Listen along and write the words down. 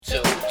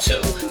two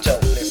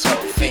dopeless hope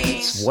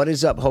fiends. What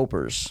is up,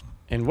 Hopers?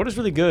 And what is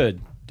really good,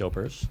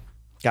 dopers?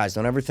 Guys,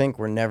 don't ever think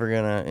we're never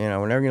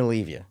gonna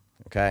leave you.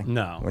 Okay?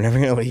 No. We're never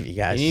gonna leave you,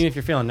 guys. And even if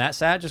you're feeling that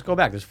sad, just go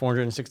back. There's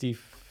 460.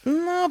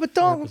 No, but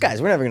don't,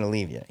 guys. We're never gonna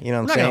leave you. You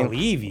know what I'm I'm saying? not gonna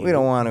leave you. We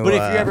don't want to. But if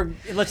you ever,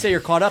 let's say you're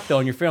caught up though,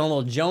 and you're feeling a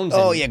little Jones.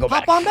 Oh yeah, go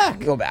pop back. on back.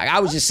 Go back. I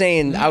was just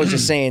saying. I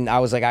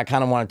was like, I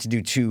kind of wanted to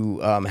do two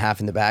half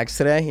in the bags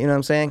today. You know what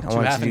I'm saying? I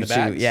wanted half to in do the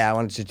bags? Yeah, I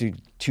wanted to do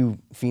two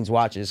Fiends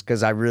watches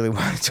because I really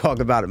want to talk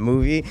about a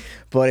movie,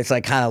 but it's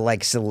like kind of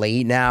like so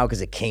late now because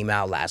it came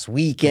out last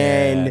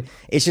weekend. Yeah.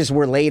 It's just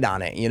we're late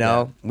on it. You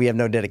know, we have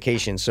no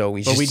dedication, so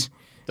we But just.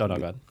 Oh no,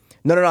 go ahead.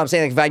 No. I'm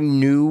saying like if I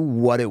knew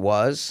what it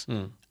was,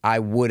 I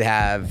would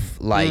have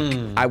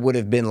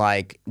been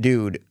like,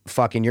 dude,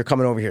 fucking, you're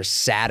coming over here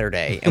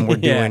Saturday and we're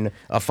Yeah. doing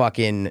a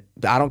fucking.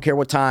 I don't care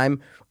what time.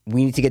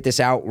 We need to get this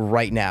out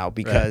right now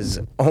because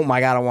oh my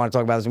god, I want to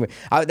talk about this movie.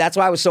 That's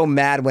why I was so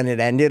mad when it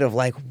ended. Of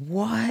like,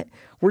 what?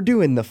 We're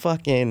doing the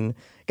fucking.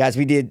 Guys,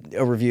 we did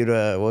a review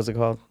to what was it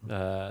called?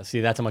 See,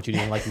 that's how much you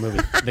didn't like the movie.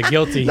 The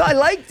Guilty. No, I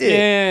liked it.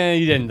 Yeah,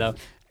 you didn't though.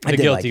 I The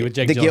did Guilty like with it.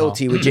 Jake The Gyllenhaal.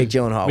 Guilty with Jake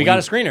Gyllenhaal. We got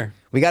a screener.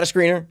 We got a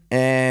screener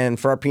and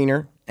for our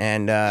peener,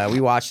 and we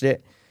watched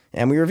it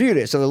and we reviewed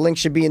it. So the link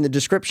should be in the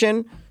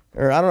description,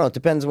 or I don't know. It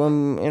depends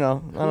when I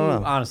don't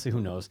know. Honestly, who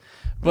knows?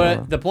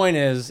 But the point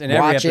is, in every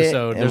Watch it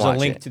episode, and there's a watch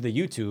link it. to the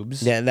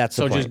YouTubes. Yeah, that's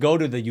the so point. just go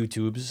to the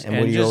YouTubes And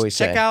what do you just always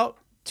check say? out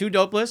Two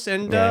Dopeless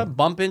and Yeah.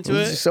 bump into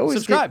it. Just always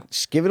Subscribe.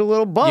 just give it a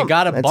little bump. You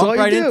got to That's bump all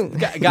right you in,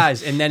 do.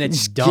 guys, and then it's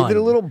Just done. give it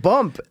a little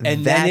bump,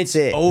 and that's then it's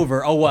it.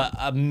 over. Oh, what?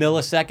 A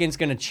millisecond's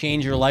going to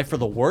change your life for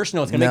the worse?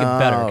 No, it's going to make it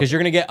better No. because you're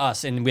going to get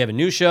us, and we have a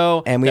new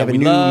show And we that have a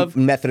new love.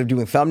 method of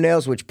doing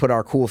thumbnails, which put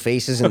our cool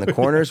faces in the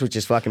corners, which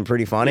is fucking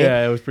pretty funny.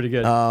 Yeah, it was pretty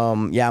good.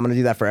 Yeah, I'm gonna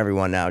do that for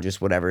everyone now. Just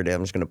whatever it is,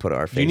 I'm just gonna put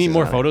our faces. Do you need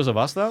more on it. photos of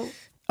us though? You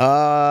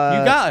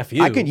got a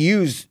few. I could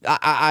use.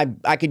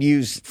 I could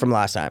use from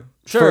last time.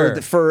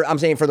 Sure. For I'm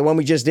saying for the one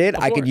we just did,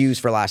 I could course. use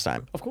for last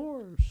time. Of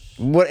course.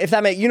 What if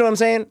that make you know what I'm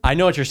saying? I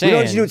know what you're We saying.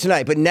 don't have to do it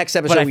tonight, but next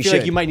episode but I we feel should.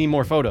 like you might need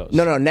more photos.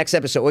 No, next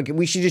episode.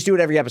 We should just do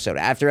it every episode.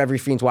 After every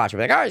Fiends watch,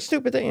 we're like, all right,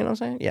 stupid thing. You know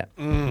what I'm saying?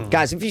 Yeah.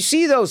 Guys, if you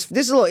see those,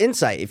 this is a little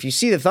insight. If you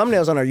see the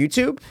thumbnails on our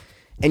YouTube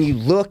and you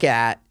look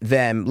at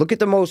them, look at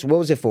the most, what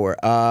was it for?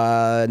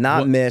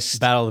 Not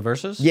Mist. Battle of the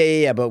Verses?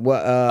 Yeah. But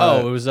what?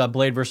 Oh, it was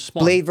Blade versus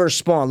Spawn. Blade versus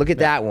Spawn. Look at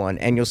that one.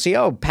 And you'll see,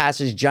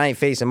 Pass's giant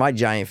face and my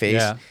giant face.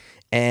 Yeah.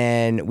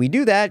 And we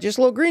do that, just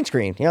a little green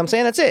screen. You know what I'm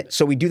saying? That's it.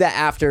 So we do that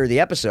after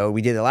the episode.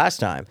 We did it last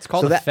time. It's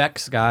called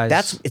effects,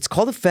 guys. It's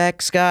called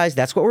effects, guys.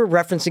 That's what we're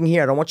referencing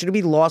here. I don't want you to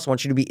be lost. I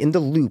want you to be in the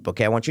loop,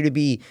 okay? I want you to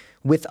be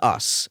with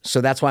us. So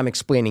that's why I'm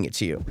explaining it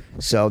to you.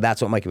 So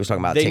that's what Mikey was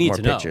talking about. They Take need more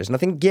to know. pictures.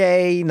 Nothing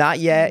gay, not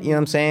yet. You know what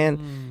I'm saying?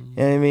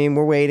 You know what I mean?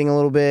 We're waiting a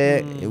little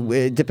bit.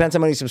 It depends how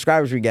many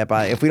subscribers we get.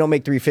 By if we don't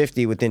make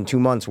 350 within 2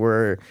 months,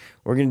 we're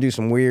gonna do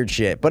some weird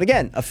shit. But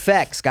again,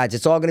 effects, guys.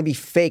 It's all gonna be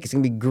fake. It's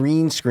gonna be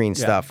green screen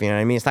stuff. You know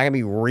what I mean? It's not gonna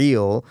be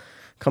real.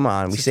 Come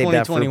on, we It's saved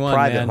that for 2021,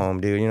 private man. home,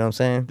 dude. You know what I'm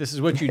saying? This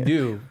is what you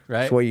do,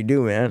 right? That's what you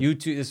do, man.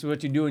 YouTube. This is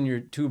what you do in your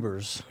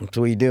tubers. That's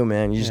what you do,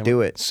 man. You just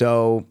do it.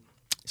 So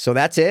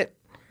that's it.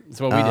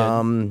 That's what we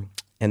did.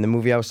 And the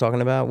movie I was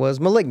talking about was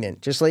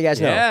 *Malignant*. Just to let you guys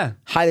know, Yeah.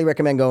 highly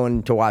recommend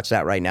going to watch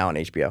that right now on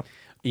HBO.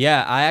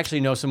 Yeah, I actually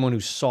know someone who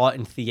saw it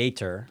in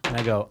theater, and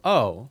I go,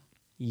 "Oh,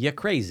 you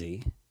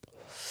crazy."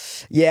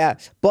 Yeah,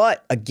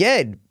 but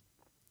again,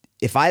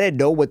 if I didn't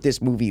know what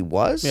this movie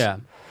was, Yeah,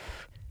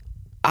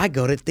 I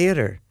go to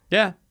theater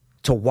yeah.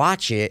 to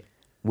watch it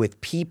with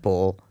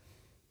people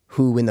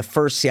who, in the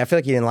first scene, I feel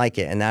like you didn't like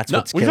it, and that's No,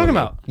 what's what are you killing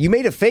talking me. about? You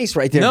made a face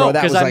right there, No, bro.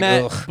 That because was I like,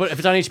 meant, ugh. but if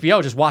it's on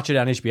HBO, just watch it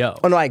on HBO.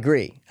 Oh no, I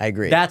agree.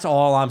 That's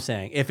all I'm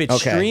saying. If it's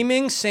Okay.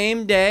 streaming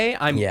same day,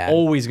 I'm Yeah.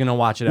 always gonna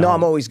watch it. At No, home.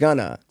 I'm always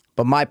gonna.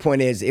 But my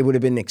point is, it would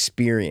have been an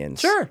experience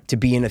Sure. to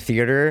be in a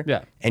theater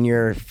Yeah. and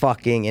you're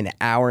fucking an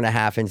hour and a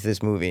half into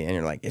this movie and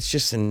you're like, it's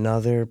just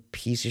another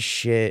piece of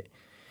shit.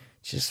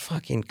 Just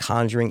fucking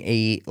Conjuring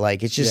 8.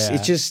 Like, it's Yeah.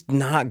 just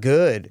not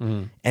good.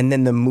 And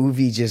then the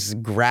movie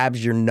just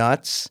grabs your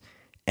nuts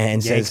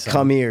and says, Yanks 'em.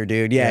 come here,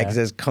 dude. Yeah, Yeah. it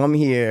says, come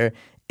here.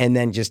 And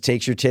then just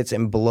takes your tits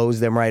and blows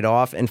them right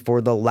off. And for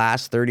the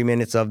last 30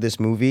 minutes of this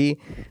movie,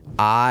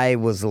 I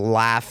was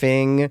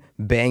laughing,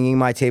 banging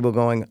my table,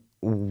 going,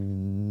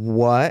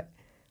 what?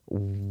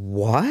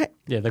 What?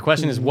 Yeah, the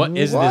question is, what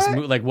is this What?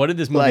 movie? Like, what did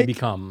this movie Like,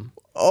 become?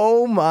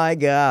 Oh my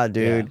God,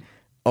 dude. Yeah.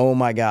 Oh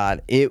my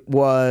God. It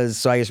was,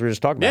 so I guess we're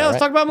just talking about Yeah, it,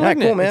 let's right? talk about All right,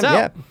 *Malignant*. cool, man. It's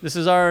out. Yeah. This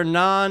is our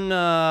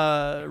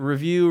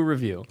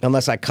non-review.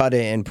 Unless I cut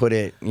it and put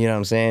it, you know what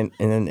I'm saying?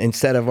 And then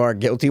instead of our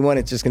guilty one,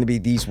 it's just going to be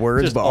these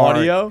words. Just but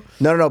audio?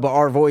 No, but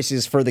our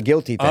voices for the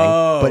guilty thing.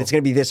 Oh. But it's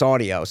going to be this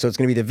audio. So it's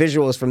going to be the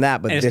visuals from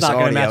that, but And it's this not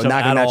gonna audio. match up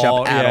Not going to at match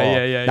all. up at Yeah,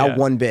 all. yeah, Not yeah.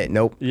 one bit.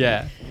 Nope.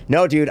 Yeah.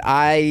 No, dude.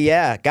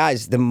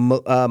 Guys, the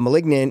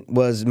 *Malignant*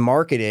 was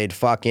marketed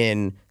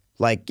fucking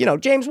like, you know,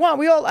 James Wan.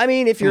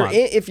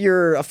 If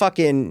you're a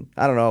fucking,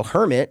 I don't know,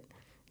 hermit,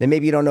 then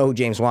maybe you don't know who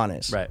James Wan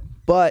is. Right.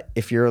 But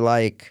if you're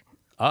like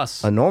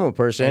Us. a normal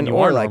person And you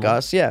or are like normal.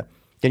 us, yeah,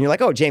 Then you're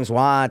like, oh, James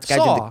Wan, this guy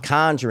Saw. did The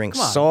Conjuring,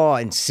 Come on. Saw,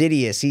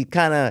 Insidious. He's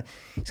kind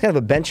of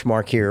a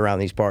benchmark here around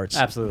these parts.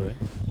 Absolutely.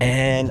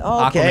 And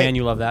okay. Aquaman,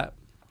 you love that.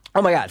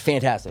 Oh my God,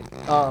 fantastic.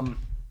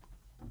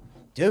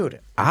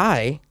 Dude,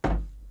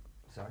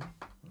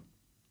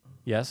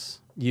 Yes.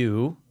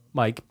 You,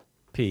 Mike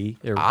P.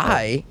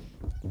 I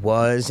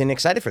wasn't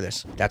excited for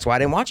this. That's why I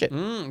didn't watch it. I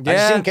just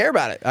yeah. didn't care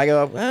about it. I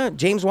go,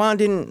 James Wan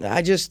didn't.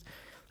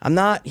 I'm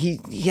not. He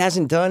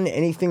hasn't done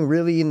anything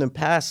really in the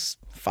past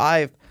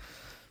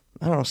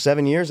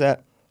 7 years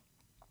that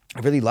I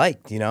really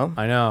liked. You know.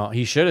 I know.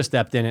 He should have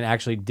stepped in and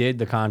actually did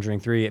The Conjuring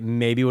 3. It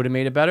maybe would have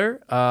made it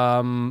better.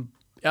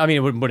 I mean, it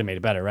would have made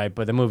it better, right?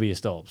 But the movie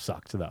still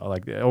sucked, though.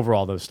 Like,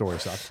 overall, the story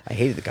sucked. I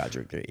hated The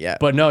Conjuring 3. Yeah.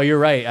 But no, you're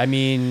right. I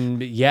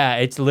mean, yeah,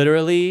 it's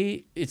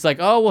literally, it's like,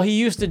 oh, well, he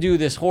used to do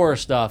this horror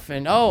stuff.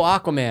 And, oh,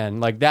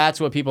 Aquaman. Like,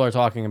 that's what people are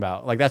talking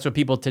about. Like, that's what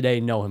people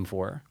today know him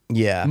for.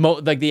 yeah.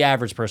 Like, the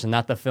average person,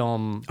 not the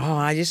film. Oh,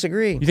 I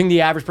disagree. You think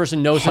the average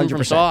person knows him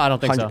from Saw? I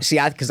don't think so. See,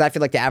 because I feel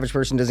like the average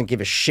person doesn't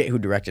give a shit who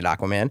directed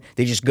Aquaman.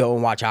 They just go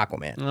and watch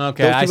Aquaman.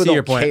 Okay, Those I people see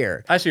your don't point.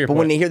 care. I see your But point.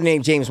 when they hear the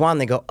name James Wan,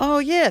 they go, "Oh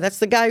yeah, that's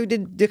the guy who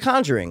did The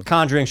Conjuring."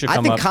 Conjuring should come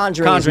I think up.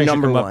 Conjuring is should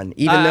number come up. one,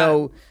 even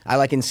though I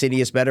like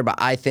Insidious better. But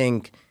I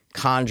think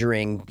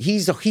Conjuring.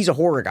 He's a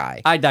horror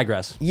guy. I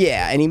digress.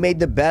 Yeah, and he made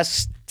the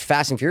best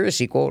Fast and Furious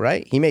sequel,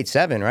 right? He made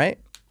 7, right?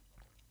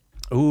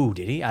 Ooh,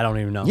 did he? I don't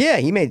even know. Yeah,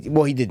 he made.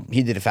 Well, he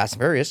did a Fast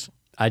and Furious.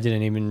 I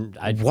didn't even.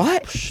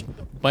 What?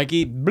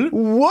 Mikey, bloop,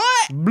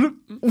 What? bloop.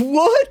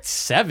 What?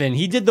 7.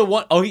 He did the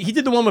one oh he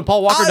did the one when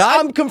Paul Walker died?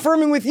 I'm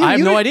confirming with you. I have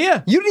You no didn't-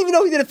 idea. You didn't even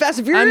know he did a Fast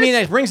and Furious. I mean,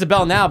 it rings a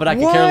bell now, but I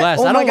could What? care less.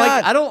 Oh I my don't God.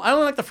 like. I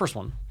don't like the first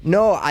one.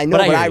 No, I know,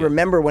 But I but hear I you.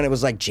 remember when it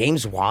was like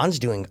James Wan's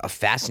doing a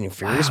Fast and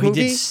Furious Wow, he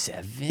movie. did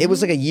 7? It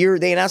was like a year.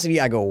 They announced it.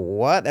 I go,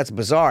 what? That's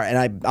bizarre. And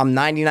I'm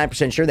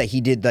 99% sure that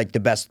he did like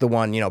the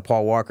one.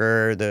 Paul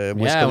Walker, the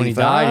Wiz Yeah, when he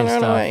Khalifa. died and You know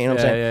stuff. what I'm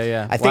saying?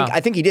 Yeah. I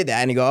think he did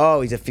that, and you go,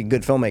 oh, he's a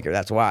good filmmaker.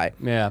 That's why.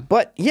 Yeah.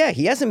 But yeah,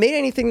 he hasn't made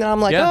anything that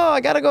I'm like, Yeah. oh,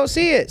 I gotta go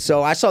see it.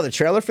 So I saw the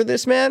trailer for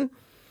this, man.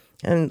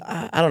 And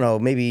I don't know,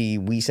 maybe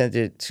we sent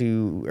it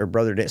to, or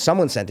brother did.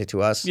 Someone sent it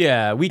to us.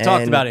 Yeah, we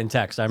talked And- about it in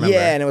text. I remember.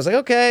 Yeah, and it was like,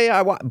 okay.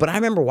 But I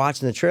remember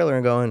watching the trailer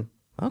and going,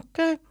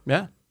 okay.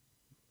 Yeah.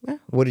 Yeah.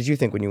 What did you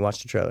think when you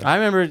watched the trailer? I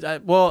remember.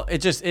 Well,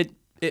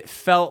 it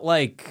felt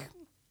like,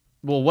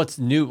 well, what's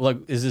new? Like,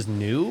 is this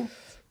new?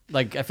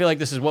 Like, I feel like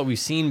this is what we've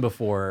seen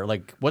before.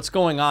 Like, what's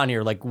going on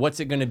here? Like, what's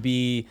it going to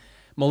be?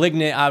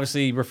 Malignant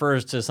obviously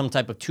refers to some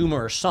type of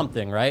tumor or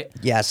something, right?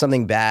 Yeah,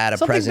 something bad, a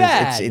Something presence.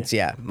 bad. It's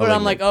yeah. But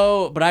I'm malignant. like,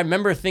 oh, but I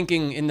remember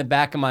thinking in the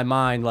back of my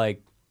mind,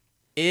 like,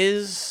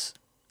 is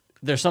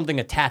there something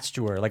attached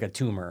to her, like a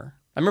tumor?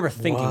 I remember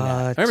thinking that.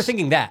 I What? remember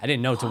thinking that. I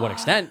didn't know to what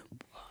extent.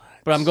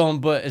 But I'm going,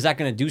 but is that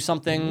going to do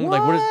something?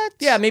 Like, What?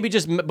 yeah, maybe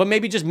just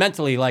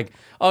mentally, like,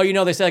 oh,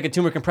 they say like a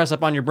tumor can press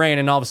up on your brain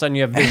and all of a sudden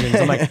you have visions.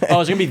 I'm like,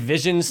 oh, is there going to be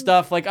vision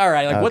stuff? Like, all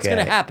right, like, what's going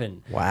to Okay.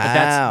 happen? Wow.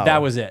 But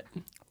that was it.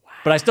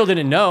 But I still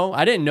didn't know.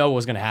 I didn't know what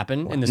was going to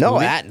happen in this No,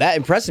 movie. that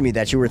impressed me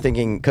that you were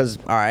thinking, because,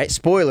 all right,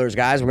 spoilers,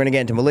 guys, we're going to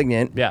get into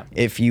Malignant. Yeah.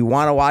 If you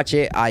want to watch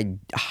it, I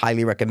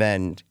highly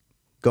recommend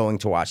going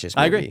to watch this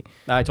movie. I agree.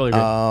 I totally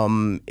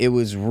agree. It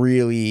was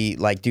really,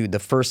 like, dude, the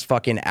first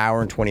fucking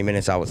hour and 20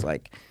 minutes, I was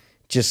like,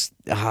 this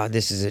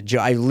is a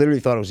joke. I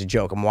literally thought it was a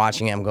joke. I'm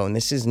watching it, I'm going,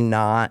 this is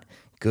not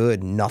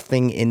good.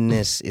 Nothing in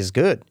this is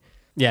good.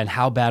 Yeah, and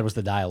how bad was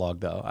the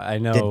dialogue, though? I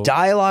know. The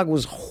dialogue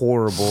was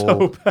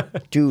horrible.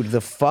 Dude, the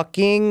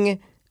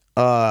fucking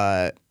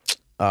the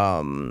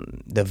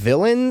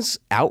villain's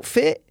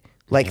outfit,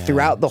 like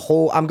throughout the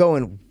whole, I'm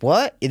going,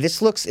 what? It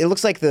looks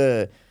like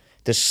the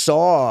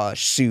Saw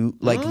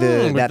suit, like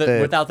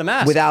without the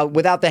mask. Without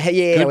the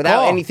Good without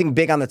call. anything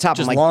big on the top.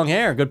 Just I'm like, long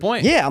hair. Good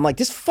point. yeah, I'm like,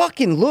 this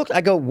fucking look.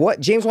 I go, what?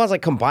 James Wan's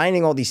like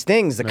combining all these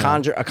things. A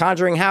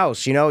Conjuring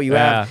house, you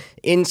Yeah. have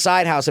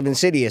inside house of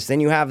Insidious. Then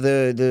you have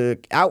the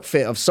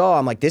outfit of Saw.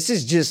 I'm like, this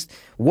is just,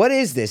 what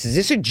is this? Is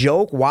this a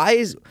joke?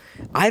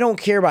 I don't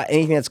care about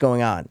anything that's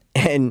going on.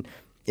 And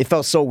it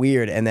felt so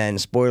weird. And then,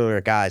 spoiler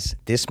alert, guys,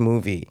 this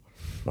movie,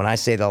 when I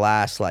say the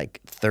last like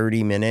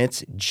 30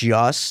 minutes,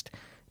 just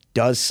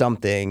does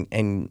something,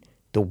 and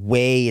the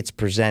way it's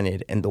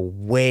presented and the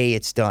way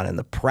it's done and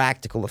the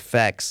practical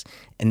effects,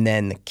 and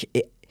then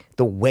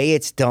the way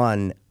it's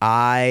done,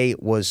 I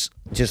was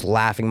just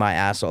laughing my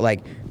ass off.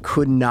 Like,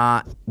 could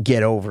not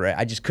get over it.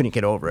 I just couldn't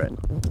get over it.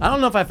 I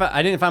don't know if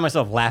I didn't find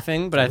myself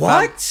laughing, but I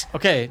What?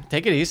 Okay,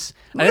 take it easy.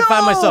 I didn't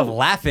find No! myself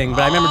laughing,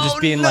 but I remember just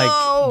being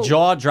no! like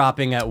jaw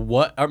dropping at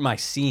what am I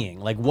seeing?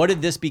 Like, what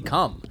did this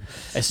become?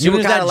 As You soon were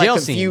as kinda, that like, jail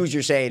confused, scene.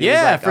 you're saying. It was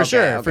Yeah, like, for okay,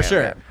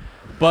 sure. okay.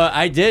 But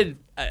I did.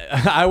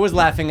 I was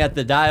laughing at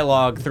the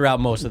dialogue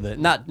throughout most of it.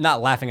 Not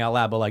laughing out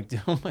loud, but like,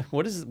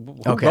 what is? Who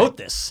Okay. wrote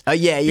this?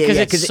 Yeah, Because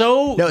yeah. it's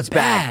so no, it's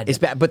bad. It's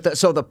bad. But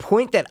so the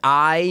point that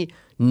I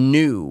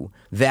knew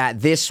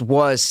that this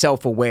was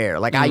self-aware,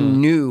 like I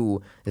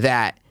knew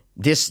that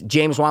this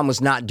James Wan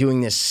was not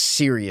doing this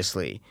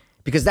seriously,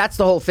 because that's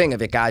the whole thing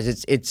of it, guys.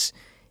 It's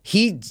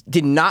he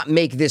did not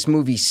make this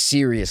movie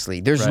seriously.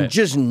 There's Right.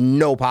 just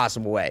no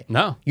possible way.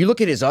 No. You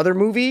look at his other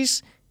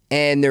movies.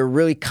 and they're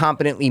really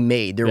competently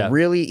made. They're Yeah.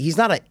 really, he's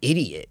not an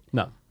idiot.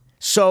 No.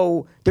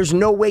 So there's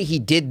no way he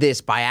did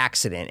this by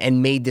accident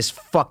and made this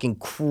fucking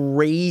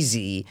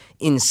crazy,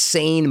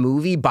 insane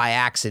movie by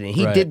accident.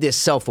 He Right. did this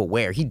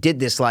self-aware. He did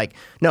this like,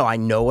 no, I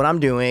know what I'm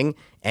doing,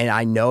 and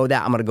I know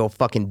that I'm gonna go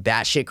fucking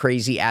batshit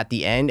crazy at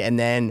the end, and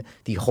then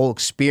the whole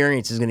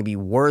experience is gonna be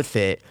worth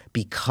it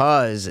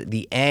because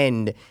the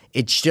end,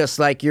 it's just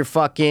like you're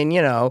fucking,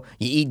 you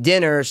eat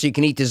dinner so you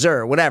can eat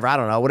dessert, whatever. I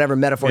don't know, whatever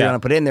metaphor you Yeah.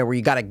 want to put in there, where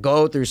you got to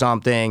go through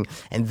something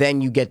and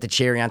then you get the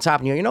cherry on top,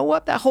 and you know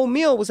what? That whole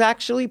meal was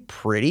actually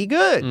pretty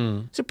good.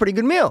 It's a pretty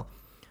good meal.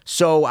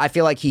 So I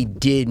feel like he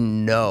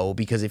didn't know,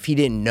 because if he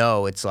didn't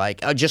know, it's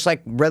like just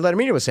like Red Letter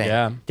Media was saying.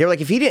 Yeah. They were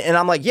like, if he didn't, and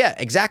I'm like, yeah,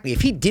 exactly.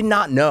 If he did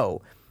not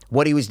know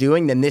what he was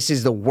doing, then this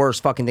is the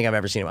worst fucking thing I've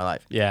ever seen in my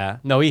life. Yeah.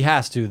 No, he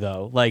has to,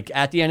 though. Like,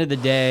 at the end of the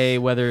day,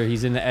 whether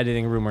he's in the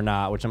editing room or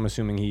not, which I'm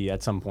assuming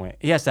at some point,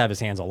 he has to have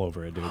his hands all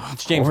over it, dude.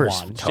 It's James course,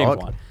 Wan. It's James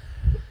dog. Wan.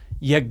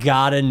 You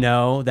gotta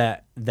know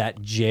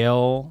that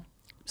jail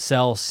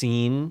cell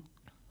scene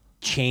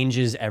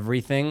changes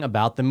everything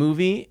about the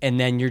movie, and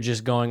then you're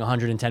just going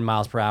 110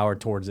 miles per hour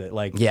towards it.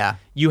 Like, Yeah.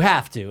 you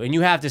have to. And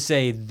you have to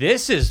say,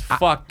 this is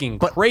fucking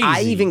But crazy.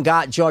 I even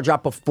got jaw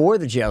dropped before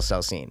the jail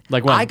cell scene.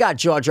 Like when? I got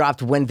jaw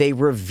dropped when they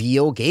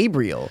reveal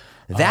Gabriel.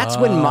 That's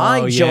when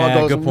my Oh, jaw yeah,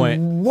 goes, good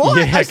point. what?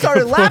 Yeah, I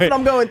started good laughing. point.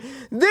 I'm going,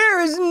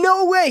 there is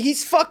no way.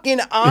 He's fucking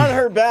on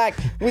her back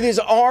with his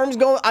arms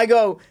going. I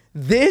go,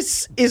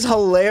 this is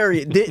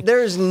hilarious.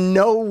 There's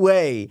no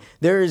way.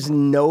 There is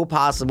no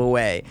possible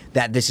way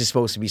that this is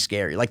supposed to be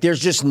scary. Like,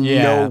 there's just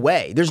Yeah. no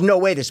way. There's no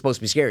way this is supposed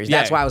to be scary.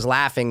 That's Yeah. why I was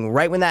laughing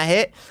right when that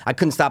hit. I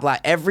couldn't stop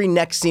laughing. Every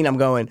next scene, I'm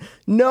going,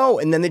 no.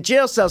 And then the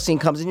jail cell scene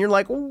comes, and you're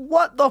like,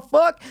 what the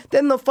fuck?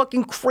 Then the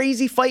fucking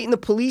crazy fight in the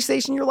police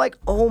station. You're like,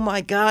 oh my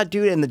God,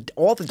 dude. And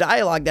all the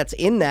dialogue that's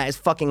in that is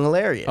fucking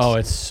hilarious. Oh,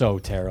 it's so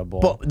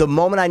terrible. But the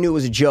moment I knew it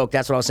was a joke,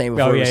 that's what I was saying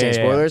before we were saying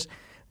yeah. spoilers.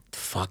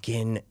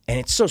 Fucking, and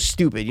it's so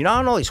stupid. You know,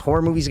 on all these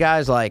horror movies,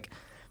 guys, like,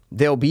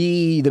 they'll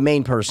be the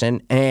main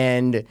person,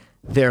 and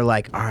they're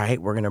like, all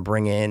right, we're gonna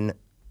bring in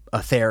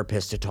a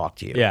therapist to talk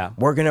to you. Yeah.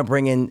 We're gonna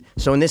bring in,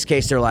 so in this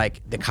case, they're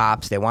like, the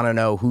cops, they wanna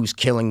know who's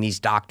killing these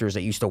doctors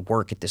that used to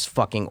work at this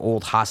fucking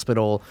old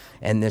hospital,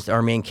 and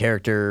our main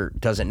character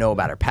doesn't know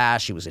about her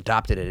past. She was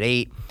adopted at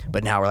 8,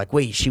 but now we're like,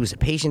 wait, she was a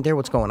patient there?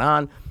 What's going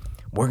on?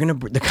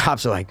 The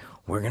cops are like,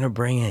 we're gonna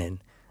bring in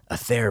a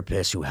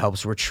therapist who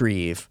helps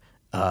retrieve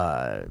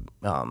like,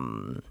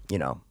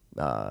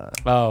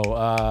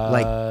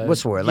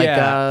 what's the word? Like,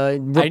 yeah.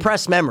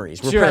 repressed memories.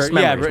 Sure, Repressed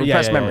yeah, memories. yeah,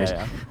 Repressed yeah, memories.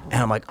 yeah.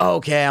 And I'm like,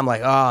 okay. I'm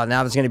like, oh,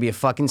 now there's going to be a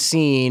fucking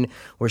scene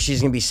where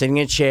she's going to be sitting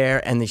in a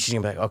chair, and then she's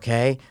going to be like,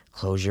 okay,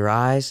 close your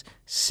eyes,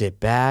 sit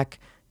back,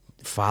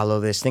 follow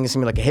this thing. It's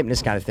going to be like a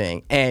hypnotist kind of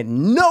thing.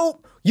 And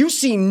nope, you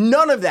see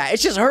none of that.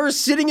 It's just her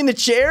sitting in the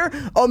chair,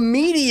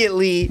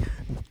 immediately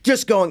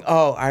just going,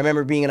 oh, I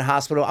remember being in a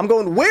hospital. I'm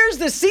going, where's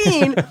the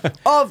scene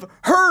of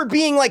her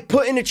being like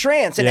put in a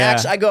trance? And Yeah.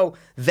 actually, I go,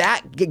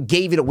 that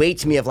gave it away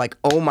to me of like,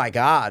 oh my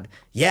God,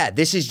 yeah,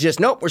 this is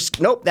just, nope,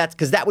 that's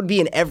because that would be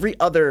in every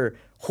other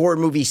horror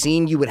movie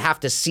scene. You would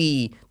have to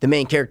see the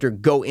main character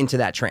go into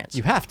that trance.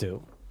 You have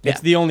to. Yeah.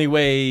 It's the only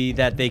way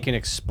that they can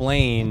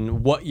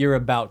explain what you're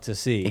about to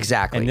see.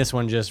 Exactly. And this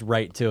one just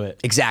right to it.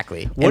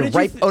 Exactly. What And did you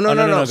right? th- Oh no, oh,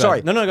 no, no, go sorry.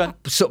 ahead. No, go ahead.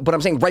 So, but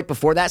I'm saying right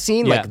before that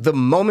scene, Yeah. like the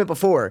moment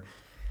before,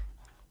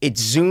 it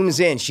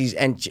zooms in.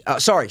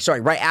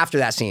 Sorry, right after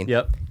that scene.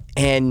 Yep.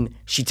 And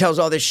she tells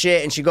all this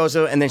shit, and she goes,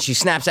 and then she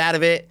snaps out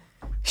of it.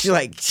 She's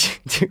like,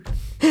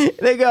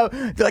 they're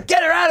like,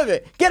 get her out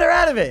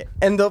of it.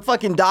 And the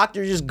fucking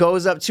doctor just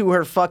goes up to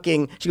her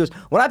fucking, she goes,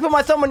 when I put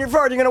my thumb on your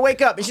forehead, you're gonna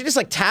wake up. And she just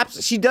like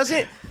taps, she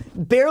doesn't,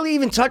 barely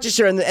even touches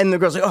her, and the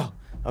girl's like, oh,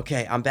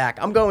 okay, I'm back.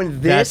 I'm going,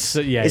 this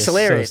yeah, is it's so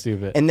hilarious.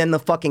 stupid. And then the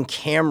fucking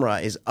camera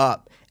is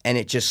up, and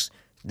it just,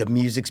 the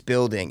music's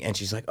building, and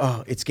she's like,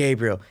 oh, it's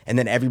Gabriel. And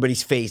then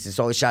everybody's face, it's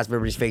all the shots of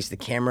everybody's face. The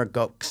camera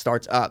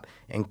starts up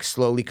and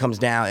slowly comes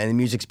down, and the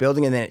music's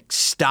building, and then it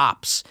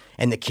stops,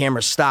 and the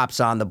camera stops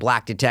on the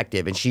black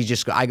detective. And she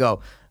just, I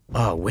go,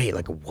 oh, wait,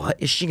 like, what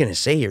is she going to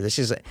say here?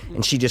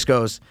 And she just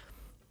goes,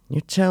 you're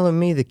telling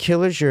me the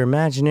killer's your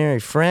imaginary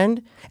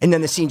friend? And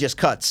then the scene just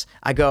cuts.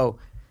 I go,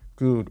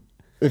 dude,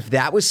 if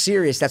that was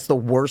serious, that's the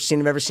worst scene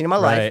I've ever seen in my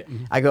life. Right.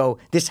 I go,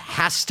 this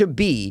has to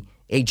be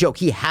a joke.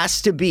 He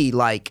has to be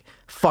like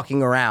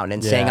fucking around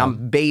and saying, Yeah.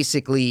 I'm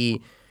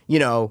basically,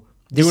 Do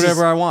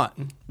whatever I want.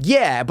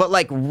 Yeah, but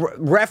like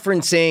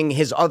referencing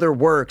his other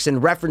works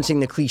and referencing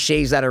the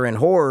cliches that are in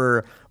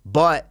horror,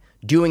 but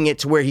doing it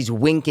to where he's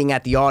winking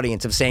at the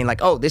audience of saying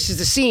like, oh, this is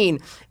the scene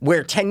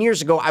where 10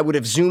 years ago I would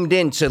have zoomed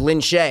in to Lin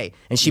Shaye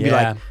and she'd be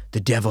Yeah. like, the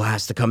devil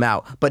has to come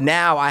out. But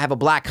now I have a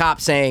black cop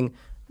saying,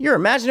 your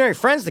imaginary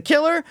friend's the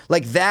killer?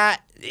 Like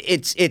that,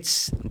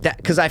 it's that,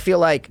 because I feel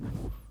like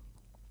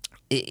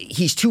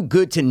he's too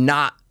good to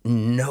not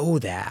know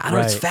that. I don't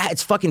know, Right.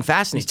 it's fucking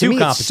fascinating. He's too to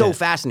me, it's so competent.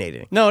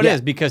 fascinating. No, it is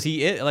Yeah. because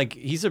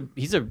he's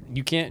a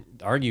you can't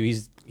argue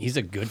he's he's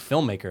a good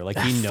filmmaker. Like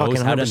he knows Fucking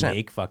how to 100%.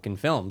 make fucking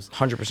films.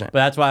 100%. But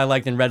that's why I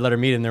liked in Red Letter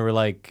Media, and they were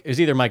like, it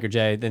was either Mike or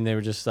Jay. Then they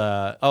were just,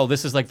 oh,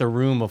 this is like the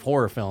room of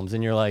horror films,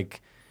 and you're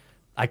like,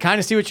 I kind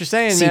of see what you're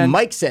saying, See, man.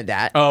 Mike said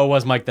that. Oh, it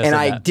was Mike that and said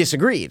I that.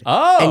 disagreed.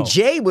 Oh. And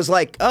Jay was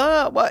like,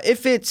 well,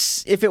 if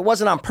it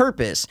wasn't on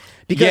purpose,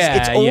 because Yeah,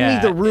 it's only yeah.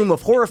 the room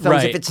of horror films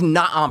Right. if it's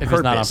not on If purpose.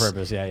 it's not on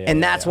purpose, yeah,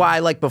 And that's why,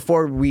 like,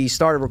 before we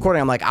started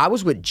recording, I'm like, I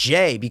was with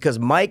Jay because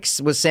Mike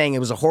was saying it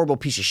was a horrible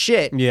piece of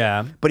shit.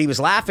 Yeah. But he was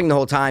laughing the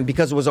whole time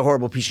because it was a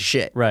horrible piece of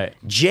shit. Right.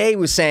 Jay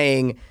was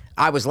saying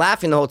I was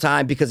laughing the whole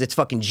time because it's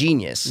fucking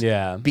genius.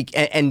 Yeah.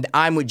 And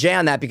I'm with Jay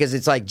on that because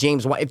it's like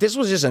James Wan. If this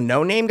was just a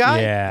no-name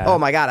guy, Yeah. oh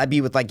my God, I'd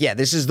be with like, yeah,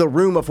 this is the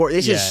room of horror.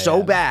 This is Yeah, so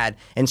yeah. bad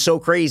and so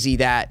crazy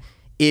that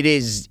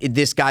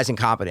this guy's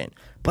incompetent.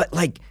 But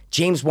like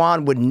James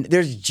Wan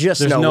there's just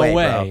There's no no way,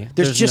 way. bro. There's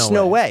There's just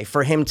no no way. way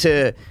for him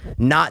to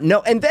not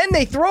know. And then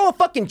they throw a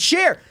fucking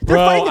chair. They're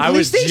Bro, fighting the I police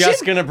was station.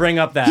 just gonna bring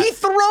up that. He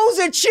throws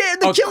a chair.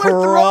 The killer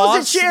throws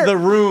Across a chair the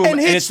room, and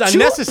hits it's two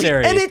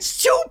unnecessary. And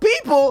it's two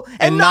people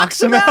and knocks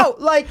them him out.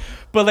 out. Like,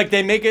 But like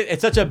they make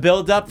it's such a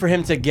build up for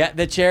him to get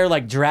the chair,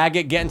 like drag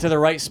it, get into the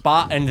right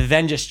spot, and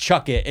then just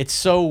chuck it. It's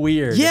so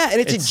weird. yeah, and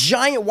it's a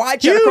giant wide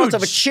chair across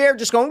of a huge. chair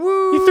just going,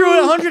 woo. He threw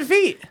it 100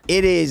 feet.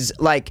 It is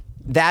like,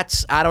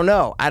 I don't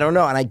know.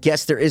 And I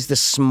guess there is the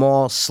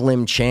small,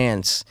 slim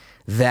chance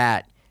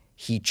that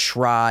he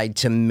tried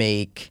to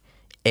make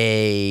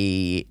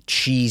a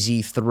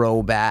cheesy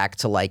throwback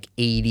to like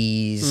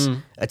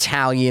 80s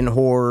Italian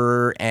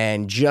horror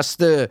and just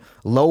the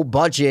low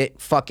budget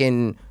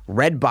fucking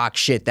red box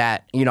shit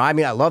that, I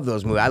mean, I love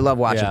those movies. I love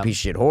watching Yeah. piece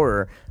of shit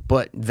horror,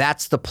 but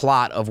that's the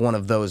plot of one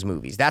of those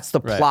movies. That's the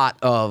Right. plot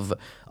of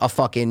a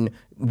fucking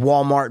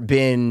Walmart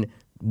bin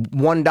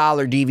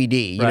 $1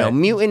 DVD, Right.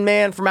 Mutant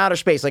Man from Outer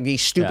Space, like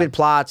these stupid Yeah.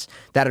 plots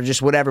that are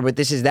just whatever, but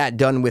this is that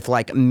done with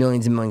like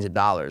millions and millions of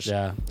dollars.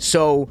 Yeah.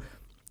 So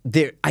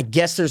I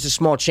guess there's a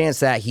small chance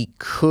that he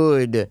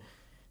could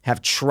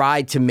have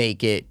tried to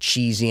make it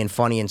cheesy and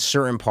funny in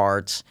certain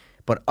parts,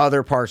 but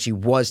other parts he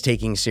was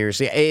taking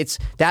seriously.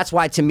 That's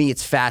why to me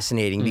it's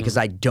fascinating because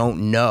I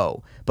don't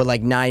know, but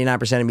like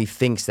 99% of me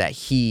thinks that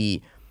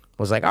he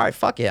was like, all right,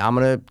 fuck it. I'm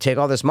going to take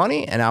all this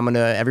money and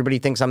everybody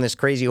thinks I'm this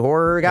crazy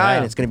horror guy Yeah.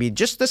 and it's going to be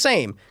just the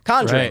same.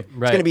 Conjuring. Right, It's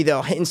right. going to be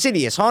the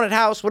Insidious, Haunted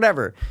House,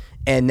 whatever.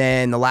 And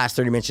then the last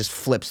 30 minutes just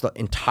flips the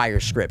entire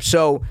script.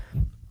 So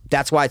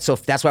that's why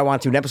I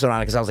wanted to do an episode on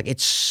it because I was like,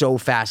 it's so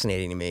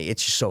fascinating to me.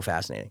 It's just so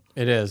fascinating.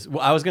 It is.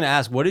 Well, I was going to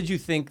ask, what did you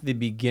think the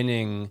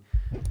beginning,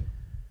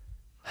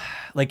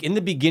 like in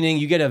the beginning,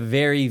 you get a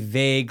very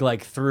vague,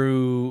 like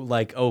through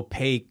like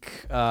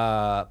opaque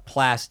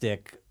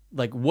plastic.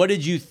 Like, what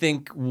did you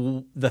think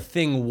the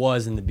thing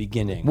was in the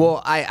beginning?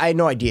 Well, I had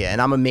no idea, and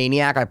I'm a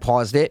maniac. I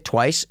paused it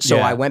twice, so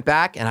Yeah. I went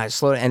back and I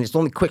slowed it, and it's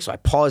only quick, so I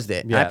paused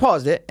it. And I Yeah.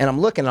 paused it, and I'm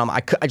looking, and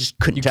I just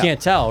couldn't You tell.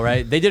 can't tell,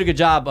 right? They did a good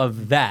job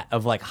of that,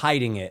 of like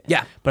hiding it.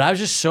 Yeah. But I was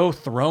just so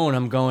thrown.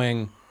 I'm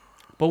going,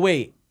 but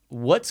wait,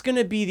 what's going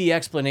to be the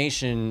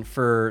explanation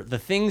for the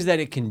things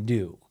that it can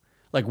do?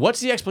 Like, what's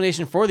the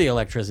explanation for the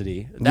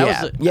electricity?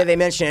 Yeah, they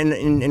mentioned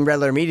in Red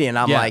Letter Media, and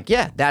I'm Yeah. like,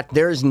 that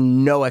there's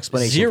no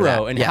explanation. for zero.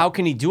 that. And Yeah. how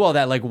can he do all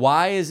that? Like,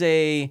 why is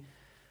a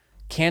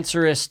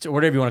cancerous, or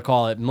whatever you want to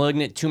call it,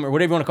 malignant tumor,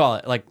 whatever you want to call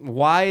it, like,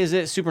 why is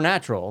it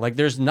supernatural? Like,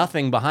 there's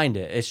nothing behind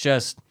it. It's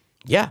just,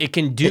 Yeah. it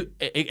can do,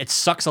 it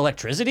sucks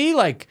electricity.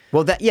 Like,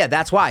 Well,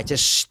 that's why it's a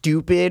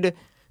stupid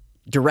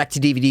direct to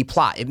DVD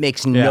plot. It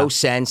makes no Yeah.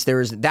 sense.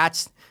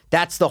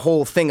 That's the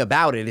whole thing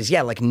about it is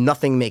like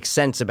nothing makes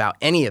sense about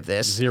any of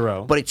this.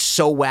 Zero. But it's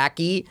so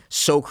wacky,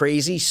 so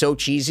crazy, so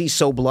cheesy,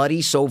 so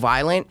bloody, so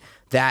violent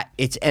that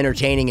it's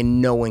entertaining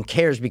and no one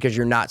cares because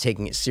you're not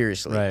taking it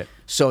seriously. Right.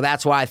 So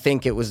that's why I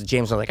think it was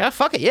James was like,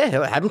 fuck it, yeah,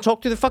 have him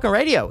talk through the fucking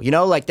radio.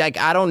 Like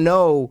I don't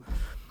know.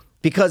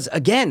 Because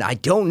again, I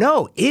don't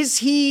know. Is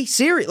he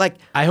serious? Like,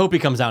 I hope he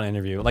comes out and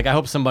interview. Like, I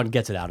hope someone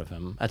gets it out of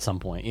him at some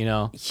point,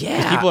 Yeah.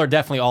 'Cause people are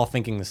definitely all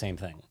thinking the same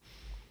thing.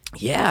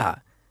 yeah.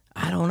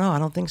 I don't know. I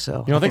don't think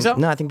so. You don't think so?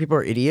 No, I think people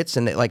are idiots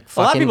and they like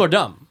fucking. A lot of people are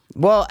dumb.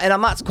 Well, and I'm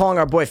not calling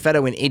our boy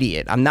Fedo an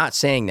idiot. I'm not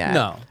saying that.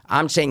 No.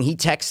 I'm saying he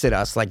texted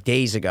us like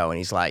days ago and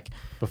he's like,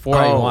 Before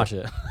I even watch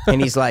it.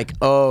 and he's like,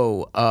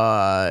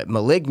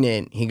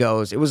 Malignant. He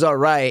goes, it was all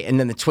right. And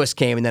then the twist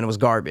came and then it was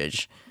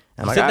garbage.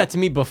 I'm He like, said all that right. to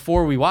me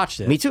before we watched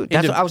it. Me too.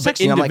 That's what I was but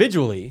texting. I'm like,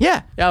 individually.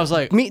 yeah. I was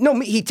like,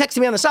 He texted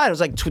me on the side. It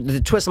was like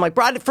the twist. I'm like,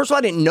 bro, first of all,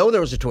 I didn't know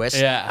there was a twist.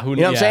 Yeah, you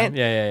know what I'm saying?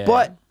 Yeah.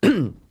 But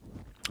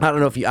I don't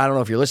know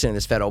if you're listening to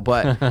this, Fedo,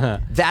 but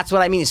that's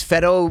what I mean. Is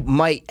Fedo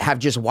might have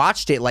just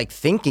watched it like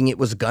thinking it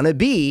was gonna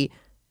be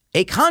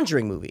a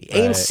Conjuring movie,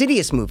 a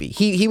Insidious movie.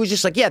 He was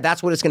just like, yeah,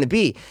 that's what it's gonna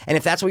be. And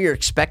if that's what you're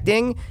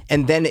expecting,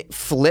 and then it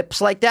flips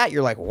like that,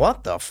 you're like,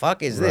 what the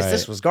fuck is this? Right.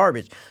 This was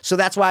garbage. So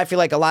that's why I feel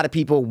like a lot of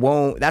people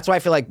won't. That's why I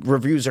feel like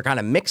reviews are kind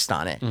of mixed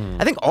on it.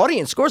 I think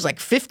audience scores like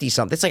 50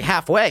 something. It's like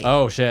halfway.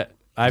 oh shit.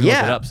 I haven't looked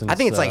it Yeah, up since. I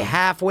think it's like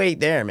halfway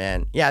there,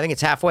 man. Yeah, I think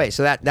it's halfway.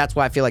 So that's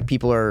why I feel like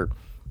people are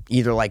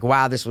either like,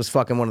 wow, this was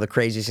fucking one of the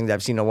craziest things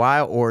I've seen in a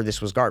while, or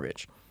this was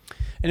garbage.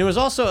 And it was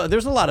also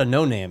there's a lot of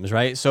no names,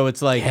 right? So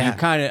it's like you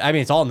kind of. I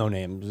mean, it's all no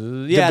names.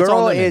 Yeah, The it's all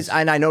girl no names. is,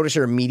 and I notice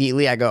her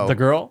immediately. I go, the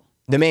girl.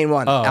 the main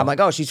one. Oh. I'm like,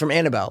 oh, she's from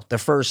Annabelle, the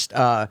first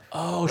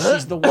Oh,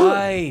 she's the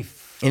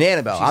wife. in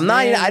Annabelle. I'm not.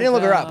 I didn't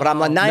look her up, but I'm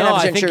like 99% No,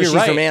 I think sure you're she's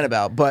right. from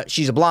Annabelle. But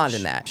she's a blonde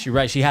in that. She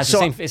right. She has So-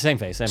 the same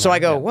face. Same So I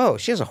go, yeah. whoa,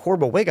 she has a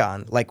horrible wig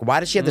on. Like, why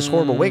does she have this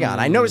horrible wig on?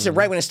 I noticed it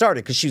right when it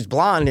started because she was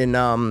blonde in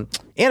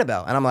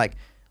Annabelle, and I'm like,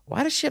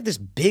 why does she have this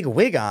big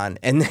wig on?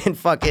 And then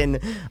fucking,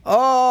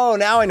 oh,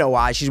 now I know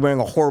why she's wearing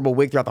a horrible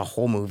wig throughout the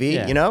whole movie.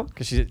 Yeah. You know?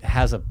 because she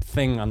has a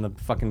thing on the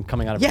fucking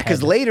coming out of Yeah, her because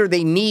head. later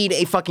they need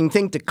a fucking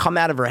thing to come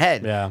out of her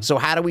head. Yeah. So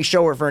how do we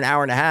show her for an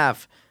hour and a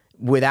half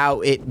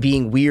without it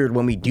being weird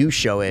when we do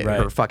show it? Right.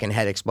 Her fucking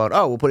head explode.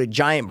 Oh, we'll put a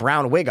giant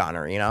brown wig on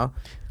her. You know?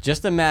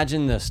 Just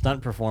imagine the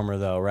stunt performer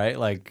though, right?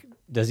 Like,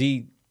 did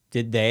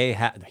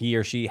he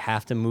or she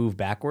have to move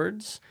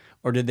backwards,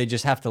 or did they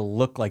just have to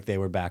look like they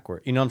were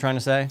backward? You know what I'm trying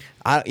to say?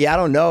 I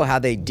don't know how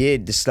they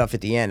did the stuff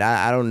at the end.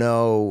 I don't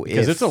know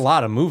Because it's a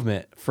lot of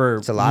movement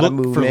for a lot of for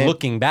movement.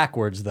 looking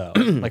backwards though.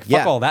 Like fuck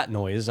Yeah. all that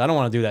noise. I don't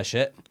want to do that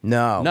shit.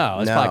 No,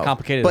 it's probably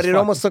complicated. But as it fuck.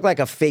 almost looked like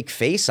a fake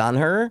face on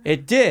her.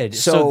 It did.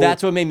 So, So-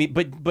 that's what made me.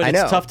 But I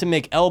it's know. tough to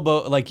make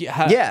elbow like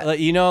Yeah. like,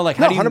 you know, like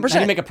No, how do you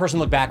 100%. make a person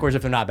look backwards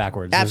if they're not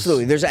backwards?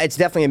 Absolutely, it's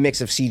definitely a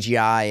mix of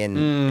CGI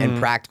and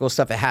practical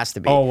stuff. It has to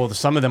be. Oh well,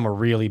 some of them were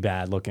really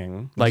bad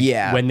looking. Like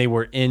Yeah. when they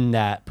were in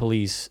that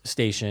police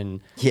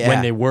station, Yeah.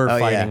 when they were Oh,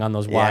 fighting yeah. on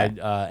those Yeah. wide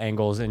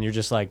angles, and you're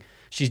just like,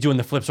 she's doing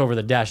the flips over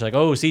the dash, like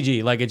oh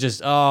CG, like it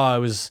just it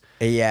was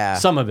Yeah.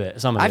 some of it. I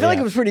feel like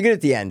yeah. it was pretty good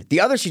at the end.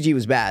 The other CG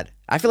was bad.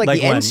 I feel like Like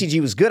the end when? CG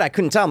was good. I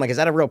couldn't tell. I'm like, is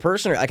that a real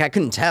person? Or like, I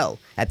couldn't tell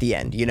at the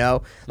end. You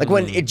know, like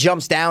when it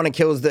jumps down and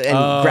kills and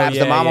Oh, grabs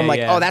the yeah, mom. I'm yeah, like,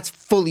 yeah. oh, that's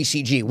fully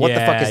CG. What the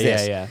Yeah, fuck is yeah,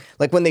 this? yeah.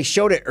 Like when they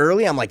showed it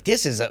early, I'm like,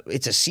 it's a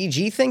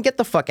CG thing. Get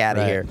the fuck out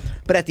of Right. here.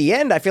 But at the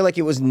end, I feel like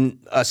it was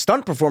a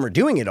stunt performer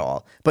doing it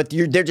all. But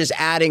they're just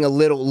adding a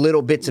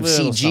little bits of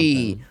Little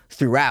CG something.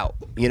 throughout.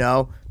 You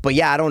know. But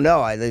yeah, I don't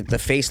know. The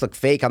face looked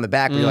fake on the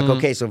back. But you're like,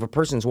 okay, so if a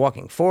person's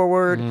walking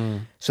forward,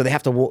 so they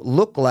have to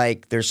look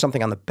like there's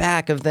something on the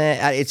back of them.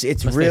 It's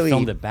Unless really they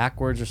filmed it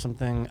backwards or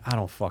something. I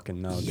don't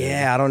fucking know. Dude.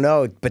 yeah, I don't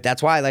know. But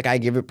that's why like I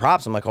give it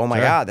props. I'm like, oh my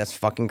Sure. god, that's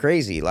fucking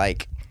crazy.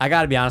 Like I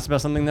got to be honest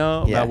about something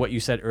though, Yeah. about what you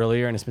said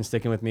earlier, and it's been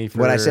sticking with me for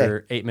What'd I say?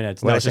 8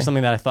 minutes. What'd No, I it's just say?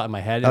 something that I thought in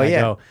my head. And Oh, I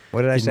yeah. go,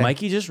 What did I say?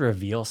 Mikey just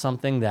reveal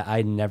something that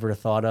I never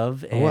thought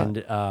of? What?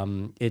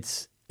 And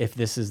it's if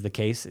this is the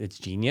case, it's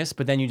genius.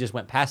 But then you just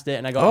went past it,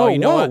 and I go, Oh, oh, you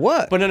know what?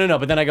 what? What? But no.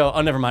 But then I go,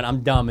 oh, never mind.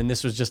 I'm dumb, and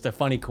this was just a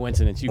funny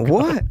coincidence. You go,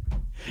 what?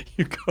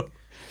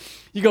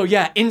 You go,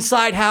 yeah,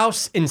 Inside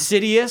House,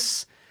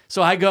 Insidious.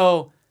 So I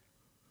go,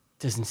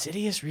 does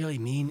Insidious really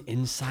mean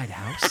Inside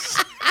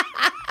House?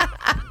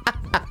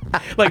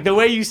 Like the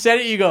way you said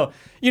it, you go,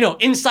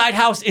 Inside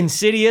House,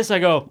 Insidious. I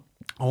go,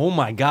 oh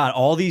my God,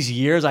 all these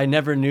years I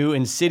never knew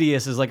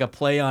Insidious is like a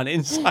play on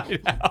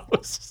Inside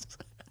House.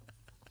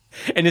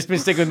 And it's been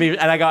sticking with me.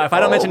 And I go, if I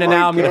don't mention it my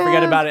now, I'm going to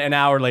forget God. about it an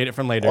hour later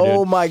from later, Oh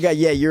dude. my god,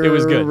 yeah, you're It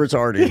was good.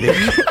 retarded.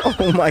 Dude.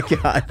 Oh my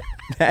god,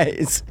 that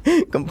is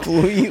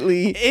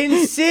completely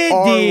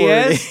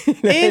Insidious,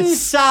 R-word.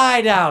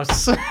 Inside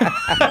House.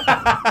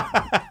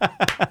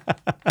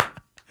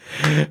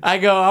 I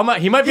go,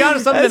 he might be onto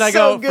something. That's I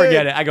go, so good.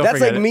 forget it. I go, that's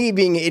forget like it. me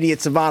being an idiot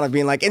Savannah,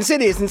 being like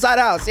Insidious, Inside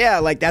House. Yeah,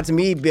 like that's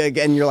me.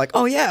 And you're like,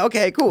 oh yeah,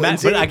 okay, cool.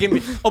 Matt, but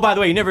Insidious. oh, by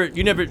the way, you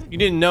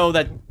didn't know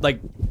that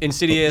like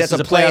Insidious That's is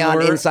a a play play on on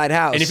word? Inside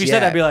House, And if you said yeah.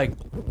 that, I'd be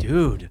like,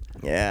 dude,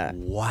 Yeah.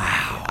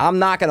 wow. I'm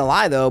not gonna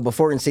lie though.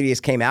 Before Insidious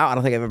came out, I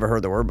don't think I've ever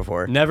heard the word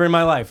before. Never in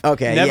my life.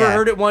 Okay, Never yeah.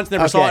 heard it once.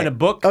 Never saw it in a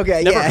book.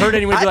 Okay, Never yeah. heard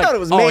anyone be I like, thought it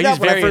was oh, made he's up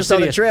when I very first saw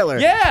the Insidious. trailer.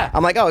 Yeah.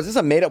 I'm like, oh, is this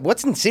a made up?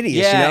 What's Insidious?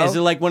 Yeah, You know? is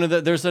it like one of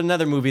the? There's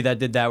another movie that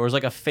did that, where it was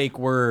like a fake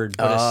word,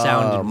 but it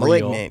sounded real.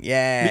 Malignant.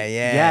 Yeah,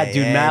 Yeah, dude,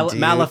 dude.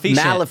 Maleficent.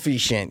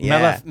 Maleficent.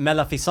 Yeah.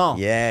 Maleficent.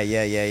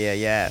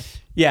 Yeah.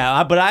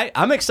 Yeah, but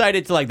I'm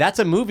excited to that's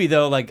a movie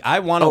though. Like I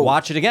want to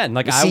watch it again.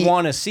 Like see- I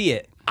want to see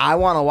it. I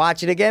want to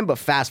watch it again, but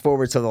fast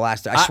forward to the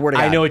last. I swear to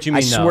God. I know what you mean,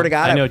 I swear though. to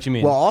God. I know what you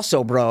mean. Well,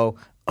 also, bro,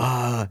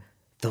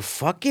 the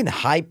fucking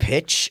high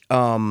pitch.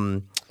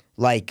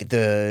 Like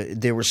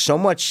there was so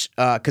much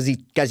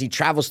because he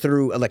travels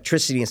through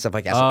electricity and stuff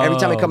like that. So every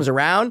time he Oh. comes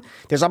around,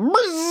 there's a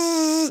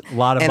buzz,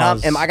 Lot of and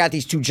buzz. I got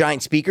these two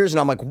giant speakers,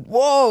 and I'm like,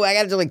 whoa! I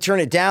got to turn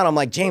it down. I'm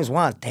like, James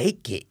Wan,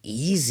 take it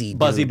easy,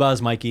 Buzzy dude.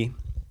 buzz, Mikey.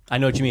 I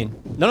know what you mean.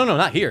 No,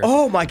 not here.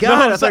 Oh my God!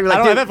 No, I thought you were like, I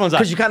don't have headphones on.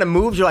 because you kind of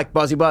moved. You're like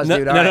buzzy buzz, No,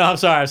 dude. no, All right. I'm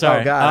sorry. Oh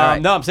God! all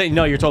right. No, I'm saying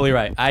no. You're totally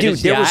right. Dude,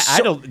 there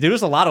was there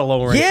was a lot of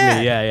low range for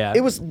me. Yeah. It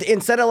was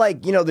instead of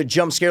like the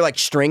jump scare like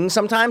string.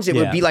 Sometimes it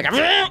would Yeah. be like,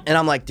 and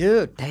I'm like,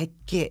 dude, take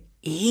it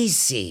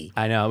easy.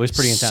 I know it was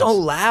pretty intense. So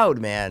loud,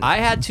 man. I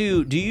had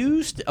to. Do you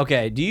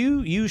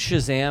use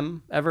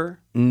Shazam ever?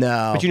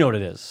 no, But you know what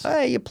it is.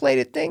 Hey, you played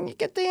a thing, you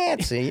get the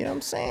answer. You know what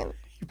I'm saying?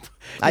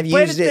 I've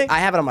played used a it. thing. I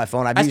have it on my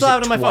phone. I've I used still it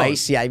have it on my phone.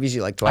 twice. Yeah, I've used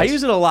it like I twice.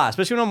 use it a lot,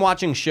 especially when I'm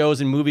watching shows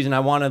and movies and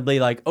I want to be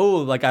like, oh,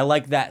 like I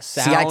like that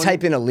sound. See, I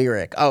type in a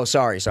lyric. Oh,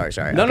 sorry.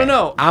 No,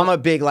 no. I'm a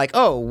big like,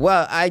 oh,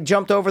 well, I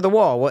jumped over the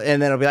wall,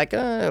 and then it'll be like,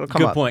 it'll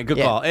come Good up. point. Good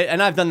Yeah. call.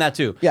 And I've done that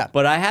too. Yeah.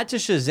 But I had to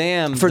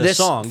Shazam For the this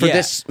song. for Yeah.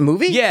 this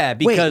movie. Yeah,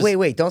 because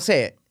wait, don't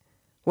say it.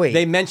 Wait,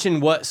 they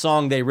mentioned what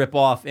song they rip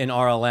off in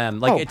RLM.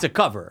 Like Oh. it's a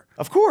cover.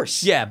 of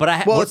course. Yeah,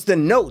 but well, it's the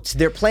notes.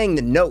 They're playing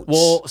the notes.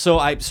 Well, so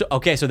that's what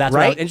I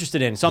Right? was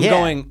interested in. So I'm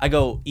Yeah. I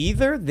go,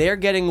 either they're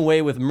getting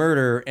away with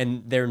murder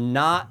and they're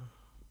not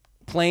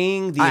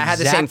playing the I had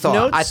the exact same thought.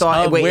 notes I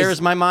thought, of wait,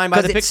 Where's My Mind by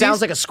the because Pixies? it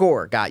sounds like a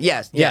score. God,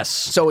 yes.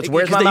 So it's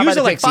Where's Because My they Mind by use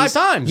the it like Pixies.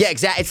 5 times. Yeah,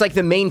 exactly. It's like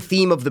the main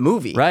theme of the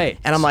movie. Right.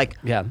 And I'm like,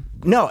 Yeah.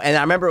 no. And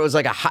I remember it was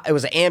like it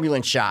was an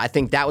ambulance shot. I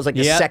think that was like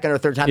the Yeah. second or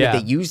third time Yeah.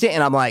 that they used it.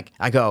 And I'm like,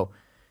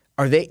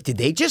 did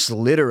they just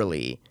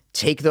literally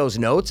take those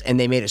notes and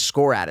they made a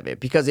score out of it?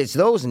 Because it's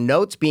those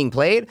notes being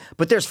played,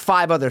 but there's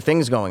 5 other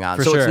things going on.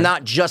 For so sure. it's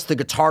not just the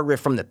guitar riff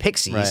from the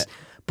Pixies. Right.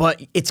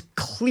 But it's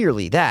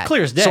clearly that.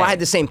 Clear as day. So I had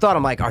the same thought.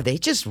 I'm like, are they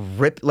just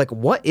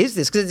what is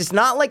this? Because it's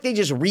not like they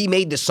just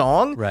remade the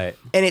song. Right.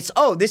 And it's,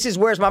 this is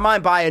Where's My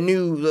Mind by a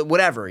new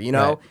whatever, you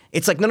know? Right.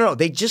 It's like, no.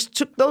 They just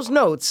took those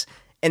notes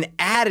and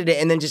added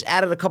it and then just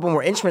added a couple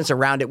more instruments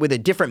around it with a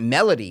different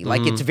melody.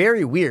 Like, it's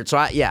very weird. So,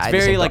 I had the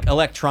Very same like thought.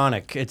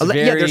 electronic. It's Yeah,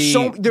 very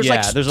there's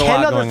like there's a 10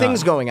 lot other going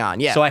things on. going on.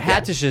 Yeah. So I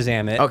had to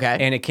Shazam it. Okay.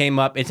 And it came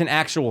up. It's an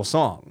actual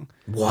song.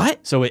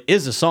 What? So it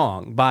is a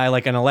song by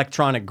like an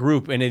electronic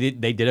group, and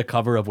they did a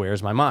cover of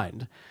Where's My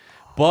Mind.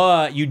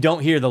 But you don't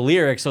hear the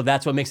lyrics, so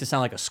that's what makes it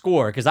sound like a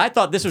score. Because I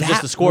thought this was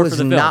just a score was for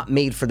the film. not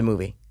made for the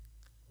movie.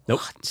 Nope.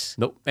 What?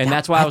 Nope. And That-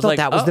 that's why I was thought like,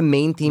 that was the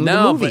main theme of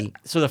the no, movie.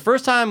 But, so the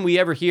first time we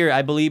ever hear,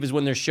 I believe, is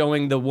when they're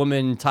showing the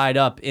woman tied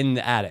up in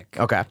the attic.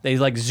 Okay. They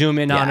like zoom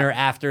in on Yeah. her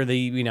after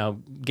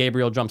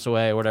Gabriel jumps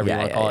away or whatever you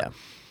want to call it. And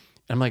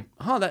I'm like,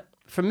 that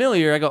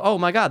familiar. I go, oh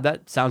my God,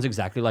 that sounds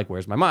exactly like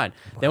Where's My Mind.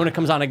 Then when it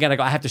comes on again, I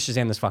go, I have to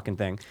Shazam this fucking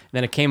thing. And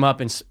then it came up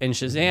in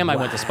Shazam. I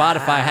went to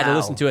Spotify. I had to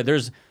listen to it.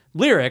 There's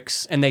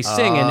lyrics and they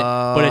sing,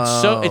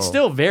 but it's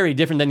still very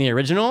different than the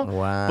original.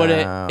 Wow. But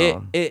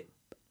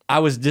I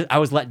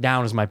was let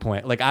down is my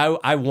point. Like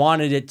I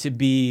wanted it to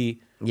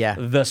be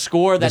the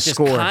score that just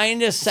score.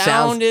 kind of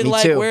sounded me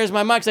like too. Where's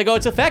My Mind? 'Cause I go,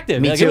 it's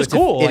effective. Me Like, too. it was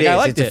cool. Like, I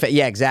liked it.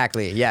 Yeah,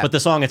 exactly. Yeah. But the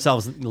song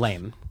itself is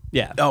lame.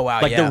 Yeah. Oh,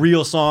 wow, Like yeah. the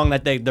real song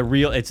that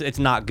it's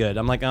not good.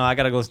 I'm like, I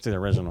gotta go listen to the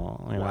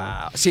original. You know?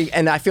 Wow. See,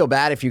 and I feel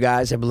bad if you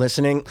guys have been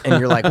listening and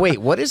you're like, wait,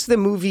 what is the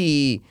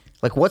movie?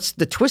 Like, what's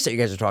the twist that you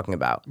guys are talking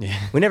about? Yeah.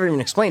 We never even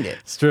explained it.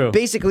 It's true.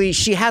 Basically,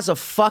 she has a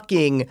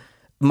fucking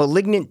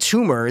malignant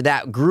tumor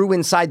that grew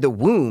inside the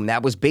womb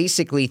that was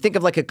basically, think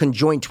of like a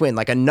conjoined twin,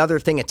 like another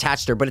thing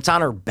attached to her, but it's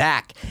on her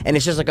back. And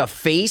it's just like a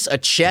face, a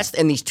chest,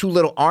 and these 2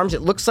 little arms.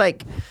 It looks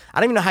like, I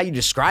don't even know how you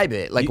describe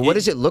it. Like, what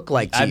does it look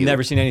like to you? I've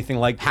never seen anything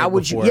like How it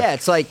would before. you? Yeah,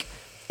 it's like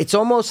it's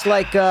almost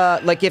like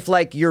if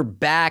like your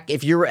back,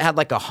 if you had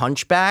like a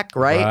hunchback,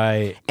 right?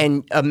 Right.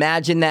 And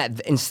imagine that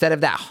instead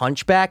of that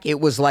hunchback, it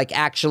was like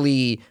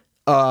actually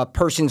a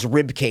person's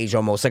rib cage,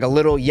 almost like a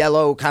little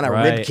yellow kind of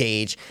Right. rib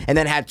cage, and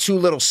then had 2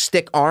 little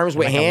stick arms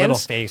with Like a hands, little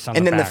face on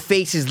and the then back. the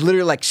face is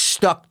literally like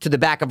stuck to the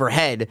back of her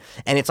head,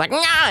 and it's like,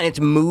 and it's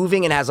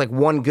moving and has like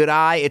one good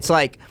eye. It's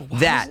like Why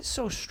that. is it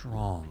so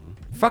strong?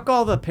 Fuck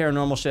all the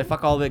paranormal shit.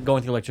 Fuck all of it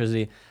going through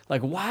electricity.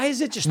 Like, why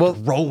is it just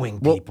throwing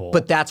people?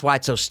 But that's why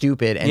it's so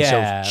stupid and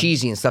Yeah. so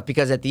cheesy and stuff.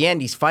 Because at the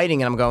end, he's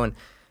fighting, and I'm going,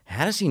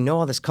 how does he know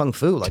all this kung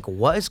fu? Like,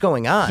 what is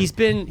going on? he's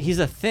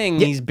a thing.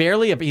 He's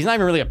barely he's not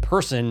even really a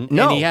person.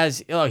 No.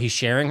 And he's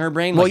sharing her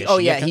brain. Well, Like, is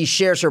she a he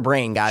shares her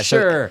brain, guys.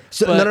 Sure,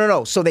 So but-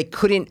 no. So they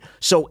couldn't.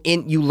 So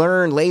you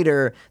learn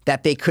later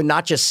that they could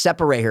not just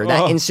separate her.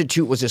 That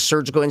institute was a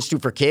surgical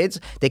institute for kids.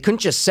 They couldn't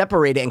just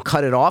separate it and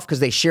cut it off because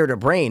they shared a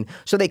brain.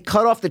 So they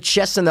cut off the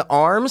chest and the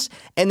arms,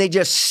 and they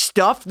just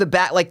stuffed the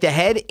back, like the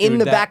head, in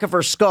Dude, the that- back of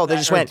her skull. They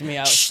that just went irked me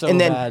out so and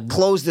then bad.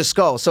 closed the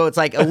skull. So it's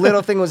like a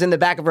little thing was in the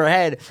back of her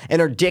head,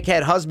 and her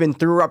dickhead husband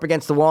threw her up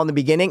against the wall in the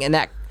beginning, and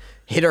that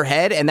hit her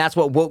head, and that's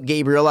what woke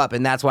Gabriel up,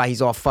 and that's why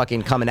he's all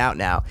fucking coming out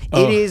now.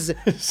 It is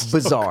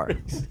bizarre.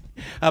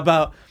 How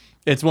about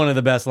it's one of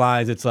the best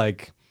lines. It's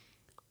like,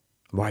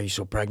 Why are you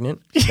so pregnant?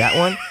 That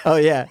one? Oh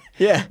yeah,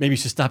 yeah. maybe you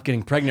should stop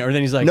getting pregnant. Or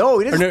then he's like, No,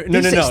 he doesn't- or he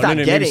didn't say stop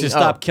Maybe getting. you should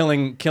Oh. stop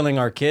killing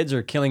our kids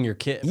or killing your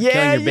kid. Yeah,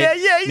 killing your yeah,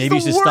 yeah, he's Maybe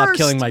you the should stop worst.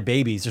 killing my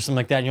babies or something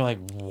like that. And you're like,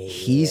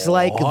 He's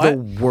like what? the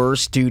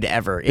worst dude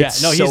ever.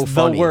 It's yeah, no, so he's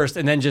funny. the worst.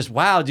 And then just,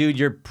 wow, dude,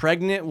 your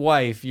pregnant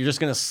wife, you're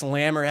just gonna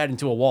slam her head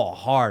into a wall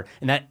hard,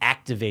 and that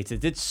activates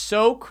it. It's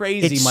so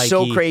crazy, It's Mikey.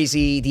 so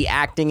crazy. The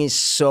acting is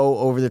so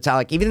over the top.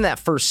 Like even in that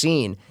first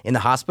scene in the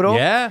hospital.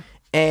 Yeah.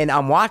 And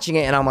I'm watching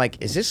it, and I'm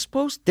like, "Is this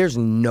supposed? There's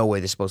no way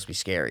this is supposed to be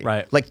scary."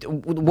 Right. Like,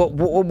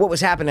 what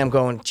was happening? I'm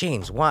going,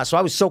 James, why? So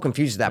I was so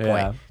confused at that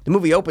Yeah. point. The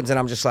movie opens, and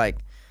I'm just like,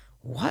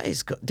 "What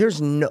is? There's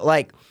no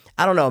like,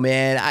 I don't know,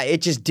 man.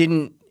 It just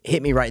didn't.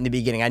 hit me right in the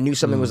beginning. I knew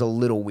something was a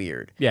little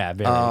weird. Yeah,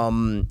 very.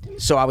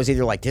 So I was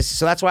either like this.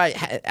 So that's why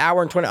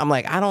hour and 20. I'm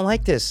like, I don't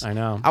like this. I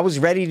know. I was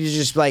ready to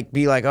just like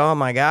be like, oh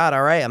my god,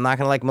 all right, I'm not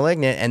gonna like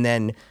Malignant. And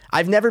then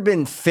I've never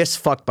been fist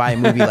fucked by a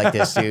movie like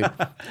this, dude.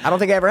 I don't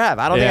think I ever have.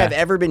 I don't think I've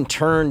ever been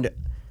turned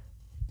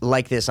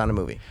like this on a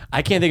movie.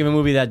 I can't think of a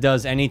movie that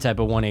does any type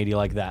of 180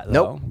 like that.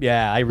 Though. Nope.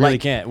 Yeah, I really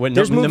Like, can't.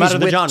 There's no movies matter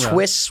the with genre.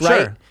 twists, Sure.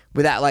 right?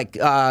 With that, like,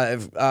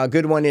 a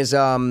good one is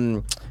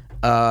come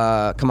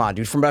on,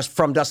 dude, from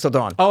Dusk Till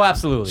Dawn. Oh,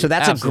 absolutely. So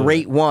that's Absolutely. a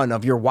great one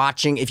of you're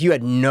watching. If you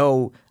had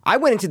I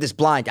went into this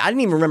blind. I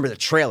didn't even remember the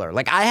trailer.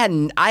 Like I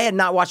had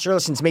not watched the trailer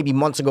since maybe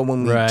months ago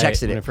when we Right,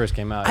 texted when it. it first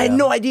came out, I had yeah.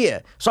 no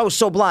idea. So I was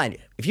so blind.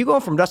 If you go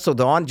from Dusk Till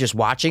Dawn, just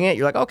watching it,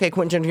 you're like, okay,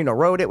 Quentin Tarantino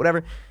wrote it,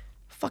 whatever.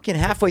 Fucking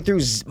halfway through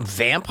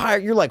Vampire,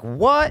 you're like,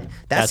 what?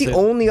 That's the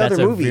only other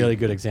movie That's a really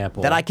good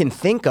example. that I can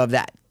think of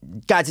that.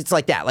 Guys, it's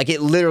like that. Like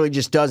it literally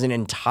just does an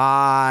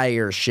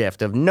entire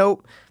shift of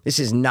nope, this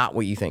is not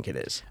what you think it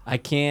is. I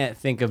can't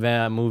think of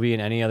a movie in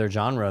any other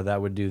genre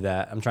that would do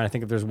that. I'm trying to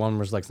think if there's one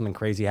where like something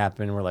crazy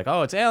happened and we're like,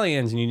 oh, it's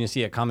aliens, and you didn't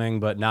see it coming,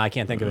 but now I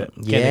can't think of it.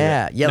 Can't think of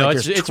it. Yeah. No, Like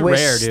it's there's rare,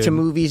 twists dude. to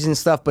movies and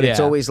stuff, but it's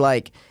Yeah. always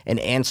like an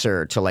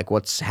answer to like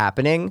what's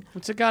happening.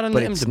 What's it got on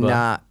But the it's IMDb?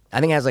 not. I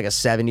think it has like a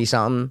 70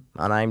 something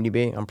on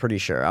IMDb. I'm pretty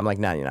sure. I'm like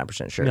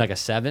 99% sure. You mean like a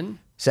 7?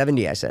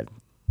 70, I said.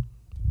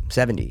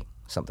 70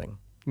 something.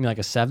 You mean like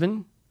a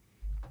 7?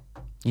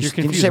 Did you say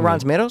confusing Rotten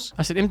me. Tomatoes?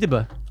 I said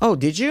IMDb. Oh,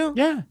 did you?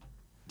 Yeah.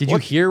 Did you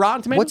hear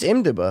Rotten Tomatoes? What's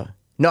IMDb?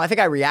 No, I think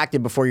I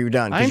reacted before you were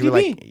done because you were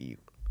IMDb. like,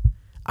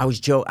 I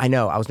was I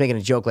know. I was making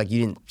a joke like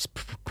you didn't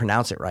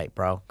pronounce it right,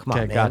 bro. Come on,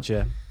 Okay, man.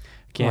 gotcha.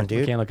 on,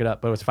 dude. Can't look it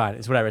up, but it's fine.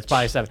 It's whatever. It's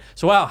probably 7.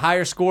 So wow,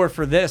 higher score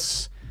for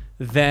this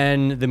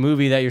than the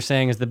movie that you're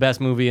saying is the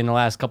best movie in the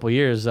last couple of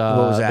years. What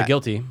was The that?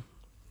 Guilty.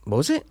 What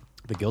was it?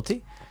 The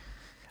Guilty.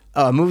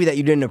 A movie that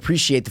you didn't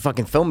appreciate the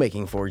fucking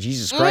filmmaking for.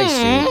 Jesus Christ,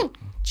 dude.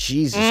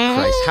 Jesus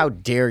Christ. How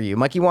dare you?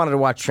 Mikey wanted to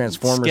watch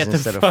Transformers get the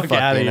instead of fuck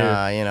outta fucking,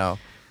 here. you know.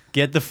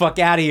 Get the fuck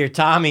out of here,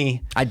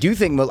 Tommy. I do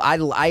think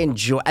I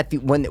enjoy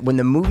when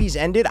the movies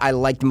ended. I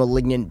liked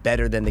Malignant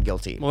better than The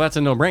Guilty. Well, that's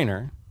a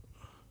no-brainer.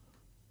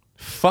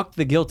 Fuck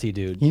The Guilty,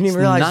 dude. You didn't It's even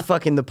realize not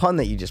fucking the pun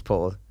that you just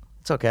pulled.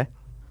 It's okay.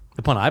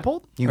 the pun I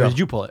pulled. Or go. did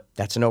you pull it?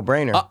 That's a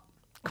no-brainer.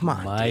 Come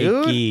on,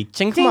 Mikey. dude.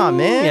 Ching, Come on, ching.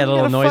 man. Yeah, the You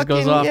little gotta noise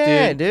goes fucking- off,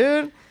 yeah, dude.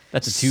 dude.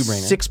 That's a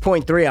two-brainer.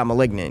 6.3 on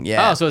Malignant.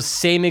 Yeah. Oh, so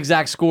same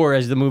exact score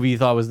as the movie you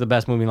thought was the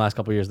best movie in the last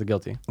couple of years, The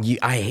Guilty.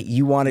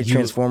 You wanted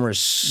Transformers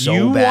so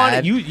you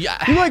bad. wanted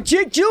yeah. You're like,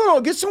 Jake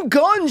Gyllenhaal, get some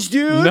guns,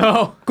 dude.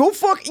 No. Go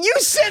fuck. You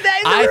said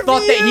that in the I thought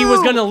that he was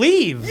review. gonna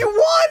leave. You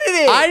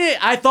wanted it. I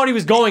didn't. I thought he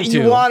was going to.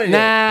 You wanted it. Nah.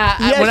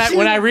 Yes,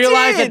 when I you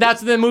realized did. that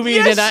that's the movie,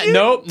 Yes, then I you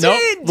nope.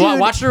 did, Well, dude.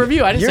 watch the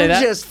review. I didn't You're say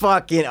that. just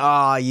fucking.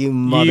 Oh, you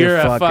motherfucker. You're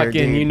a fucking.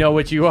 Dude. You know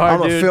what you are,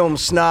 I'm dude. a film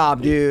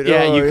snob, dude.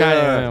 Yeah, Oh, you kind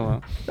yeah.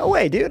 of. No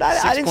way, dude.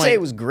 I didn't say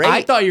it was great.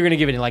 I thought you were gonna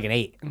give it like an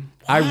 8.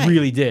 I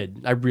really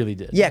did. I really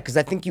did. Yeah, because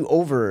I think you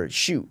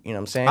overshoot. You know what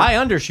I'm saying? I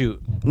undershoot.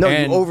 no,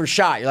 And- you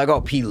overshot. You're like, oh,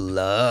 P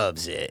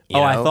loves it. You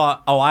I know?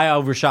 thought. Oh, I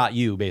overshot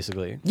you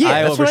basically. Yeah, I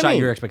that's what overshot I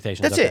mean. your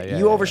expectations. That's Okay, it. yeah,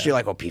 You yeah, overshoot. yeah. You're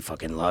like, oh, P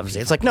fucking loves it.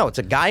 It's like, no, it's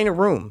a guy in a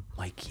room.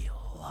 Mikey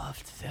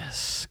loved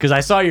this because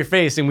I saw your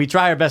face, and we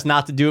try our best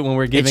not to do it when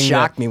we're giving.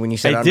 shocked me when you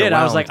said I did.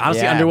 I was underwhelmed. like,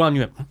 honestly, Yeah. underwhelmed. You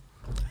went.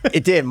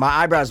 It did. My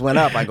eyebrows went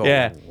up. I go,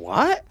 Yeah.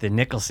 what? The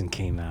Nicholson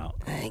came out.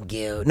 Thank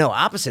you. No,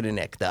 opposite of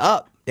Nick. The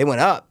up. They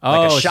went up.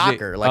 Like Oh, a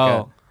shocker. Like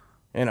oh.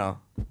 a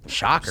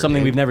shocker.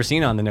 Something dude. we've never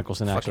seen on the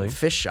Nicholson Fucking actually.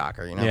 fish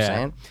shocker. You know what I'm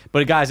saying?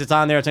 But guys, it's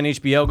on there. It's on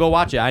HBO. Go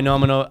watch it. I know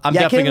I'm Yeah, I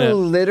definitely can gonna.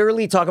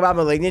 literally talk about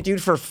Malignant,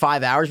 dude, for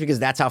 5 hours because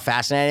that's how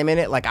fascinated I'm in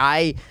it. Like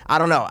I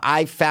don't know.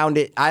 I found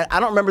it. I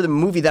don't remember the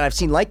movie that I've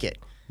seen like it.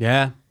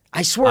 Yeah.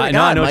 I swear to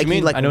know, I God, know what you Mikey,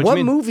 mean. like I know what what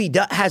you mean. movie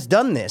has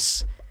done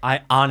this?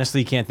 I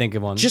honestly can't think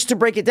of one. Just to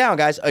break it down,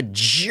 guys,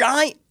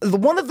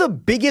 one of the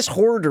biggest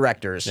horror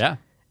directors. yeah.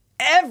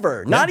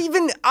 Ever. Not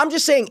even, I'm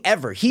just saying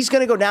ever. He's going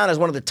to go down as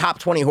one of the top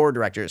 20 horror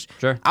directors.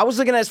 Sure. I was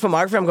looking at his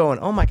filmography. I'm going,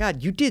 oh my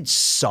God, you did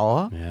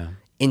Saw, Yeah.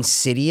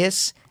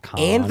 Insidious,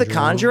 and The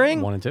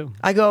Conjuring? 1 and 2.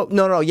 I go,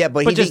 no, yeah,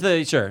 but, But he just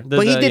did, the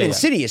but he did yeah.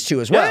 Insidious too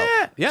as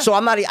well. Yeah. So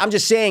I'm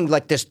just saying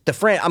like this, the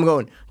friend, I'm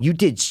going,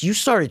 you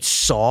started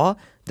Saw,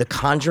 The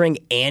Conjuring,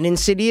 and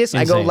Insidious?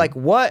 I go Insane. like,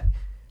 what?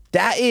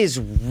 That is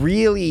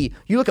really,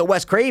 you look at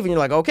Wes Craven, you're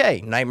like,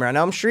 okay, Nightmare on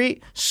Elm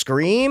Street,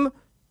 Scream,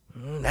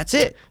 that's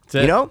it. That's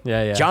You it. know?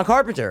 Yeah. John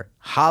Carpenter,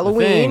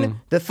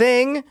 Halloween, The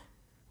Thing.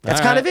 That's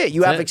All kind of right. it.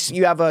 You That's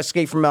have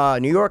Escape from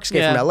New York, Escape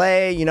Yeah. from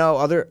LA, you know,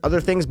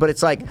 other things, but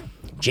it's like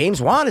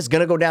James Wan is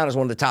going to go down as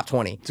one of the top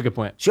 20. It's a good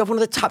point. So you have one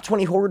of the top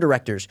 20 horror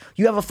directors.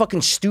 You have a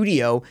fucking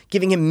studio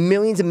giving him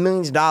millions and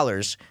millions of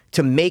dollars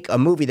to make a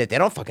movie that they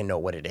don't fucking know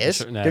what it is.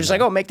 Sure, no, They're just no.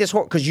 like, oh, make this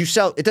horror because you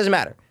sell. It doesn't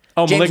matter.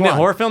 Oh, James Malignant Wan.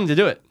 horror film to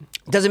do it.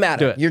 Doesn't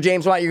matter. Do it. You're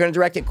James Wan. You're going to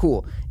direct it.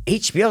 Cool.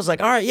 HBO's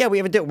like, all right, yeah, we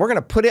have a deal. We're going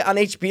to put it on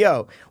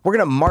HBO. We're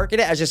going to market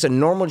it as just a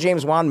normal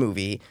James Wan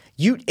movie.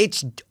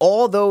 It's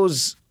all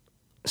those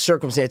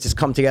circumstances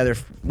come together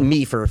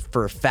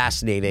for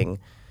fascinating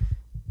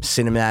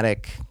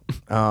cinematic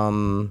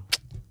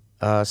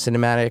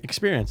cinematic.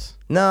 Experience.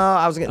 No,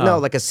 I was gonna no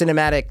like a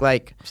cinematic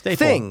like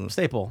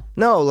Staple.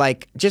 No,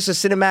 like just a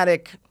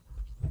cinematic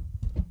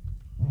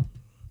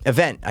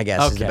event, I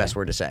guess is the Okay. best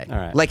word to say. All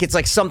right. Like it's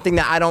like something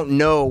that I don't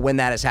know when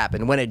that has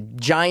happened. When a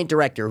giant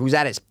director who's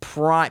at his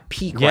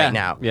peak Yeah. right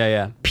now,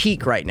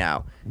 peak right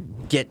now,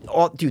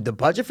 dude, the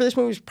budget for this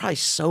movie is probably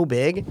so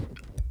big.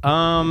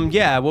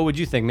 Yeah. What would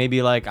you think?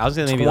 Maybe like I was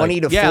gonna maybe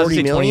 20 like, to I was 40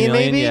 gonna say 20 million,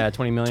 million, maybe? Yeah,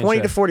 20 million. 20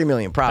 sure. to 40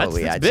 million,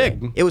 probably. That's I'd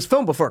big. say. It was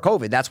filmed before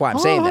COVID. That's why I'm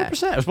saying that.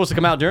 100%. It was supposed to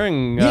come out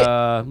during like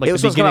it the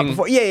was supposed to come out beginning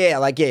before. Yeah,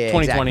 2020.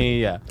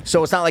 exactly. Yeah.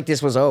 So it's not like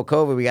this was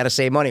COVID. We got to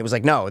save money. It was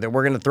like no, that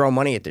we're gonna throw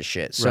money at this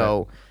shit.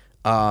 So,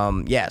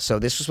 so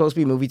this was supposed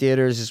to be movie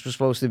theaters. This was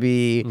supposed to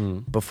be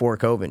before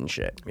COVID and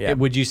shit. Yeah.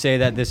 Would you say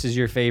that this is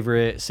your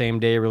favorite same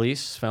day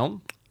release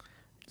film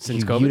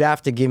since COVID? You'd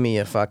have to give me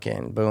a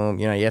fucking boom.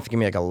 You have to give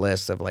me like a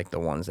list of like the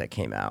ones that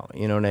came out.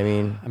 You know what I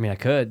mean? I mean, I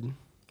could.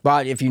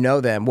 But if you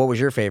know them, what was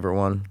your favorite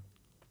one?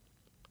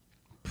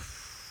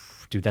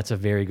 Dude, that's a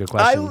very good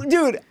question.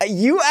 Dude,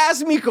 you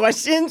asked me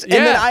questions, and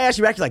then I asked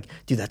you back. You're like,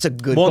 dude, that's a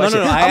good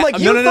question. No. I'm like,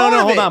 you thought of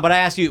hold it. on. But I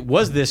asked you,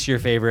 was this your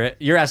favorite?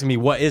 You're asking me,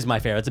 what is my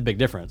favorite? That's a big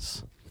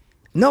difference.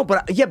 No,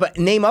 but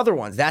name other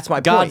ones. That's my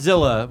point.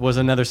 Godzilla was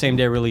another same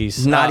day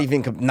release. Not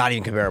even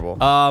comparable.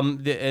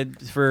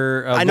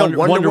 For I know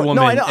Wonder Woman.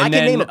 No, I know. I and can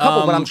then, name a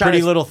couple, but I'm trying Pretty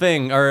to. Little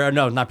Thing, or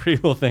no, not Pretty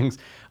Little Things.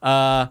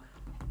 Denzel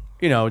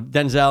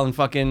and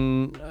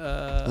fucking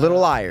Little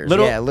Liars.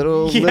 Little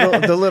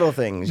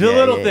things. The Yeah,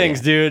 Little yeah, Things,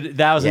 yeah. dude.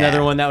 That was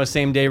another one that was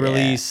same day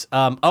release.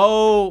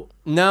 Oh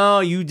no,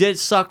 you did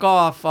suck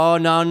off. Oh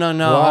no. What?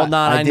 Hold on,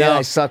 I did? know.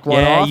 I suck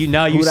one yeah, off? you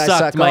Who'd I sucked,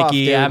 suck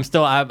Mikey. off,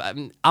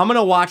 dude? I'm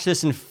gonna watch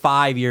this in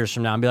 5 years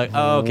from now and be like,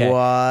 oh okay.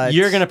 What?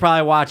 You're gonna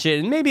probably watch it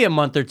in maybe a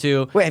month or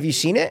two. Wait, have you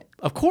seen it?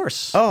 Of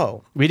course.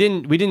 Oh. We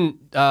didn't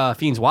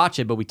Fiends watch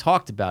it, but we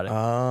talked about it.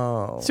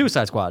 Oh.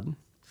 Suicide Squad.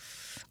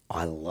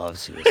 I love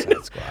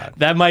Suicide Squad.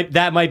 That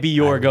might be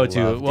your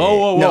go-to. loved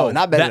Whoa. it. No,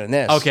 not better than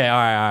this. Okay, all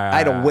right. I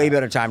had a way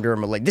better time during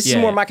my like. This is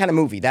Yeah. more my kind of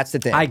movie. That's the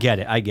thing. I get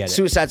it.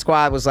 Suicide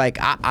Squad was like,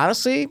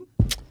 honestly,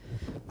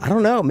 I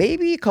don't know.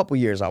 Maybe a couple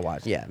years I'll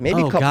watch. Yeah,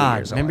 maybe a couple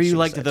years. I'll Remember watch you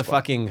liked Suicide the Squad.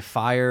 fucking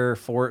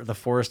the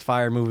forest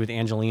fire movie with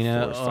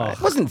Angelina?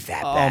 It wasn't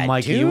that bad. Oh,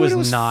 Mikey, dude. it was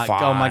was not.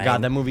 Fine. Oh my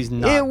god, that movie's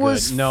not. It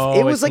was. Good. No,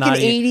 it was it's like not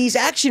an '80s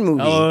action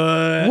movie.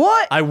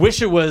 What? I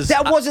wish it was.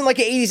 That wasn't like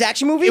an '80s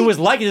action movie. It was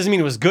like it doesn't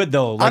mean it was good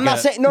though. Like I'm not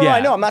saying. No,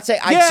 I know. I'm not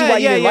saying. I see why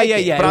you didn't like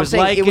it. But it I'm was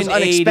saying like it was an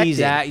unexpected.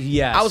 80s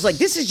yes. I was like,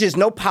 this is just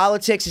no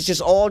politics. It's just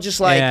all just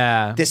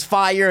like this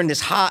fire and this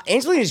hot.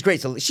 Angelina's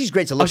great. She's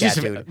great to look at, she's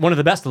dude. one of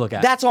the best to look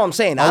at. That's all I'm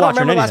saying. I I'll don't watch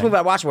her in remember the last anything. movie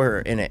I watched with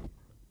her in it.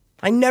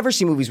 I never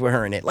see movies with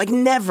her in it. Like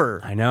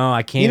never. I know.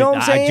 I can't. You know what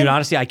I'm saying? Dude,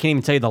 honestly, I can't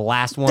even tell you the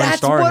last one. That's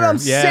starring what her. I'm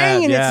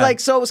saying. Yeah. It's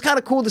like so. It was kind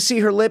of cool to see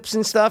her lips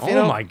and stuff. You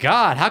know? Oh my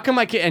god, how come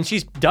I can't? And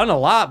she's done a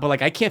lot, but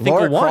like I can't think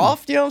Laura of one.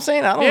 Croft. You know what I'm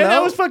saying? I don't know. Yeah,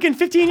 that was fucking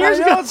 15 years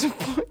I know,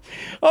 ago.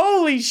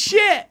 Holy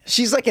shit!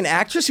 She's like an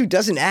actress who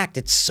doesn't act.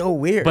 It's so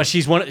weird. But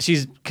she's one of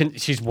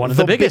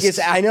the biggest.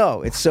 I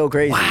know. It's so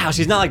crazy. Wow,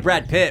 she's not like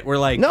Brad Pitt. We're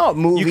like No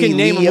movie. You can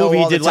name Leo, a movie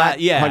all you did the time.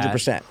 yeah,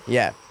 100%.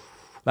 Yeah.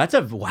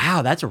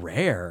 That's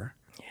rare.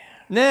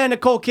 Nah,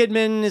 Nicole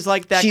Kidman is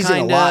like that. She's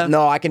kinda. in a lot.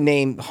 No, I can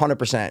name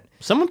 100%.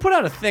 Someone put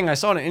out a thing I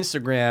saw on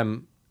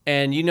Instagram,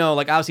 and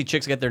like obviously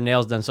chicks get their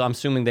nails done, so I'm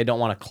assuming they don't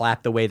want to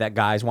clap the way that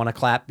guys want to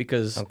clap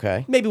because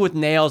maybe with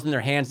nails and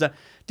their hands done.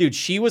 Dude,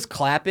 she was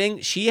clapping.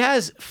 She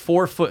has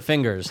 4-foot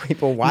fingers.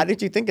 People, why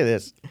did you think of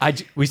this?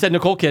 We said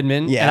Nicole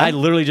Kidman, Yeah. and I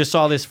literally just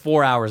saw this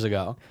 4 hours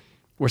ago,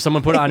 where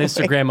someone put on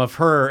Instagram of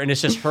her, and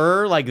it's just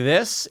her like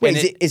this. Wait,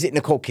 and is it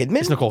Nicole Kidman?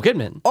 It's Nicole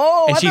Kidman.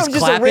 Oh, and I thought it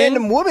was just a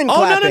random woman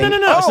clapping. Oh, no.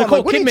 Oh, It's I'm Nicole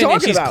like, what are you Kidman, and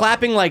talking she's about?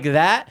 clapping like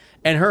that,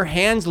 and her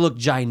hands look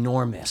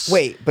ginormous.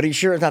 Wait, but are you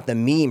sure it's not the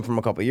meme from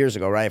a couple years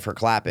ago, right? For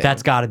clapping.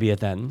 That's got to be it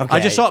then. Okay. I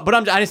just saw it, but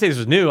I didn't say this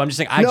was new. I'm just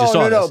saying I just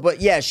saw No, this.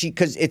 but yeah,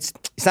 because it's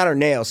not her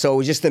nails, so it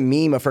was just the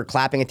meme of her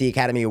clapping at the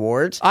Academy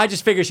Awards. I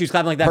just figured she was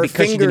clapping like that Her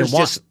because she fingers didn't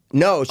want. just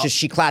no, it's just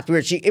she clapped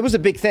weird. It was a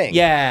big thing.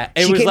 Yeah,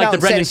 it She was came like out the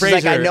and said Brendan it. She's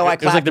Fraser. like, I know I It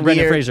was like clapped the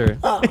Brendan weird. Fraser.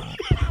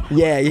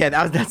 Yeah,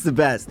 that's the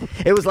best.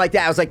 It was like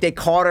that. It was like they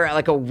caught her at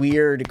like a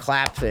weird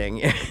clap thing.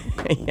 Yeah,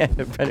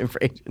 the Brendan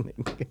Fraser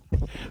thing.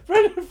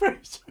 Brendan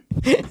Fraser.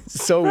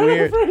 It's so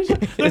weird.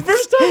 The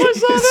first time I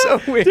saw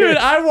that, so weird. dude,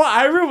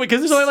 I remember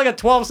because there's only like a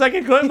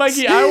 12-second clip,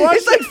 Mikey. I watched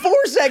It's like 4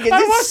 seconds. I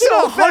It's watched so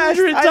it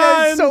 100 fast.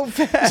 I know, it's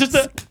times. so fast. It's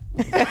just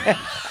they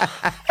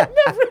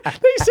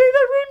say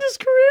that ruined his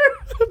career.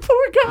 The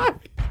poor guy.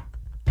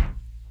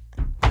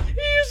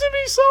 He used to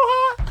be so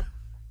hot.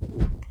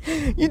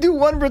 You do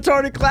one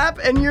retarded clap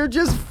and you're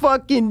just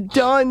fucking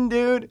done,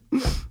 dude.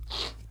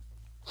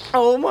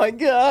 Oh my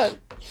god.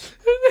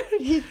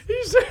 He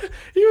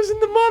was in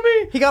The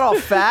Mummy. He got all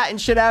fat and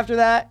shit after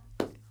that.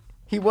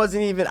 He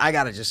wasn't even. I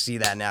gotta just see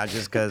that now,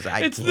 just because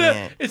I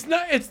can't. It's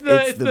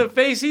the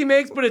face he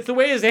makes, but it's the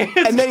way his hands.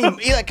 And then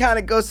he like kind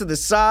of goes to the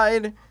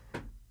side.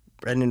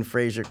 Brendan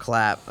Fraser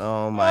clap.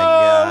 Oh my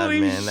god, Holy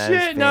man! That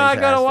is shit! Now I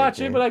gotta fantastic, watch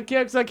dude. it, but I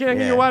can't because I can't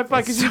get Yeah, your Wi-Fi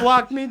it's because you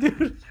blocked me,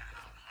 dude.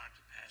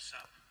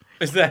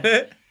 Is that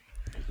it?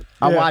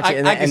 I'll watch it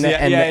and I can then see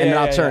it. Yeah, then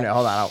I'll yeah, turn yeah. it.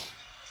 Hold on.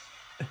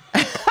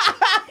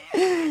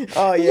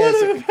 Oh yeah. One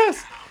so- of the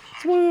best.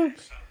 It's one of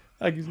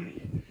the. I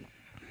can-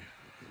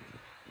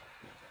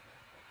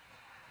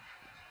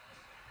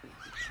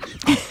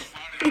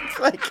 it's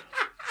like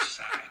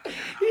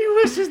He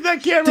wishes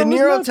that camera. De was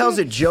Niro not tells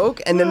there. a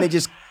joke and then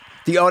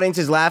the audience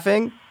is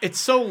laughing. It's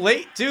so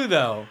late too,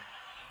 though.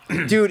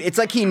 Dude, it's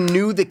like he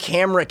knew the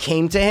camera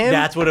came to him.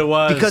 That's what it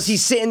was. Because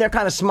he's sitting there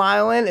kind of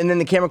smiling and then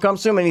the camera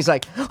comes to him and he's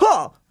like,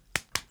 oh.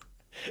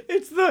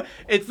 It's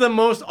the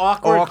most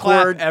awkward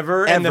clap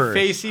ever, and the ever.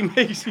 face he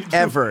makes you do.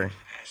 Ever.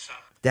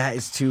 That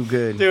is too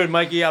good. Dude,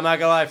 Mikey, I'm not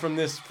gonna lie.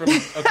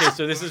 Okay,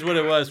 so this is what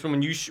it was from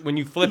when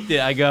you flipped it.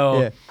 I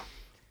go, Yeah.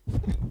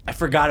 I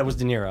forgot it was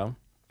De Niro.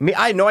 Me,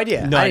 I had no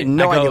idea. I had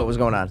no idea what was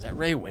going on. Is that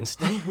Ray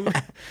Winston?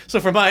 So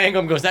from my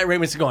angle, I'm going, is that Ray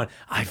Winston going,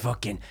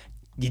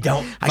 you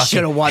don't. I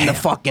should have won the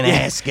fucking You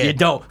asket.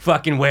 don't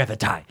fucking wear the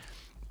tie.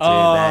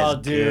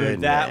 that's Dude,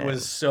 good, that man.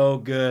 was so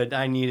good.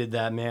 I needed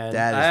that, man.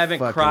 That is I haven't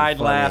fucking cried,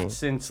 funny. laughed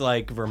since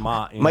like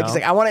Vermont. You Mike's know?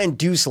 like, I want to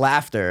induce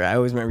laughter. I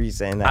always remember you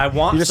saying that. I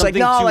want You're just like,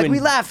 something no, to like we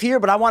laugh here,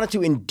 but I want it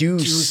to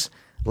induce So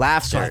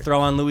laughter. I throw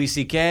on Louis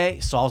C.K.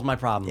 solves my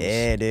problems.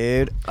 Yeah,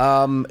 dude.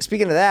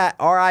 Speaking of that,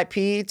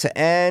 R.I.P. to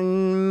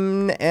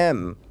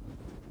NM.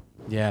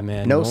 Yeah,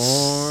 man.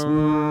 Norse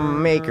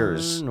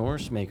makers.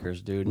 Norse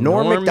makers, dude.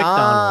 Norm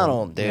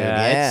Macdonald, dude.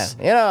 Yeah. it's-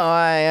 You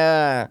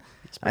know,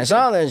 I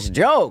saw this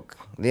joke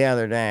the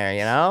other day,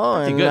 you know,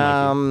 Pretty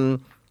and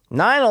good,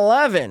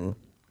 9/11.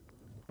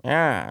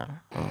 Yeah.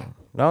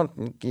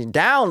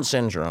 Down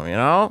syndrome, you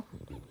know?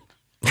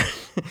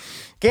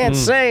 Can't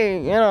say,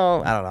 you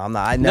know, I don't know.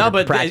 I never No,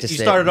 but practiced you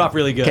it. started off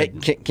really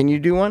good. Can you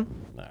do one?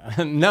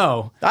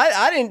 No.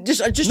 I didn't just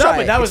No, try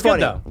but it. that It's was good,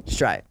 funny. though. Just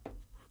try it.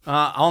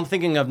 All I'm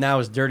thinking of now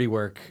is dirty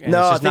work. And No,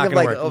 it's I just think not of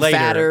gonna like work later.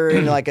 fatter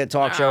in like a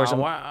talk show or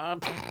something.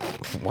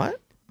 What? What?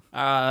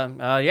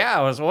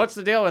 Yeah. So what's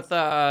the deal with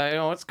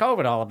what's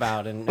COVID all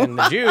about and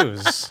the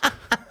Jews?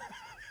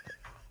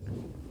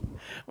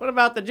 What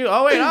about the Jew?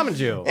 Oh wait, I'm a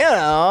Jew. You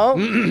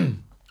know,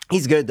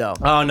 he's good though.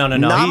 Oh no.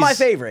 Not my he's-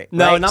 favorite.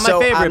 No, right? not my So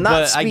favorite. I'm not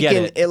but I get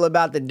speaking it. ill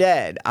about the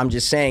dead. I'm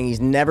just saying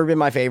he's never been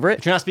my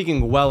favorite. You're not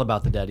speaking well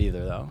about the dead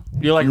either, though.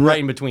 You're like right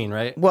in between,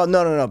 right? Well,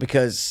 no,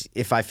 because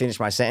if I finish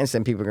my sentence,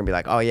 then people are gonna be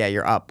like, "Oh yeah,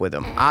 you're up with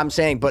him." I'm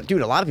saying, but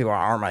dude, a lot of people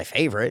aren't my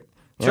favorite.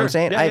 You know what I'm Sure.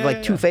 saying? Yeah, I have yeah, like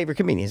yeah, two yeah. favorite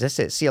comedians. That's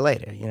it. See you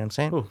later. You know what I'm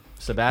saying? Ooh,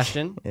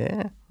 Sebastian,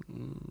 Yeah,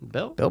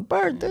 Bill. Bill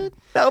Burr, dude.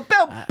 No,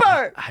 Bill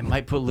Burr. I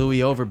might put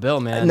Louis over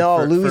Bill, man. No,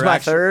 for- Louis for my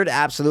action- third,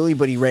 absolutely,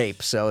 but he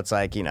rapes, so it's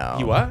like, you know.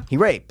 He what? He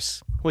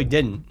rapes. Well, he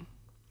didn't.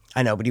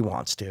 I know, but he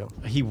wants to.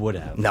 He would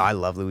have. No, I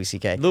love Louis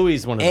C.K. Louis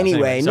is one of the best.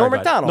 Anyway, Sorry, Norm bud.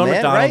 Macdonald, Norm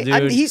man, Macdonald,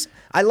 right? dude.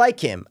 I like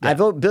him. I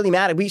vote Billy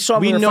Maddox. We saw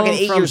him We when we know were fucking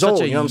him 8 from years such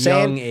old. a You know what I'm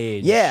saying? young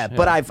age. Yeah,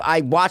 but Yeah.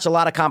 I watch a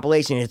lot of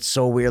compilation. It's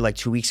so weird. Like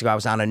 2 weeks ago, I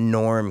was on a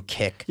Norm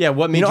kick. Yeah,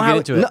 what made know you how- get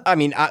into it? No, I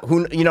mean, like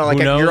Who you're on.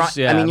 knows?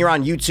 I Yeah. mean, you're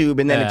on YouTube,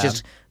 and then Yeah. it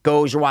just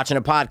goes. You're watching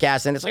a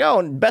podcast, and it's like,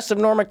 oh, best of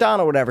Norm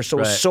Macdonald, whatever. So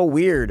Right. it's so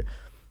weird.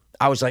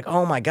 I was like,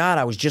 oh my god,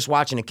 I was just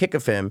watching a kick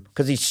of him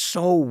because he's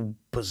so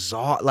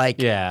bizarre.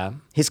 Like, Yeah,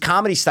 his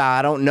comedy style,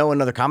 I don't know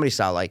another comedy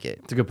style like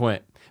it. it's a good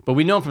point. But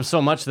we know him from so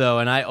much, though,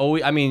 and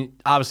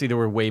obviously there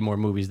were way more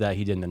movies that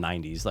he did in the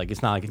 90s. Like,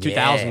 it's not like the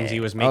 2000s he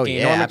was making. Oh,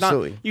 yeah, Norm Macdonald-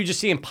 absolutely. You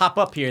just see him pop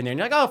up here and there, and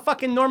you're like, oh,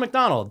 fucking Norm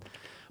Macdonald.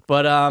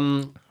 But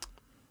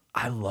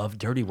I love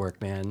Dirty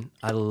Work, man.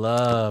 I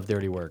love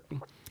Dirty Work.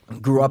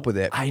 Grew up with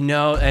it. I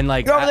know, and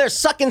like... You're over there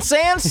sucking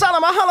sand, son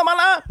of a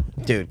hunamana.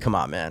 Dude, come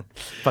on, man.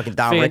 Fucking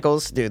Don Fan-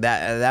 Rickles, dude.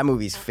 That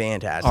movie's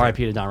fantastic.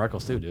 R.I.P. to Don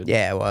Rickles, too, dude.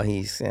 Yeah, well,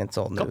 it's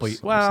old Couple,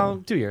 news.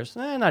 well, 2 years.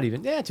 Not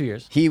even. Yeah, 2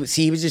 years. He was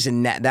just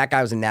that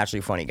guy was a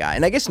naturally funny guy,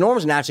 and I guess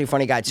Norm's a naturally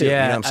funny guy too.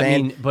 Yeah, you know what I'm I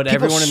saying? mean, but people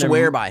everyone in their-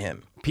 swear by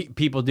him.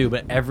 People do,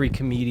 but every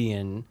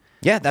comedian...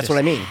 Yeah, that's just what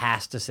I mean.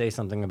 has to say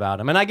something about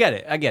him. And I get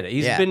it.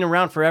 He's Yeah. been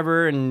around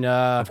forever, and...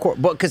 Of course,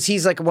 but because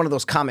he's like one of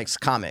those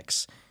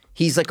comics.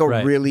 He's like a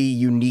Right. really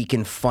unique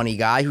and funny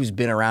guy who's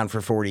been around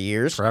for 40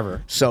 years.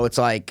 Forever. So it's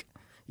like,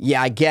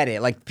 yeah, I get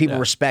it. Like people Yeah.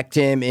 respect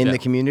him in Yeah. the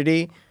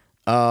community.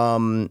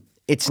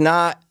 It's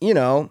not,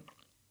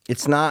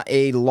 it's not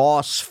a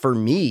loss for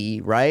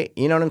me, right?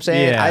 You know what I'm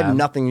saying? Yeah. I have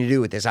nothing to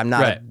do with this. I'm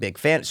not a Right. big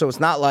fan. So it's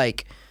not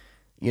like,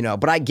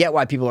 but I get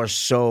why people are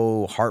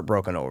so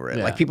heartbroken over it.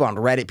 Yeah. Like people on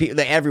Reddit, people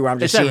everywhere. I'm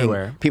just It's seeing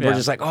everywhere. people are Yeah.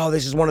 just like, oh,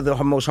 this is one of the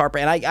most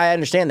heartbreaking. And I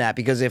understand that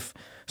because if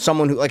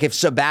someone if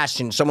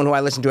Sebastian, someone who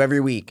I listen to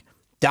every week,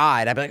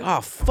 died, I'd be like,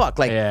 oh fuck.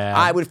 Like Yeah.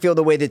 I would feel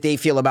the way that they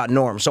feel about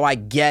Norm. So I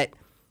get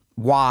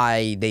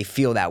why they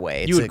feel that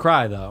way. You would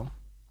cry, though.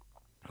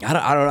 I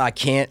don't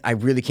know. I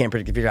really can't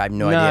predict the future. I have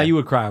no idea. Nah, you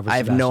would cry over I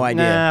have Sebastian. no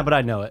idea. Nah, but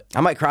I know it.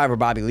 I might cry over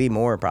Bobby Lee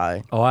more,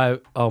 probably.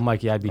 Oh,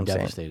 Mikey, I'd be I'm saying.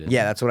 devastated.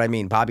 Yeah, that's what I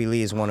mean. Bobby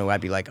Lee is one who I'd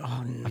be like,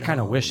 oh no. I kind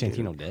of wish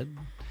Santino did.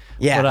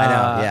 Yeah, But, I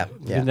know.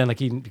 Yeah. And then like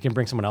he can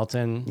bring someone else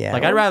in. Yeah,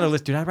 Like well- I'd rather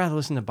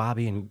listen to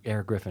Bobby and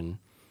Eric Griffin.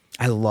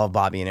 I love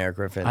Bobby and Eric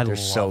Griffin. They're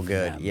so love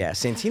good. them. Yeah,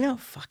 Santino.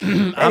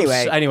 Fucking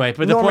Anyway,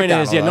 but the point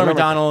is, Norm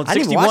Macdonald. I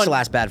didn't even 61. watch The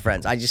Last Bad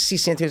Friends. I just see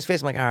Santino's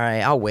face. I'm like, all right,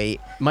 I'll wait.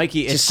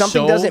 Mikey, Just it's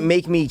something so, doesn't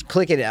make me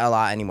click it a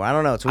lot anymore. I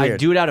don't know. It's weird. I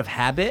do it out of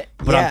habit,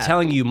 but Yeah. I'm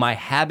telling you, my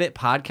habit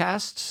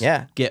podcasts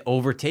get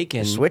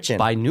overtaken switching.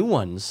 by new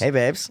ones. Hey,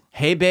 babes.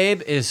 Hey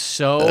Babe is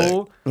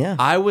so. Yeah.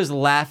 I was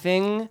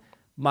laughing.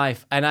 I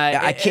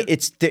can't.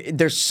 It's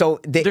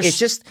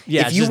just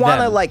yeah, if it's you just want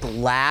to them. like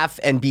laugh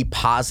and be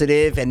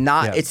positive and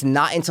not. Yeah. It's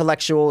not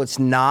intellectual. It's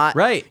not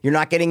Right. You're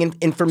not getting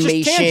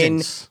information.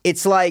 tangents.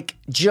 It's like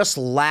just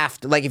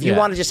laughed. Like if you Yeah.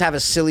 want to just have a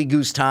silly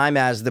goose time,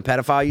 as the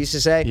pedophile used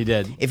to say. He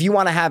did. If you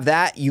want to have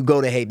that, you go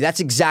to Hey. That's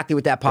exactly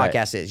what that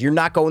podcast is. You're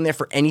not going there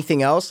for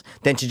anything else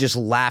than to just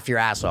laugh your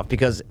ass off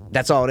because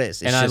that's all it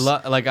is. It's And I just-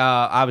 love,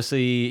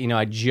 obviously,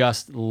 I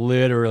just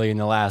literally in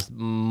the last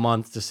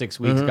month to 6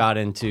 weeks got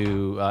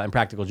into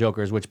Impractical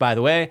Jokers, which, by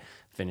the way,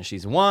 finished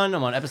season 1.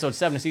 I'm on episode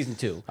 7 of season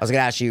 2. I was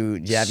gonna ask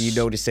you, have you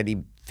noticed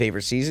any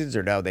favorite seasons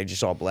or no? They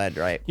just all bled,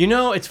 right?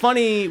 It's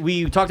funny.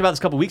 We talked about this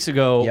a couple weeks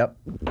ago. Yep.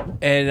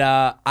 And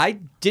I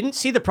didn't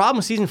see the problem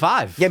with season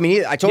 5. Yeah, me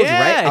neither. I told you,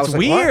 right? I it's was like,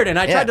 weird. what? And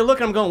I Yeah. tried to look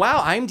and I'm going,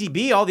 wow,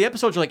 IMDb, all the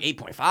episodes are like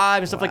 8.5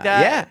 and stuff like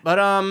that. Yeah.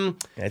 But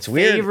It's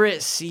weird.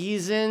 favorite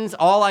seasons,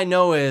 all I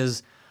know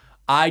is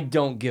I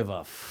don't give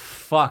a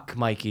fuck,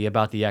 Mikey,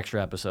 about the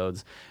extra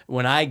episodes.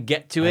 When I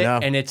get to it know.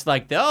 and it's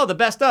like, the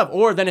best of,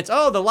 or then it's,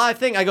 the live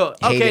thing, I go,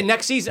 Hate okay, it.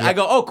 next season. Yep. I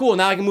go, oh, cool,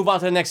 now I can move on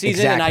to the next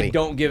season, and I Exactly.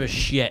 don't give a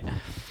shit.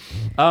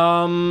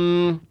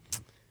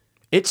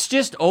 It's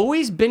just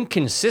always been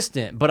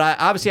consistent, but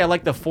I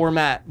like the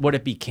format, what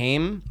it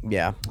became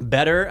Yeah.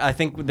 better. I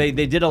think they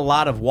did a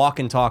lot of walk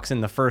and talks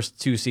in the first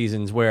 2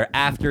 seasons where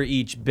after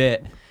each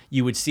bit,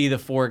 you would see the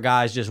 4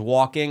 guys just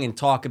walking and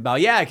talk about,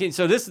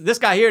 so this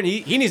guy here, and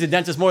he needs a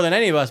dentist more than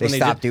any of us. They when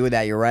stopped doing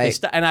that. You're right.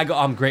 and I go,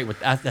 I'm great with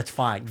that. That's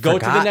fine. Go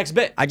to the next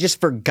bit. I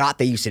just forgot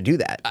they used to do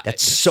that.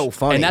 That's so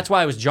funny. And that's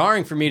why it was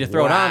jarring for me to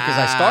throw it on because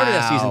I started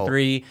at season Wow.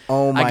 3.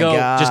 Oh my I go,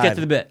 god! just get to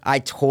the bit. I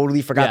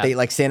totally forgot Yeah. they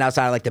like stand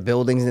outside like the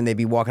buildings and they'd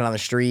be walking on the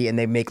street and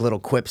they make little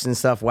quips and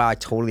stuff. Wow, I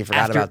totally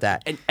forgot about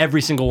that. And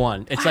every single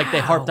one. It's like they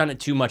harped on it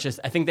too much.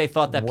 I think they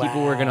thought that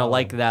people were going to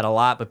like that a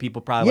lot, but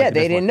people probably Yeah, liked it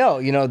they this didn't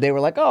one. know. They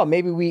were like, oh,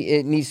 maybe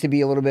it needs to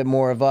be a little bit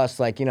more of us,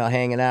 like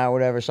hanging out, or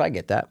whatever. So I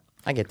get that.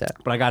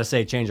 But I got to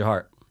say, change of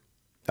heart.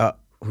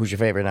 Who's your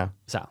favorite now?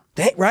 Sal.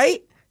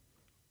 Right?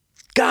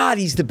 God,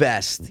 he's the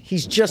best.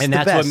 He's just And the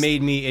that's best. what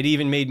made me. It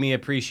even made me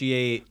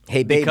appreciate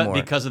Hey Babe more.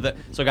 because of the.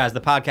 So guys,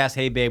 the podcast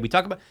Hey Babe.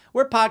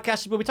 We're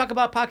podcasters, but we talk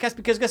about podcasts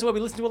because guess what?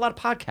 We listen to a lot of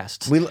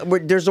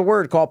podcasts. There's a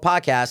word called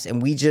podcast,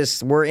 and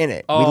we're in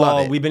it. We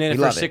love it. We've been in it We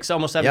for love 6,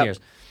 almost 7 Yep. years.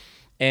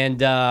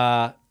 And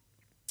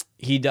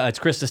it's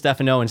Chris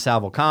Stefano and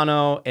Sal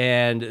Vulcano,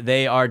 and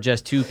they are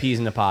just 2 peas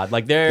in the pod.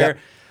 Like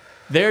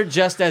they're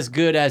just as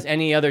good as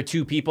any other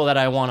 2 people that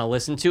I want to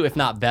listen to, if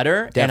not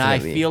better. Definitely. And I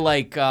feel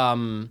like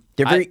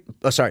They're very.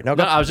 Sorry. No,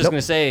 go. No, I was just Nope.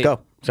 gonna say Go.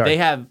 Sorry. they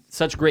have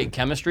such great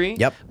chemistry.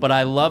 Yep. But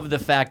I love the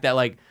fact that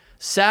like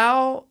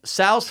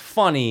Sal's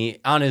funny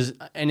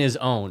in his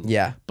own.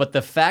 Yeah. But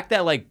the fact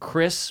that like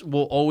Chris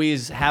will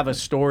always have a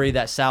story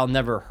that Sal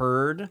never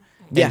heard.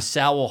 Yeah. And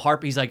Sal will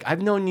harp. He's like,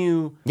 I've known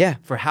you Yeah.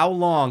 for how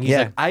long? He's Yeah.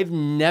 like, I've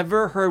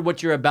never heard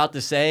what you're about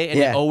to say, and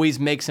Yeah. it always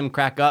makes him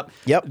crack up.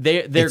 Yep.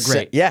 They're It's,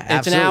 great. yeah,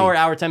 It's an absolutely.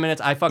 hour 10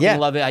 minutes. I fucking Yeah.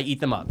 love it. I eat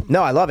them up.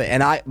 No, I love it,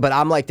 but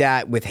I'm like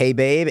that with Hey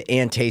Babe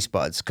and Taste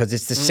Buds because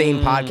it's the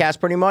same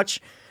podcast pretty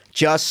much,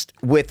 just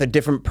with a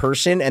different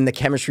person, and the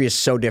chemistry is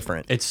so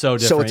different. It's so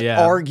So different, it's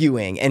yeah.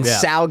 arguing, and Yeah.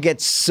 Sal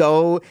gets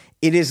so.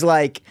 It is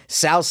like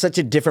Sal's such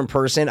a different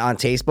person on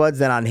Taste Buds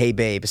than on Hey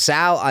Babe.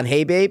 Sal on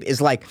Hey Babe is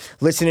like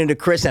listening to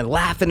Chris and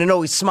laughing and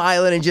always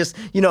smiling and just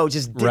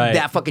Right.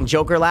 that fucking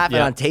Joker laugh. And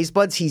Yeah. on Taste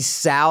Buds, he's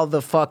Sal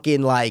the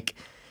fucking like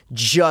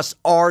just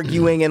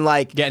arguing and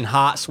like Getting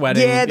hot,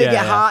 sweating. yeah, they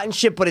get hot and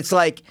shit, but it's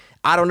like,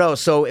 I don't know.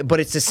 So, but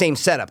it's the same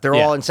setup. They're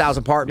Yeah. all in Sal's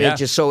apartment. Yeah.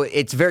 Just so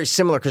it's very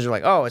similar because you're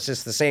like, oh, it's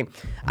just the same.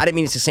 I didn't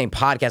mean it's the same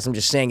podcast. I'm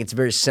just saying it's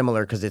very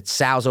similar because it's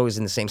Sal's always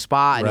in the same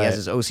spot and he has Right.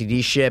 his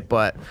OCD shit.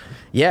 But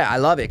yeah, I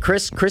love it.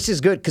 Chris is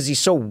good because he's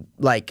so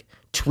like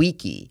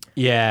tweaky.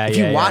 Yeah, If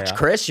yeah, you watch yeah.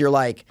 Chris, you're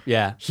like,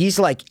 Yeah. he's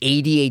like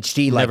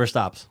ADHD. Like, Never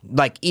stops.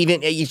 like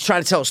even he's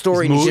trying to tell a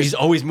story. and He's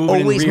always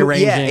moving and Yeah,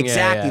 rearranging.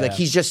 exactly. Yeah, Like yeah.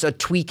 he's just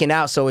tweaking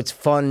out. So it's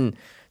fun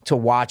to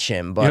watch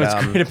him. But You know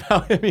what's great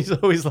about him? He's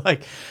always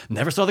like,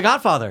 never saw The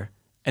Godfather.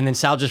 And then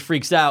Sal just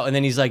freaks out. And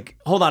then he's like,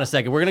 hold on a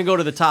second. We're going to go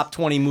to the top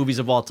 20 movies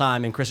of all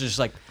time. And Chris is just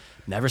like,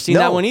 never seen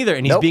that one either.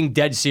 And he's Nope. being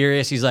dead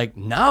serious. He's like,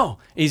 no.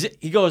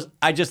 He goes,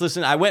 I just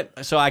listened.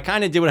 So I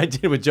kind of did what I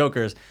did with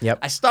Jokers. Yep.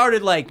 I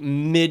started like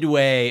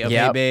midway of Hey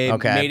Yep. Babe,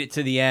 Okay. made it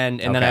to the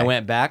end. And then I Okay.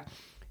 went back.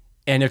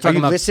 And they're Are talking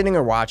you about listening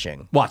or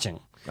watching? watching.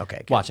 Okay,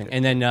 good, Watching.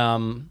 And then,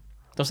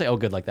 don't say, oh,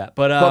 good like that.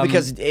 But, Well,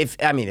 because if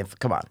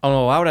come on, oh,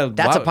 no, why would I?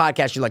 that's why a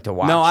podcast you like to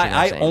watch. No, you know what I'm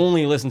I saying?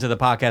 only listen to the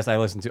podcast I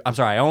listen to. I'm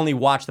sorry, I only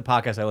watch the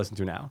podcast I listen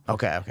to now.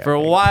 Okay. For a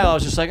while, I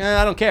was just like,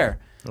 I don't care.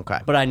 Okay.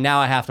 But now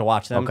I have to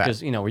watch them Okay.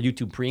 because we're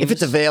YouTube Premium. If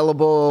it's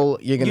available,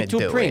 you're gonna YouTube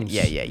do Premiums.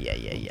 it.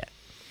 Yeah.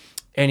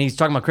 And he's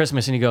talking about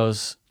Christmas, and he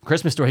goes,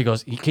 Christmas story. He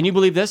goes, can you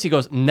believe this? He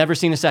goes, never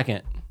seen a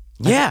second.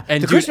 Yeah,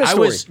 And the dude, Christmas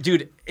Story.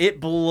 dude, it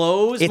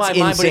blows It's my mind,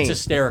 but it's insane.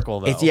 hysterical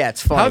though.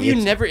 It's funny. How have you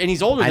It's- never? And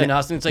he's older than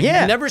us, and it's like Yeah.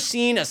 you've never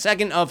seen a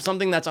second of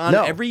something that's on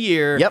No. every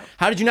year. Yep.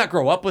 How did you not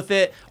grow up with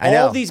it? I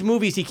know. All these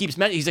movies he keeps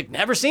mentioning. He's like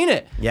never seen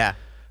it. Yeah.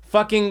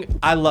 Fucking,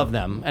 I love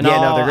them, and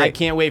Yeah, no, they're I great.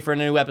 can't wait for a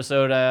new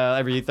episode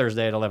every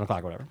Thursday at 11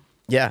 o'clock, or whatever.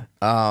 Yeah.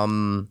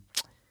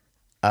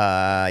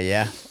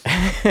 Yeah.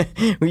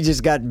 We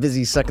just got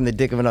busy sucking the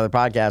dick of another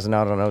podcast, and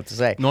now I don't know what to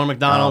say. Norm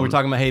Macdonald, we're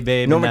talking about Hey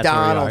Babe. Norm and that's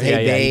where we Macdonald, are. Hey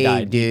Yeah, he Babe,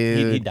 died.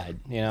 dude. He died.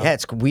 You know. Yeah,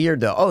 it's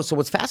weird though. Oh, so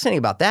what's fascinating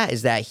about that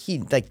is that he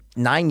like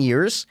 9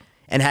 years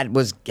and had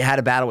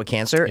a battle with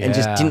cancer and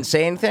just Yeah. didn't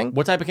say anything.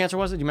 What type of cancer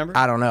was it? Do you remember?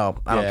 I don't know.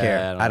 I don't Yeah, care.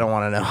 I I don't don't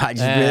want to know. I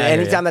just Yeah, really, I hear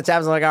anytime ya. that's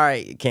happens, I'm like, all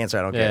right, cancer.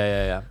 I don't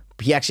care. yeah.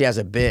 He actually has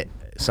a bit.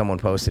 Someone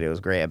posted it was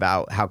great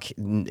about how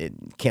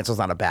cancer's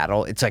not a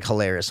battle. It's like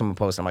hilarious. Someone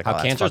posted, I'm like, How oh,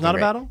 that's cancer's fucking not a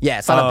great. battle? Yeah,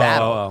 it's not Oh, a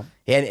battle. oh,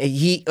 oh. And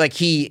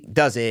he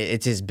does it.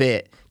 It's his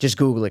bit. Just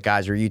Google it,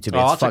 guys, or YouTube it. Oh,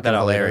 I'll It's check that fucking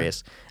out later.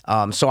 hilarious.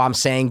 So I'm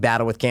saying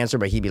battle with cancer,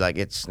 but he'd be like,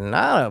 it's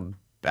not a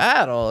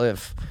battle.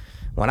 If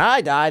when I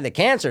die, the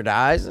cancer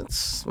dies.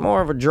 It's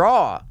more of a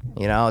draw.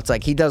 You know, it's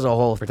like he does a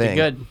whole thing.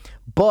 good.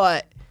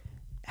 But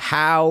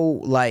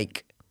how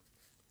like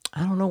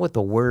I don't know what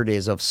the word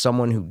is of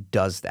someone who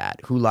does that,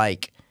 who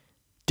like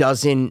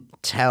doesn't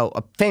tell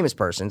a famous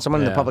person,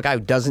 someone in the Yeah. public eye who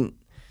doesn't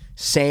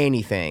say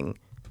anything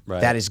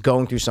Right. that is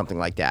going through something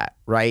like that,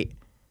 right?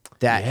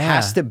 That Yeah.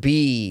 has to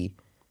be.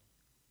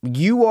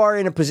 You are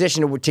in a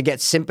position to get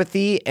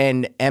sympathy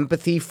and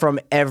empathy from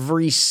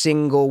every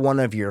single one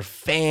of your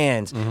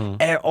fans,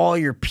 all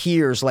your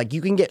peers. Like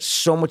you can get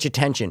so much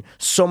attention,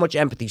 so much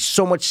empathy,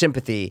 so much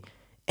sympathy,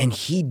 and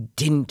he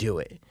didn't do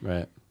it.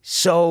 Right.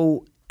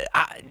 So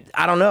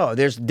I don't know.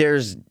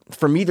 There's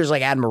for me there's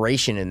like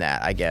admiration in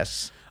that, I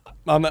guess.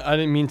 I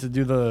didn't mean to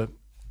do the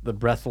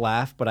breath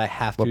laugh, but I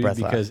have to breath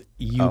laugh? because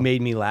you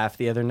made me laugh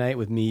the other night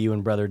with me, you,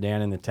 and Brother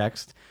Dan in the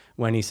text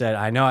when he said,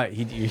 "I know."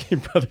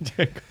 Brother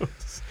Dan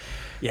goes,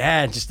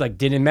 "Yeah," just like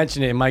didn't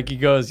mention it. And Mikey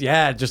goes,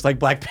 "Yeah, just like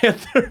Black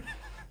Panther."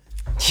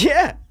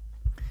 Yeah.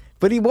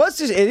 But it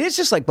is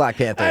just like Black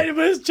Panther.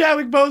 But it's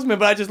Chadwick Boseman.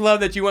 But I just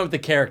love that you went with the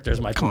characters.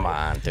 Come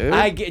on, dude.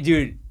 I get,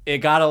 dude. It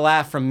got a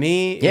laugh from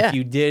me. Yeah.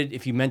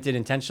 If you meant it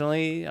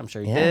intentionally, I'm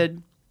sure you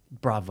did.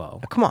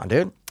 Bravo. Come on,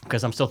 dude.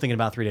 Because I'm still thinking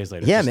about 3 days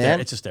later. Yeah, It's man.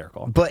 It's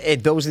hysterical.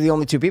 But those are the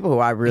only two people who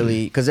I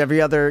really, because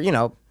every other,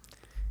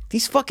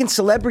 these fucking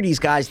celebrities,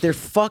 guys, they're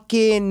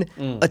fucking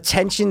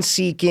attention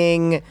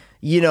seeking.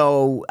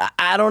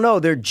 I don't know.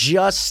 They're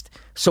just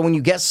so when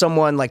you get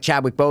someone like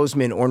Chadwick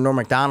Boseman or Norm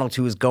Macdonald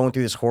who is going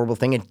through this horrible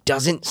thing and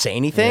doesn't say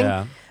anything.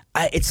 Yeah.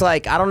 It's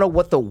like I don't know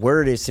what the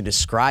word is to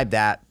describe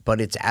that, but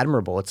it's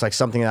admirable. It's like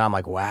something that I'm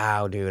like,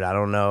 wow, dude. I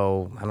don't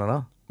know.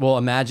 Well,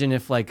 imagine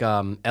if like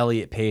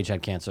Elliot Page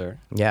had cancer.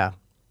 Yeah.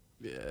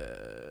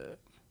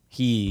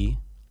 He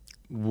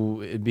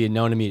would be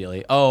known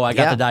immediately. Oh, I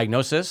got Yeah. the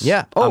diagnosis.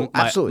 Yeah. Oh,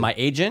 absolutely. My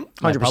agent,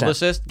 my 100%.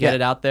 publicist, get Yeah.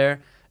 it out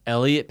there.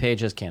 Elliot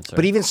Page has cancer.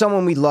 But even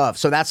someone we love,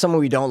 so that's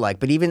someone we don't like.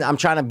 But even I'm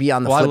trying to be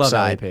on the Well, I flip love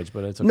side. Elliot Page,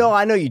 but it's okay. No,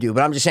 I know you do,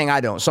 but I'm just saying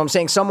I don't. So I'm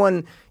saying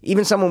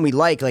even someone we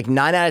like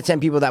 9 out of 10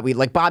 people that we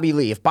like, Bobby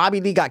Lee. If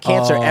Bobby Lee got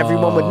cancer,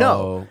 everyone would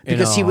know in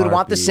because a he would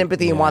want the heartbeat,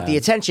 sympathy and want the yeah.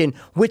 attention,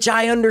 which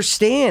I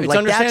understand. It's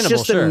Like that's understandable,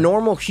 just sure. a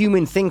normal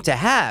human thing to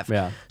have.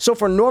 Yeah. So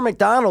for Norm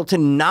Macdonald to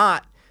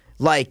not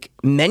like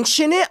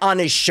mention it on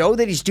his show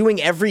that he's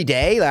doing every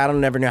day. Like, I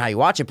don't never know how you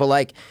watch it, but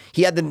like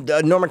he had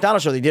the Norm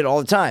Macdonald show. They did it all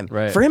the time.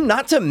 Right. For him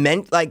not to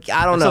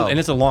I don't know. And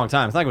it's a long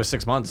time. It's like it was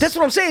 6 months. That's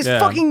what I'm saying. It's Yeah.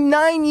 fucking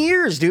 9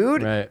 years,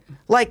 dude. Right.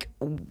 Like,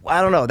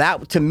 I don't know.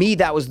 That to me,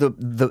 that was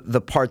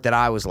the part that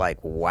I was like,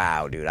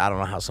 wow, dude. I don't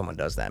know how someone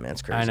does that, man.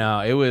 It's crazy. I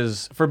know. It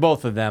was for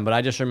both of them, but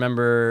I just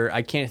remember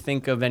I can't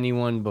think of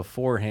anyone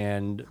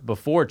beforehand,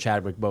 before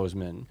Chadwick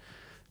Boseman,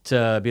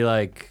 to be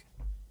like,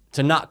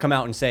 to not come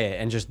out and say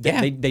it and just,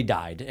 Yeah. they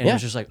died. And it Yeah.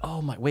 was just like,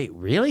 oh my, wait,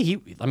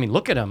 really?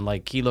 Look at him.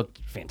 Like, he looked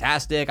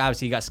fantastic.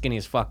 Obviously, he got skinny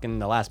as fuck in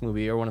the last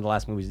movie, or one of the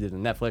last movies he did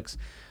on Netflix,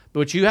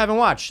 which you haven't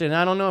watched, and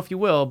I don't know if you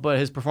will, but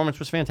his performance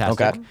was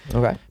fantastic.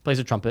 Okay. Plays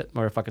a trumpet,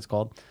 or the fuck it's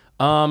called.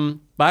 But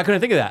I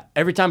couldn't think of that.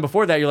 Every time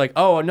before that, you're like,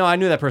 oh, no, I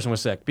knew that person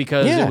was sick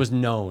because Yeah. it was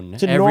known.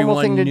 It's a normal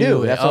Everyone thing to knew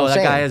do. it. That's what Oh, I'm that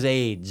saying. guy has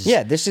AIDS.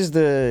 Yeah, this is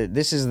the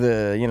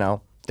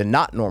the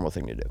not normal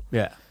thing to do.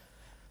 Yeah.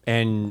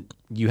 And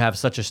you have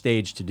such a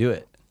stage to do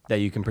it that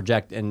you can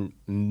project in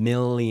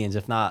millions,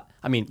 if not,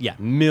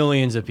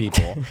 millions of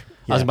people.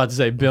 I was about to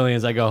say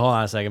billions. I go, hold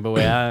on a second, but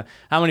wait, how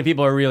many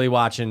people are really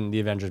watching the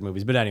Avengers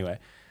movies? But anyway,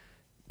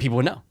 people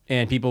would know,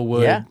 and people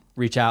would Yeah.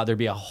 reach out. There'd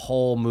be a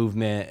whole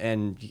movement,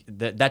 and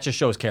that just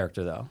shows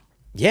character, though.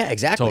 Yeah,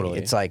 exactly. Totally.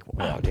 It's like,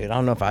 wow, dude. I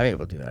don't know if I'm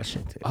able to do that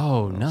shit too.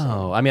 Oh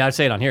no! I'd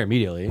say it on here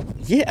immediately,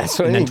 Yeah,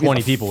 so and then it'd be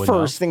 20 the people would know.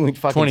 first thing we'd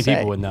fucking 20 say.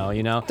 people would know.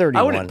 You know, 31.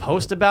 I wouldn't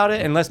post about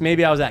it unless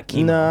maybe I was at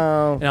chemo,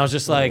 No. and I was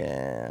just like,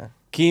 Yeah.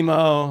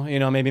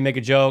 chemo. Maybe make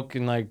a joke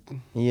and like. I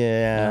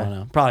Yeah. don't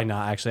know. Probably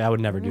not. Actually, I would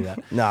never do that.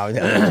 No, I would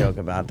joke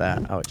about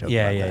that. I would joke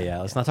Yeah, about yeah, that. yeah.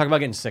 Let's not talk about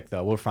getting sick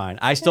though. We're fine.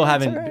 I still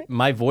haven't. all right.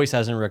 My voice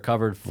hasn't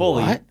recovered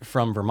fully What?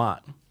 from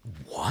Vermont.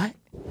 What?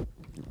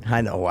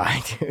 I know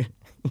why, dude.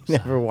 You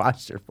never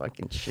watched her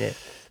fucking shit.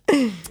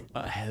 It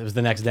was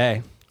the next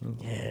day.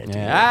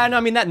 Yeah, no, I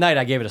mean that night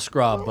I gave it a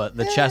scrub, but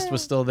the chest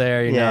was still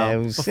there. You know,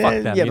 it was but fuck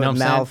them. yeah, you know but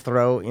what I'm mouth,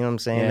 throat. You know what I'm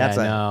saying? saying? That's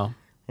Yeah, like,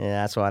 no. yeah,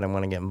 that's why I didn't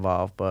want to get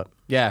involved. But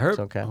Yeah, her. It's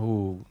okay.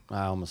 Ooh,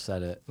 I almost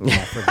said it.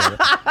 Yeah, forget it.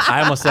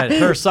 I almost said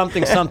it. Her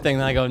something.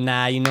 Then I go,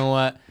 nah. You know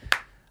what?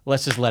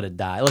 Let's just let it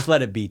die. Let's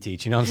let it be,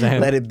 Teach. You know what I'm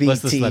saying? let it be.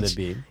 Let's just Teach. let it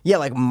be. Yeah,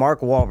 like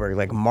Mark Wahlberg.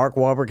 Like Mark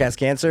Wahlberg has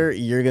cancer.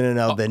 You're gonna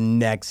know the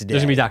next day.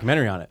 There's gonna be a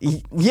documentary on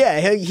it.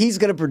 Yeah, he's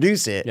gonna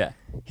produce it. Yeah.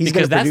 He's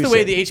Because gonna that's the produce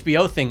way it. the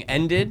HBO thing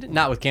ended,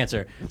 not with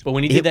cancer, but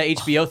when he did that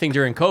HBO thing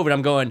during COVID,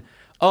 I'm going,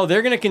 oh,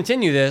 they're going to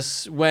continue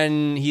this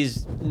when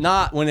it's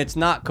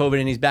not COVID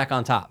and he's back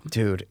on top.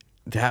 Dude.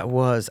 That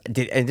was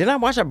did I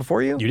watch that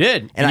before you? You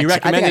did, and you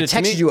recommended it to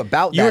I texted me. you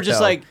about that. You were just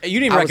though. like, you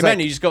didn't even I was recommend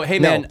like, it. You just go, hey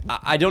no. man,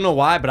 I don't know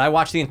why, but I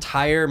watched the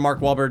entire Mark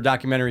Wahlberg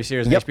documentary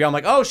series on Yep. HBO. I'm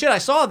like, oh shit, I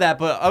saw that,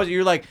 but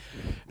you're like,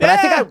 But I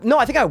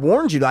 "Yeah." think I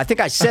warned you though. I think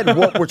I said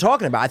what we're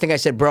talking about. I think I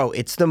said, bro,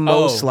 it's the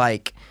most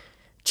like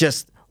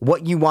just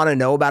what you want to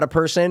know about a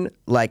person,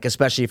 like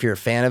especially if you're a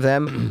fan of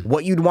them,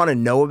 what you'd want to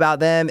know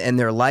about them and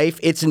their life.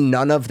 It's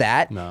none of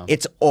that. No.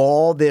 It's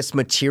all this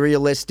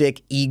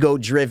materialistic,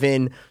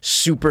 ego-driven,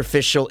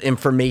 superficial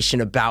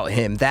information about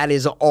him. That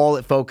is all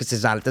it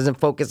focuses on. It doesn't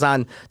focus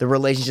on the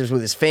relationships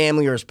with his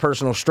family or his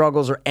personal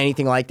struggles or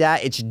anything like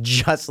that. It's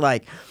just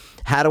like,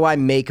 how do I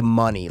make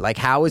money? Like,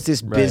 how is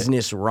this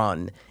business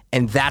run?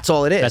 And that's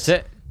all it is. That's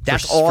it.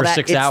 That's For- all for that.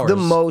 6 it's hours. the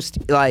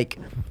most like,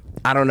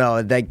 I don't know,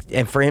 like,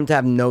 and for him to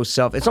have no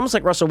self, it's almost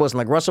like Russell Wilson.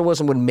 Like Russell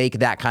Wilson would make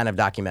that kind of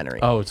documentary,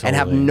 Oh, and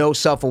have totally. no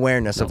self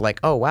awareness of like,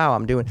 oh wow,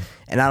 I'm doing.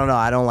 And I don't know,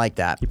 I don't like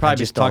that. He probably I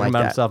just just don't talking like about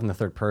that. himself in the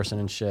third person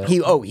and shit. He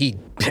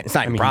it's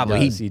not mean, he probably.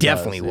 does, He he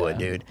definitely does,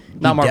 would, yeah. dude.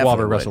 Not He Mark definitely Wahlberg,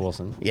 would. Russell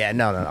Wilson. Yeah,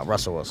 no,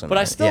 Russell Wilson. But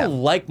I man. still Yeah.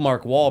 like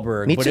Mark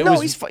Wahlberg. Me but too. it No,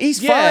 was, he's fine.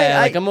 Yeah,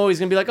 like I- I'm always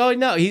gonna be like, oh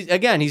no, he's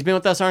been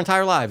with us our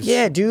entire lives.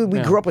 Yeah, dude, we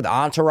Yeah. grew up with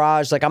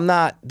Entourage. Like I'm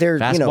not there.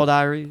 Basketball You know,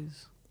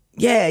 Diaries.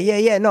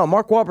 Yeah. No,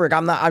 Mark Wahlberg.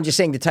 I'm just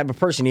saying the type of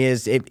person he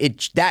is.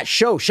 That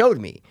show showed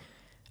me.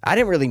 I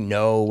didn't really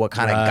know what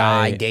kind of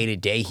guy Right. day to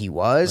day he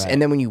was, Right.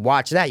 and then when you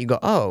watch that, you go,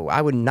 "Oh,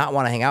 I would not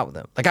want to hang out with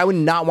him. Like I would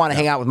not want to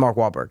hang out with Mark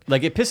Wahlberg.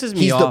 Like it pisses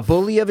me He's off. the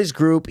bully of his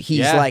group. He's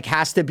Yeah. like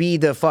has to be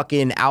the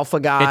fucking alpha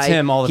guy. It's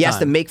him all the He has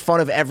to time. make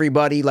fun of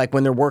everybody. Like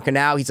when they're working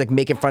out, he's like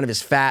making fun of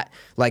his fat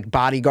like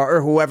bodyguard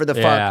or whoever the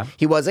Yeah. fuck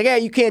he was. Like, yeah,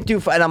 you can't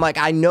do. And I'm like,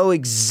 I know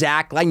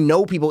I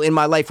know people in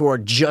my life who are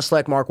just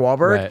like Mark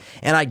Wahlberg, Right.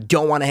 and I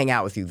don't want to hang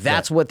out with you.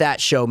 That's what that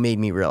show made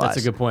me realize.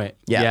 That's a good point.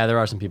 Yeah. there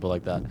are some people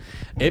like that.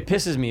 It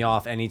pisses me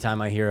off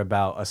anytime I hear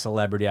about a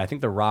celebrity. I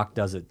think The Rock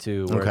does it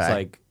too, where it's Okay.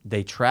 like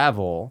they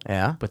travel,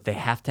 Yeah. but they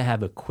have to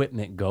have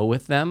equipment go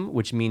with them,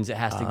 which means it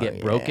has to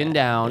get broken yeah.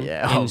 down,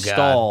 Yeah. Oh, God.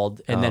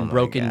 installed, and Oh, then my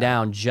broken God.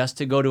 down just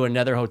to go to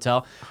another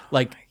hotel.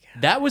 Like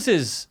that was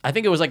his. I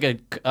think it was like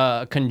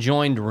a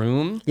conjoined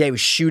room. Yeah, he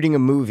was shooting a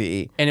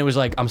movie. And it was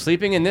like, I'm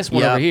sleeping in this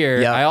one Yep, over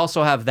here. yep. I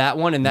also have that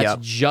one, and that's Yep.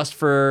 just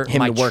for Him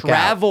my to work out.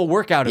 travel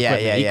workout Yeah,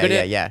 equipment. yeah, he yeah,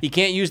 couldn't. yeah. He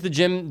can't use the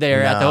gym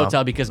there at the No.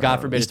 hotel because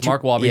God forbid He's it's too-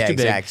 Mark Wahlberg. yeah, He's too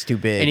big. exactly. It's too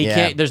big, and he yeah.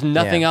 can't. There's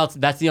nothing Yeah. else.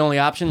 That's the only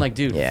option. Like,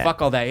 dude, Yeah.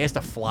 fuck all that. He has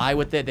to fly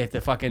with it. They have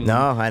to fucking.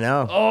 No, I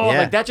know. Oh, yeah.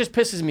 like that just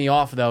pisses me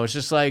off though. It's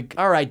just like,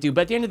 all right, dude.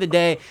 But at the end of the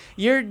day,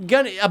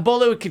 a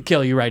bullet could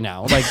kill you right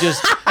now. Like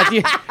just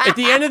at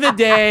the end of the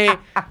day,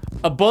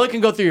 a bullet can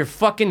go through your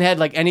fucking head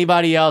like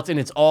anybody else, and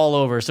it's all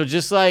over. So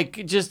just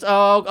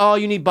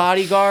you need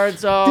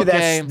bodyguards. Oh, Dude,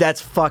 okay.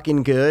 that's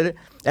fucking good.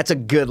 That's a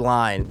good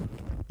line.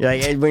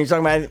 Like when you're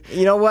talking about,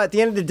 you know what? At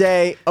the end of the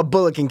day, a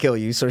bullet can kill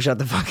you. So shut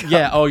the fuck up.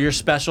 Yeah. Oh, you're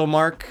special,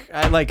 Mark.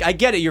 I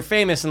get it. You're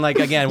famous, and like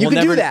again, You we'll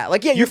can never do that.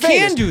 Like, yeah, you you're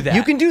famous. can do that.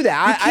 You can do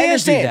that. You I can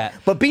understand. do that.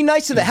 But be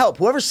nice to the help.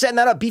 Whoever's setting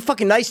that up, be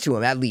fucking nice to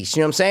him at least.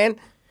 You know what I'm saying?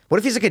 What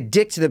if he's like a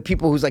dick to the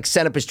people who's like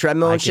setting up his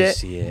treadmill I and can shit?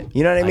 see it.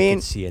 You know what I I mean?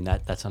 can see it. And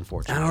that's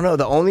unfortunate. I don't know.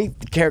 The only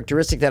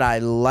characteristic that I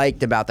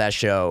liked about that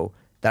show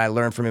that I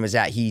learned from him is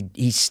that he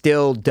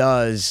still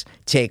does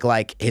take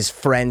like his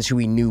friends who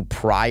he knew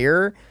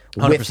prior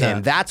with 100%.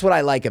 him. That's what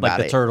I like about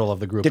the it. turtle of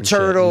the group The and shit,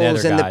 and the turtles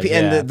other and guys, the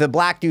yeah. the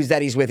black dudes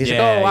that he's with. He's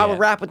Yeah, like, oh, I yeah. would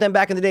rap with them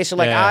back in the day. So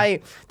like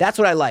Yeah. that's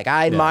what I like.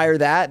 I admire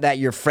that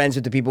you're friends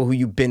with the people who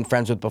you've been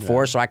friends with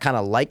before. So I kind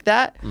of like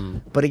that.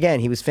 But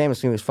again, he was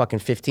famous when he was fucking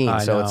 15.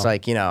 I So it's know.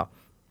 like,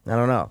 I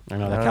don't know. I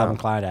know that Calvin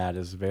Klein ad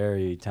is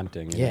very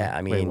tempting. Yeah,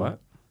 I mean, wait, what?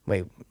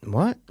 Wait,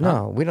 what?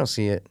 No, we don't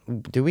see it.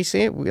 Do we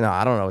see it? No,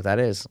 I don't know what that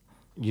is.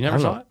 You never I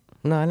don't saw know. it?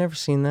 No, I never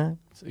seen that.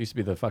 It used to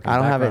be the fucking. I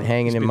don't have it background.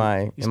 hanging Used to in be- my-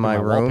 used to in be my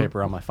room.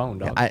 wallpaper on my phone,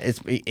 dog.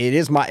 It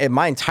is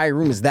my entire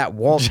room is that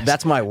wall.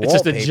 That's my wallpaper.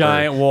 It's just a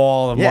giant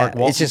wall of Yeah, Mark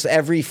Wahlberg. it's just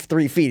every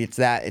 3 feet. It's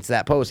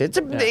that post. It's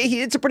a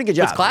pretty good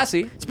job. It's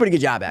classy. It's a pretty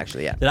good job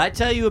actually. Yeah. Did I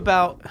tell you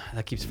about?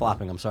 That keeps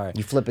flopping. I'm sorry.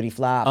 You flippity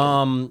flop.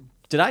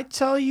 Did I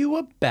tell you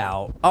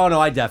about? Oh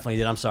no, I definitely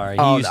did. I'm sorry.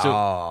 He oh used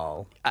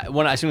no.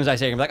 as soon as I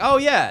say it, I'm like, oh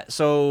yeah.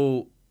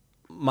 So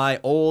my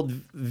old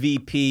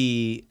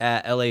VP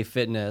at LA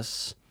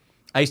Fitness,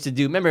 I used to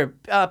do. Remember,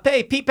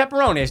 Pete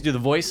Pepperoni. I used to do the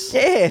voice.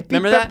 Yeah, Pete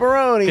remember that?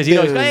 Pepperoni, Because he'd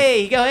always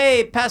dude. go,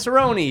 hey,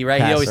 Passaroni,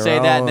 right? He'd always say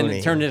that, and then it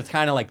Passaroni. turned into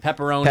kind of like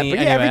pepperoni. Pepper, yeah,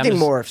 Anyway, I'm everything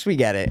just- morphs. We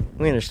get it.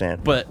 We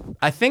understand. But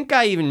I think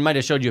I even might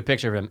have showed you a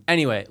picture of him.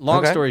 Anyway, long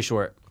Okay. story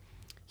short,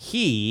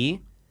 he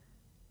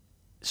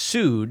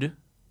sued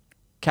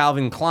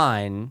Calvin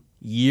Klein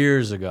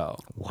years ago.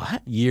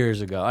 What?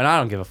 Years ago. And I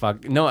don't give a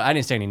fuck. No, I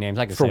didn't say any names.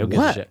 I can For say who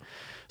gives a what? shit.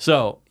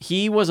 So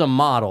he was a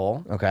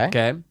model. Okay.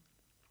 Okay.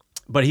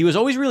 But he was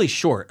always really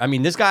short. I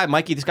mean, this guy,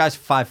 Mikey, this guy's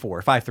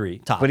 5'4",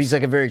 5'3", tops. But he's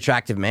like a very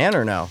attractive man,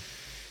 or no?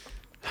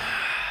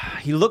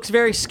 He looks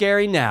very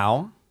scary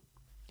now.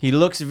 He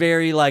looks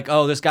very like,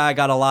 oh, this guy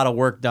got a lot of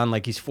work done.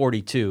 Like he's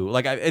 42.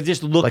 Like it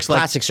just looks Like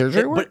plastic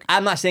surgery work? But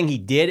I'm not saying he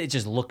did. It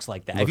just looks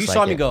like that. If Looks you like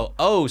saw me it. go,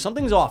 oh,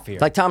 something's off here.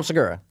 Like Tom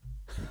Segura.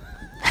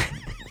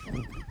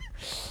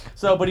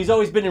 So, but he's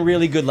always been in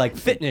really good like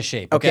fitness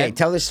shape. Okay,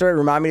 tell this story.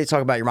 Remind me to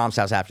talk about your mom's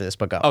house after this,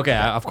 but go. Okay,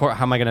 of course.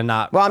 How am I gonna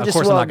not? Well, I'm of just,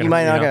 course well, I'm not you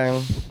might not know.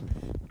 go.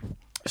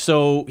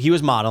 So he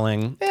was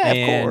modeling. Yeah, of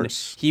and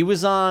course. He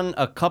was on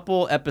a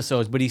couple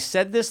episodes, but he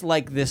said this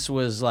like this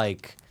was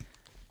like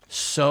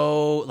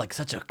so like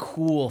such a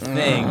cool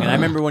thing. And I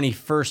remember when he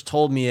first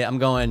told me it, I'm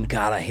going,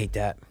 God, I hate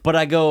that. but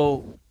I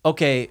go,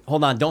 okay,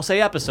 hold on, don't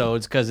say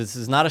episodes because this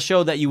is not a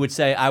show that you would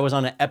say I was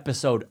on an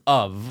episode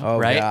of, Oh,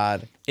 right?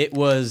 God. It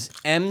was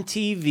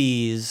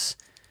MTV's.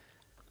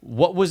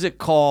 What was it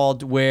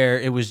called? Where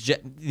it was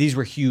these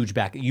were huge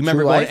back. You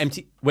remember True going Life?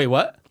 to MTV? Wait,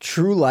 what?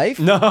 True Life?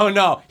 No.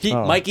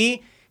 Oh.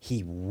 Mikey,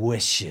 he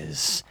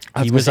wishes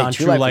I was he gonna was say on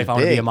True True Life Life. was I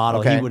want to be a big.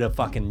 model. Okay. He would have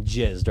fucking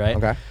jizzed, right?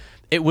 Okay.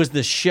 It was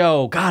the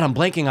show. God, I'm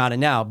blanking on it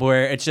now.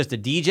 Where it's just a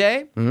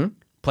DJ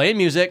playing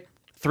music,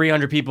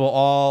 300 people,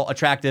 all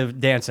attractive,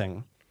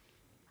 dancing.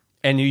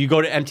 And you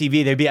go to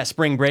MTV, they'd be at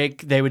spring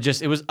break. They would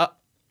just, it was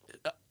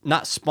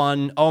not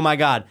Spun. Oh my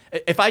God.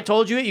 If I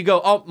told you it, you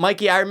go, oh,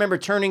 Mikey, I remember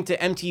turning to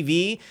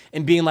MTV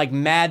and being like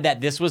mad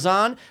that this was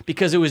on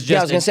because it was just. Yeah,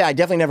 I was going to say, I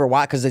definitely never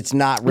watched because it's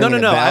not really.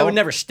 No. I would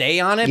never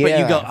stay on it, but you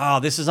Yeah. go, oh,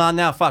 this is on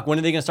now. Fuck. When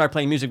are they going to start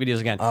playing music videos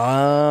again?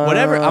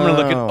 Whatever. I'm going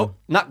to look at, oh,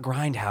 not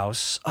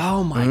Grindhouse.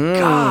 Oh my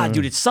God,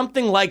 dude. It's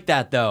something like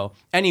that though.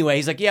 Anyway,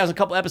 he's like, yeah, it was a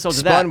couple episodes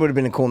of that. Spun would have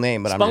been a cool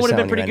name, but I'm Spun just would have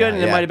been telling pretty you good, right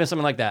and now, it might have been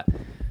something like that.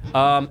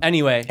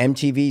 Anyway,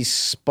 MTV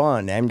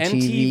Spun.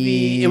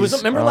 MTV. It was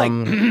remember like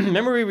um,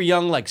 remember we were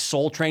young. Like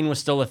Soul Train was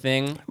still a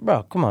thing.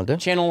 Bro, come on, dude.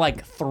 Channel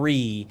like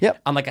 3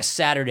 Yep. on like a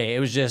Saturday. It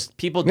was just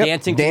people Yep,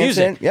 dancing to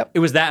dancing, music. yep. It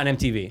was that on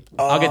MTV.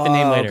 I'll get the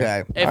name later.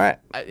 okay. All right.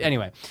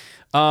 Anyway,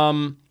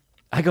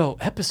 I go,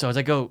 episodes.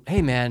 I go,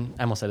 hey man,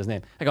 I almost said his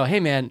name. I go, hey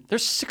man,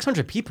 there's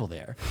 600 people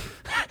there.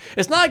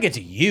 It's not like it's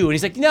you. And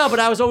he's like, no, but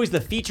I was always the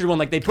featured one.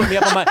 Like they put me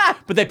up on my,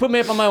 but they put me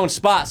up on my own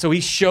spot. So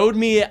he showed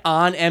me it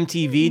on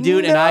MTV,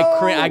 dude. And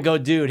I go,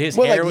 dude, his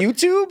What, hair. like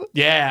YouTube?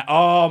 Yeah.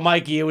 Oh,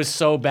 Mikey, it was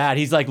so bad.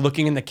 He's like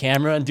looking in the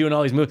camera and doing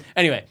all these moves.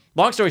 Anyway,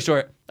 long story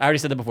short, I already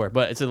said that before,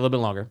 but it's a little bit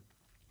longer.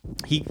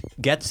 He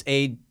gets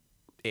an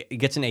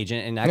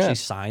agent and actually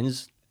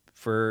signs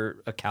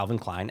for a Calvin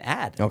Klein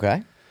ad.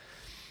 Okay.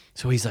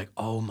 So he's like,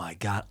 oh my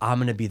God, I'm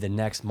going to be the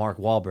next Mark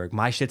Wahlberg.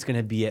 My shit's going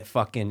to be at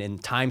fucking in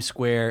Times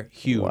Square,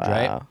 huge,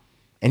 right?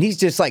 And he's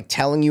just like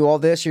telling you all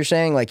this, you're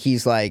saying? Like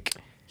he's like.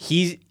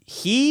 He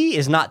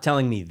is not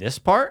telling me this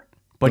part,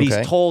 but Okay.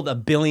 he's told a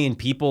billion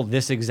people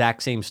this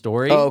exact same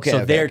story. Oh, okay, so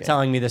okay, they're okay.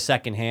 telling me the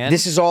second hand.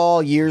 This is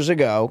all years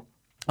ago.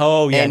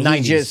 Oh yeah, and he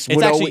 90s. just It's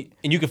would actually,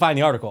 and you can find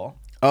the article.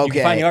 You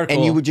can find the article.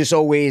 And you would just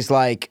always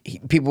like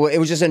people. It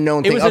was just a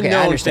known thing. It was okay, a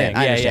known I understand.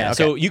 thing. I Yeah, understand. yeah.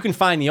 Okay. So you can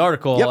find the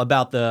article Yep.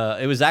 about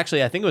it was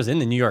actually, I think it was in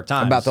the New York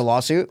Times. About the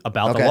lawsuit?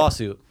 About Okay. the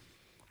lawsuit.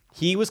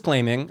 He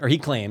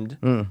claimed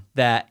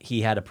that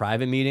he had a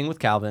private meeting with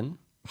Calvin,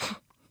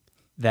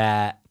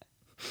 that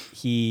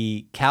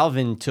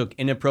Calvin took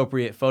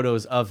inappropriate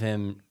photos of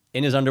him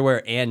in his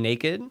underwear and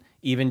naked,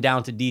 even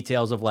down to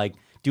details of like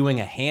doing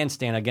a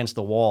handstand against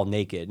the wall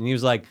naked. And he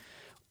was like,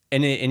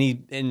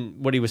 and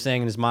what he was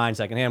saying in his mind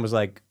secondhand was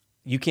like,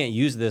 you can't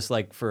use this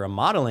like for a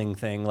modeling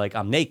thing. Like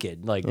I'm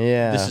naked. Like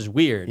this is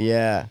weird.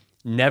 Yeah.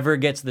 Never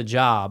gets the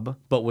job,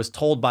 but was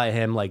told by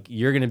him like,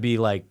 you're going to be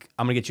like,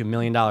 I'm going to get you $1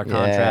 million contract.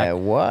 Yeah.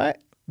 What?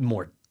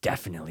 More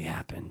definitely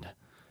happened.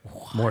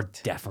 More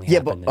definitely Yeah,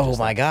 but happened. than oh just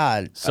my that.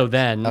 God. So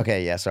then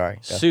Okay. Yeah. Sorry.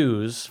 Go.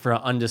 sues for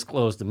an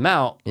undisclosed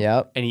amount.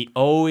 Yep. And he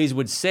always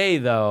would say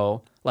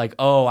though, like,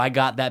 oh, I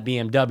got that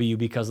BMW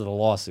because of the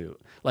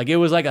lawsuit. Like it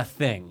was like a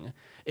thing.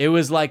 It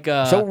was like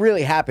So it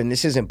really happened.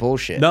 This isn't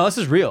bullshit. no, this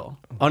is real.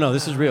 Oh no,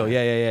 this is real.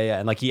 Yeah.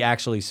 And like he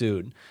actually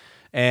sued.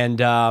 And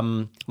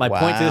my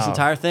point to this Wow.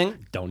 entire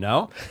thing, don't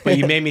know. But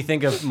you made me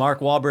think of Mark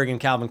Wahlberg and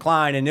Calvin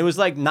Klein, and it was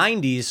like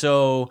 90s,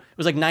 so it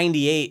was like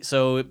 98,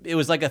 so it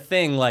was like a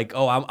thing. Like,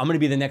 oh, I'm going to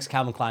be the next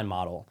Calvin Klein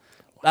model.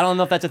 I don't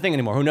know if that's a thing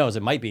anymore. Who knows?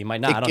 It might be. It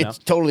might not. I don't know. It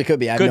totally could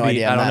be. I have Could no be.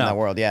 idea. I I'm don't not know. in that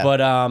world. Yeah.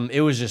 But it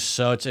was just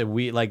such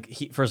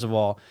a first of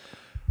all,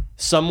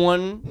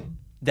 someone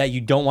that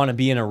you don't want to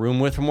be in a room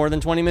with for more than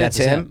 20 minutes.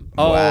 That's is him?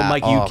 Oh, Wow.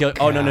 Mike, you Oh, kill.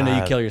 Oh no, you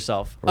God. kill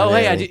yourself. Oh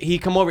hey, Really? he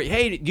come over.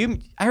 Hey,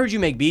 I heard you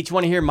make beats. You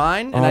want to hear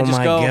mine? And oh I just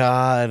my go,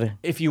 God.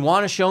 if you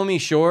want to show me,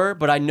 sure,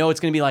 but I know it's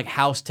gonna be like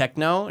house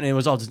techno, and it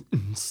was all just.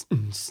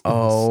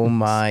 Oh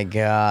my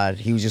God.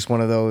 He was just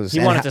one of those. He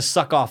and wanted to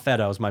suck off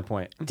Fetto. Is my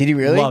point. Did he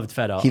really? Loved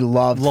Fetto. He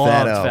loved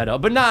Fetto. Fetto,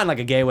 but not in like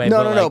a gay way.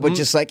 No, but but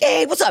just like,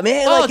 hey, what's up,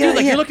 man? oh, dude,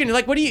 like yeah. you're looking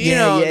like, what do you, you Yeah,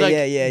 know, yeah, like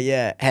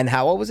yeah. And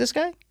how old was this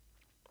guy?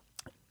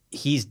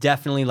 he's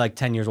definitely like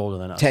 10 years older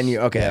than us. 10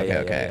 years. Okay, Yeah,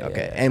 okay.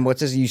 yeah. And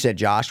what's his? You said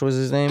Josh was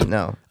his name?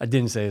 No. I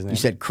didn't say his name. You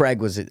said Craig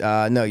was it?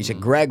 No, you said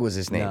Greg was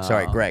his name. No.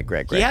 Sorry, Greg.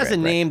 He has Greg.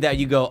 a name that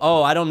you go,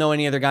 oh, I don't know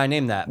any other guy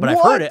named that, but I've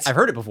What? heard it. I've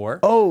heard it before.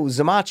 Oh,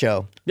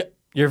 Zamacho. Yeah,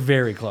 you're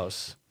very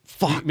close.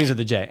 Fuck. Means with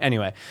the J.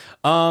 Anyway,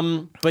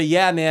 but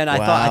yeah, man,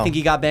 I think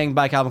he got banged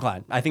by Calvin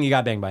Klein. I think he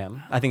got banged by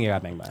him. I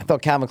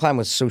thought Calvin Klein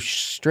was so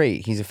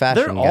straight. He's a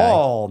fashion They're guy.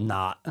 all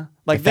not.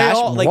 Like they Fashion-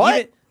 all like what?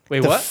 even, wait,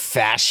 the what?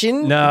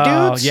 fashion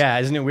No, dudes? yeah,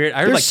 isn't it weird? I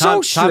heard They're like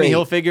so Tommy straight.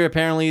 Hilfiger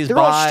apparently is They're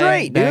all bi,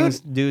 straight, dude. bangs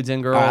dudes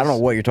and girls. I don't know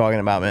what you're talking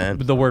about, man.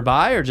 The word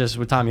bi or just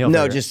with Tommy Hilfiger?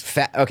 No, just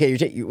okay.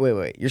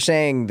 Wait. You're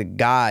saying the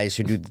guys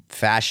who do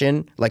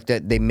fashion, like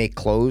that, they make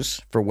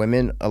clothes for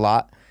women a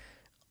lot,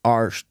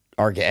 are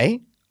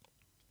gay?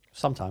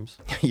 sometimes.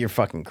 You're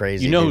fucking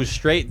crazy. You know dude. who's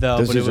straight though,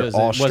 Those but it dudes are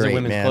all wasn't straight,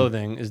 women's man.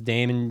 clothing. Is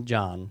Dame and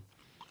John.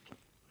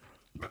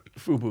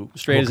 Fubu,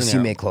 straight Well, as 'cause an he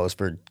arrow. made clothes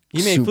for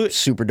He made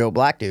super dope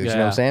black dudes. You know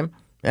what I'm Yeah. saying?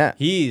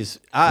 Yeah.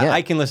 Yeah.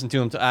 I can listen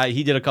to him.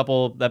 He did a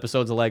couple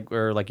episodes of like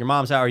Your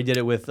Mom's House. Or he did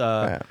it with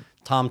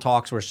Tom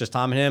Talks, where it's just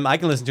Tom and him. I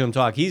can listen to him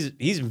talk. He's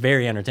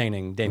very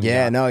entertaining. Damien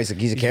Yeah, John. no, he's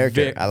a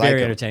character. I like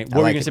very him. entertaining. I What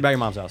were like you gonna him. say about Your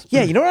Mom's House?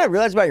 Yeah, you know what I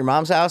realized about Your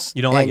Mom's House?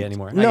 You don't like And- it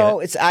anymore. I No,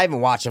 get it. I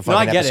haven't watched a No, fucking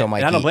I get episode, it.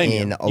 Mikey, And I don't blame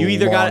in you. a You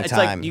either long got it's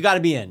time. like you got to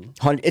be in.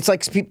 It's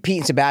like Pete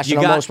and Sebastian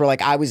You got- almost, where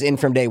like I was in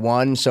from day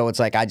one, so it's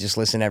like I just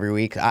listen every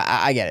week.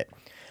 I get it.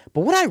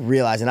 But what I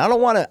realize, and I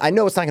don't want to, I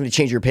know it's not going to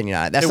change your opinion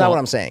on it. That's It not won't. what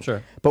I'm saying.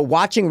 Sure. But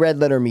watching Red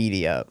Letter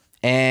Media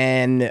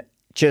and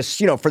just,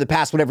 for the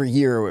past whatever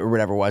year or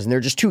whatever it was, and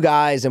they're just two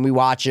guys and we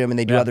watch them and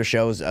they do Yeah. other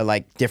shows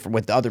like different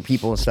with other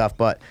people and stuff.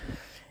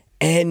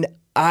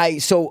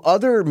 So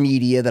other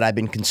media that I've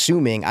been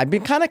consuming, I've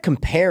been kind of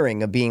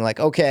comparing of being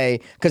like, okay,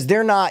 because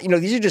they're not,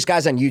 these are just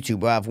guys on YouTube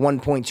who have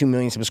 1.2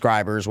 million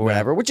subscribers or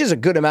whatever, which is a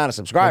good amount of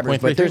subscribers.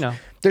 But 1.33 now.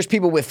 there's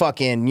people with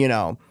fucking,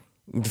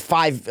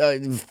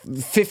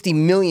 50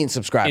 million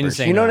subscribers.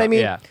 Insane You know what I amount, mean?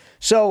 yeah.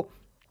 So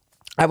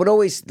I would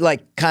always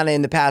like kind of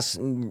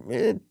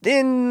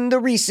in the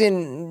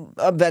recent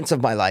events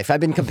of my life, I've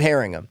been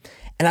comparing them.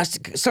 And I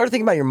started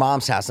thinking about Your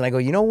Mom's House and I go,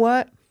 you know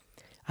what?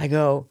 I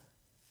go,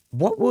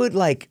 what would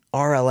like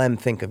RLM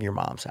think of Your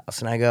Mom's House?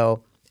 And I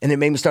go, and it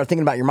made me start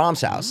thinking about Your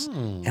Mom's House.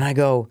 And I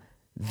go,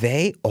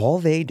 all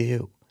they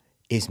do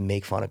is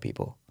make fun of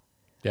people.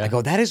 Yeah. I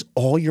go, that is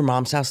all Your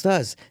Mom's House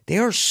does. They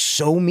are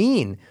so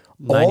mean.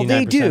 All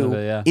they 99% do of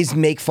it, yeah. is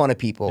make fun of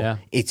people. Yeah.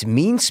 It's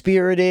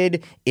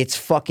mean-spirited. It's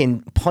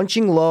fucking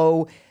punching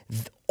low.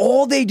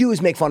 All they do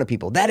is make fun of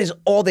people. That is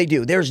all they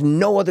do. There's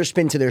no other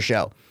spin to their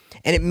show.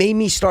 And it made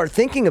me start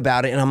thinking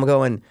about it, and I'm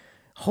going,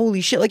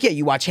 holy shit. Like, yeah,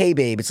 you watch Hey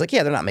Babe. It's like,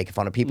 yeah, they're not making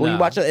fun of people. No. You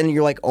watch it, and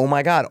you're like, oh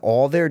my God,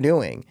 all they're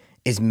doing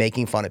is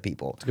making fun of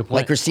people. a good point.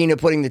 Like Christina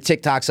putting the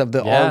TikToks of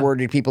the Yeah.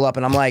 R-worded people up,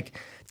 and I'm like,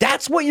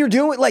 that's what you're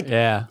doing? Like,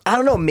 Yeah. I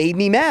don't know, made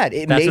me mad.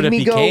 It That's made what it me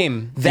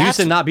became. go, It used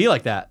to not be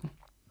like that.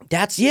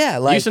 yeah,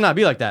 It like, used to not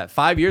be like that.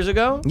 5 years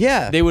ago,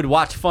 Yeah. they would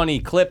watch funny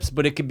clips,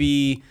 but it could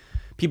be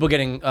people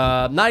getting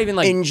not even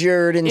like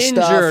injured and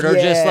stuff. or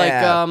just like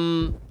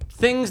Yeah.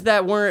 things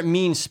that weren't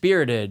mean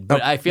spirited.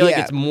 But I feel like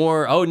yeah. it's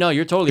more. Oh no,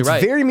 you're totally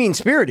right. Very mean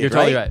spirited. You're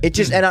totally right. It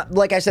just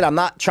like I said, I'm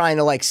not trying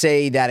to like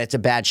say that it's a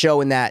bad show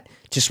and that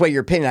to sway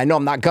your opinion. I know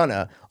I'm not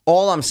gonna.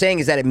 All I'm saying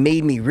is that it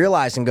made me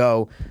realize and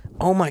go,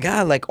 oh my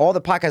God, like all the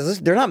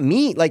podcasts, they're not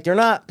mean. Like they're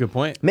not Good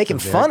point. making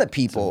It's a fun very- of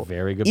people. it's a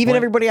very good Even point.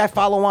 everybody I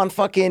follow on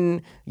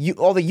fucking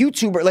all the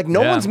YouTubers, like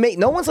no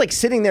Yeah. one's like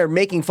sitting there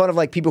making fun of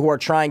like people who are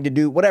trying to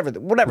do whatever's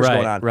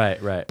going on. Right.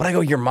 But I go,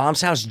 Your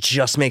Mom's House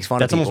just makes fun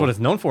That's of people. almost what it's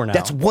known for now.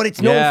 That's what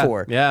it's known Yeah,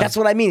 for. yeah. That's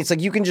what I mean. It's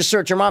like you can just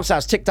search Your Mom's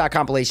House TikTok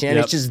compilation and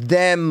Yep. it's just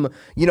them,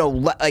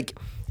 like,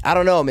 I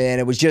don't know, man.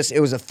 It was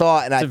a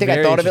thought. And I a think I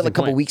very thought of it like a interesting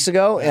couple point. weeks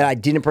ago and I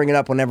didn't bring it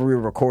up whenever we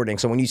were recording.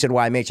 So when you said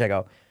YMH, I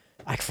go,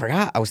 I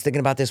forgot. I was thinking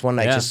about this one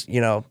night, Yeah. just,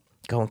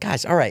 going,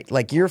 guys, all right,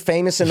 like you're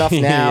famous enough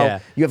now. Yeah.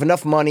 You have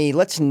enough money.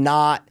 Let's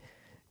not.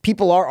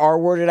 People are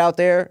R-worded out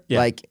there. Yeah.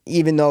 Like,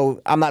 even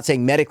though I'm not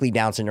saying medically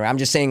Down syndrome, I'm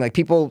just saying like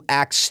people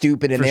act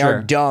stupid and For they sure.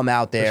 are dumb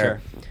out there.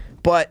 sure.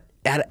 But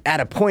at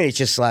a point, it's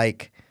just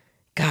like,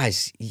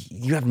 guys,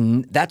 you have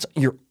that's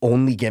your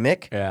only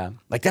gimmick. Yeah.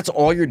 Like that's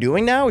all you're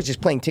doing now is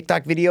just playing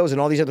TikTok videos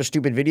and all these other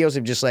stupid videos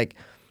of just like,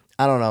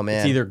 I don't know, man.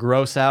 It's either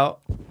gross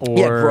out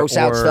or gross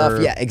out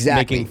stuff. Yeah,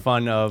 exactly. Making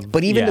fun of.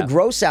 But even yeah. the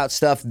gross out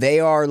stuff, they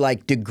are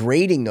like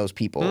degrading those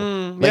people.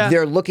 Like yeah.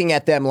 they're looking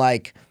at them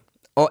like,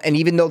 oh, and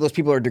even though those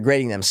people are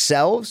degrading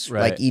themselves,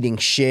 Right. like eating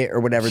shit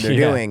or whatever they're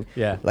Yeah, doing,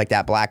 yeah. like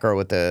that black girl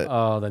with the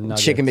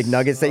nuggets. chicken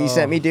McNuggets that you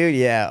sent me, dude.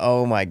 Yeah.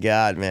 Oh my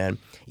God, man.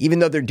 Even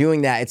though they're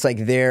doing that, it's like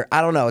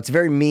I don't know. It's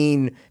very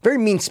mean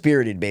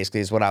spirited. Basically,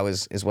 is what I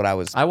was.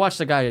 I watched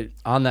a guy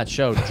on that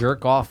show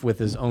jerk off with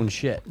his own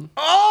shit,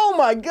 Oh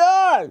my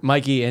God,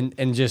 Mikey,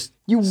 and just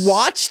you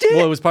watched it?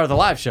 Well, it was part of the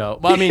live show.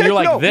 Well, I mean, you're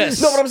like no, this.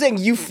 No, but I'm saying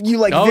you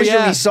like Oh visually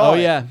yeah. saw Oh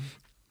it. yeah.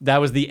 That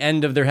was the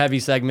end of their heavy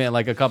segment,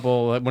 like a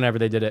couple whenever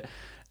they did it,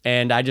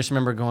 and I just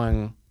remember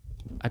going,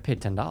 I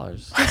paid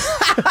 $10.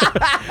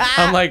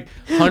 I'm like,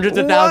 hundreds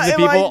of thousands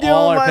of What am I people doing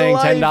all with are my paying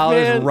life, $10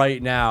 man?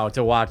 right now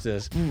to watch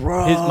this.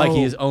 Bro.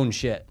 Mikey, his own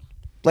shit.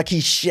 Like he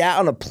shat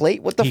on a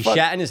plate? What the He fuck?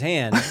 shat in his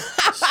hand,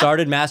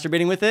 started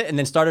masturbating with it, and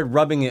then started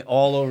rubbing it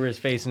all over his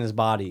face and his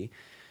body.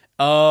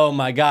 Oh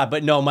my God.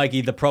 But no,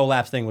 Mikey, the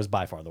prolapse thing was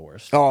by far the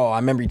worst. Oh, I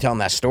remember you telling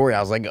that story. I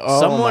was like,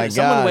 oh my God.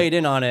 Someone weighed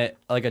in on it,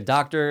 like a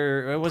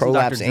doctor. It wasn't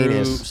Prolapse Dr. Drew.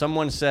 anus.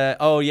 Someone said,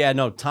 oh yeah,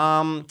 no,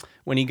 Tom,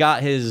 when he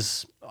got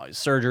his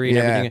surgery and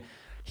Yeah. everything,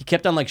 he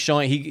kept on like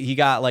showing, he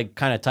got like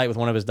kind of tight with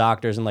one of his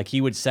doctors, and like he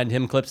would send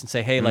him clips and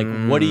say, hey, like,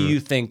 what do you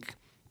think?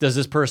 Does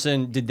this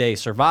person, did they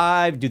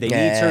survive? Do they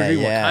need surgery?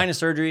 What kind of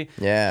surgery?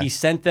 Yeah. He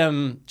sent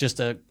them just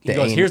he The goes,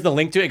 anus. here's the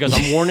link to it. He goes,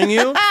 I'm warning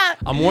you.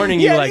 I'm warning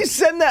you, Yeah, like, you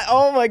send that.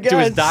 Oh my God. to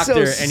his it's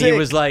doctor. so And he sick.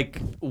 was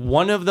like,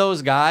 one of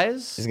those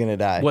guys He's gonna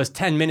die. was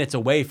 10 minutes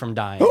away from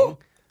dying.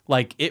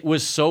 Like it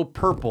was so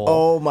purple.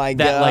 Oh my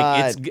that,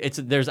 God. Like it's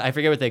there's I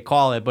forget what they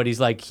call it, but he's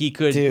like he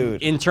could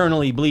Dude.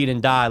 internally bleed and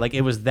die. Like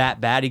it was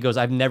that bad. He goes,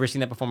 I've never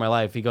seen that before in my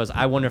life. He goes,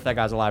 I wonder if that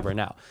guy's alive right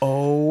now.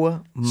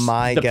 Oh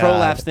my The God.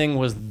 prolapse thing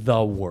was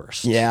the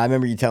worst. Yeah, I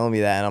remember you telling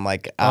me that, and I'm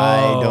like,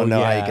 I don't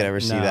know how you yeah. could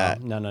ever see No,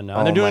 that. No. Oh And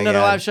they're doing my another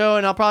God. live show,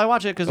 and I'll probably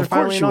watch it because they're Of course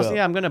finally in you Austin. will.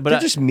 Yeah, I'm gonna. But They're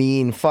just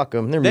mean. Fuck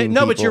them. They're mean.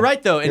 no, but people. you're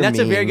right though, and They're that's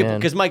a very mean, good man.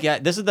 because Mike,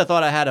 this is the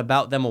thought I had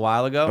about them a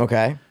while ago.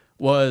 Okay.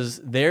 Was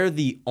they're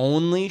the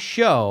only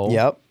show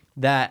Yep.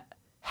 that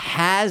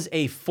has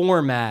a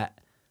format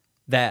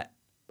that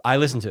I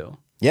listen to.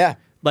 Yeah.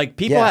 Like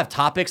people Yeah. have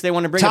topics they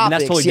want to bring up, and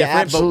that's Topics, totally yeah,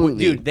 different. absolutely.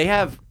 But dude, they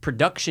have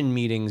production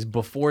meetings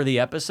before the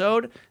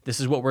episode. This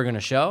is what we're gonna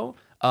show.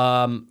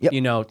 Yep.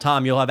 You know,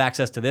 Tom, you'll have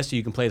access to this, so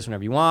you can play this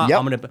whenever you want.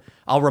 Yep.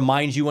 I'll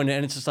remind you when,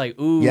 and it's just like,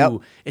 ooh, Yep.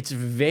 it's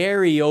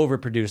very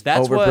overproduced.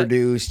 That's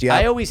Overproduced, What yeah.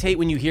 I always hate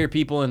when you hear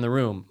people in the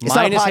room. It's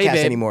not a Minus, hey, podcast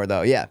babe, anymore,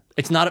 though. Yeah.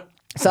 It's not a.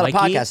 It's not a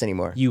Mikey, podcast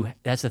anymore.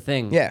 That's the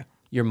thing. Yeah.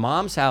 Your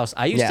mom's house.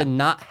 I used Yeah. to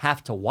not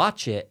have to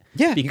watch it.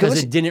 Yeah, you can Because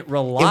listen- it didn't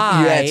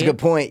rely. Yeah, it's a good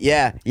point.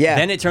 Yeah, yeah.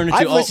 Then it turned into,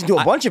 I've oh, listened to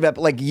a bunch of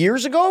like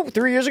years ago,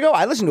 3 years ago.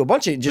 I listened to a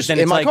bunch of it just Then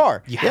in it's my like,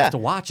 car. You Yeah. have to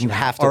watch it. You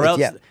have to. Or else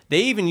Yeah. they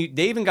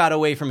even got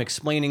away from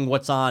explaining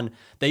what's on.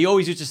 They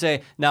always used to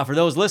say, now for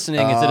those listening,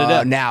 it's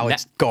da-da-da. Now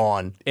it's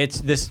gone. It's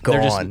this.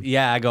 They're gone. just,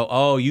 yeah, I go,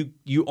 oh, you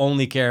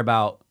only care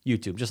about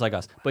YouTube, just like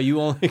us, but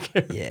you only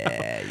care.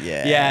 Yeah,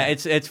 yeah. Yeah,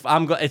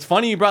 it's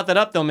funny you brought that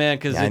up though, man,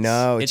 because I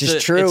know it's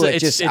just true. I was like,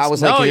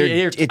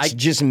 it's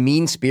just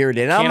mean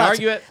spirited. Can't I'm not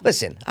argue it.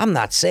 Listen, I'm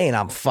not saying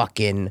I'm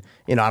fucking.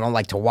 I don't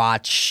like to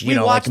watch. We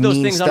watch like those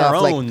mean things on stuff.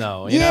 our like, own,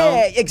 though, you yeah,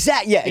 know?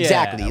 exactly. Yeah,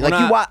 exactly. we're Like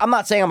not- I'm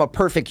not saying I'm a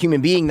perfect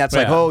human being. That's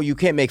like, Yeah. oh, you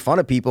can't make fun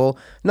of people.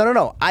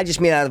 No. I just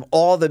mean out of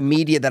all the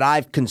media that I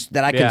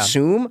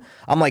consume,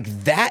 I'm like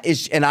that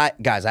is. And I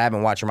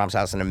haven't watched Your Mom's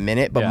House in a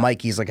minute, but Yeah.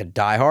 Mikey's like a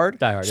diehard.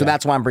 So yeah.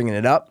 that's why I'm bringing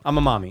it up. I'm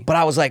a mommy. But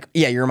I was like,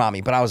 yeah, you're a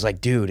mommy. But I was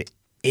like, dude,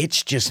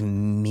 it's just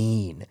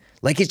mean.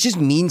 Like, it's just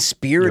mean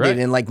spirited. You're right.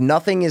 And like,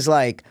 nothing is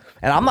like,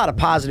 and I'm not a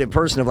positive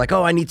person of like,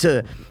 oh, I need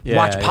to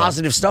watch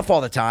positive stuff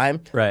all the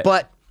time. Right.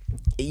 But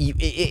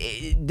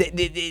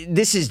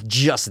this is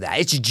just that.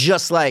 It's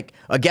just like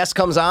a guest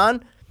comes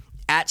on.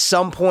 At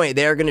some point,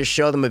 they're going to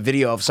show them a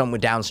video of someone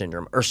with Down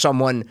syndrome or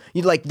someone,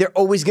 they're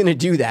always going to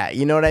do that.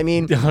 You know what I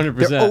mean?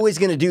 100%. They're always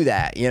going to do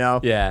that,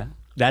 Yeah,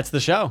 that's the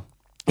show.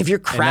 If you're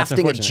that's crafting a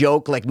unfortunate.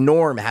 joke, like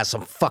Norm has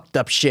some fucked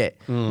up shit.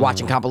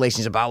 Watching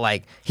compilations about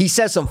like he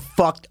says some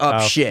fucked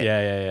up shit.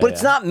 yeah, but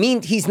it's not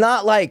mean. He's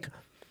not like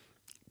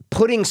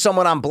putting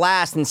someone on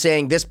blast and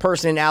saying this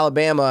person in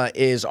Alabama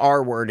is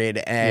R-worded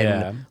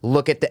and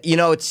look at the.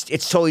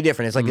 It's totally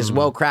different. It's like this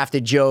well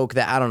crafted joke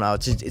that I don't know.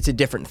 It's a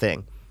different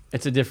thing.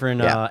 It's a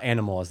different Yeah.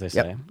 animal, as they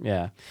Yep.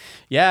 say.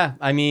 Yeah.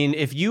 I mean,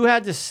 if you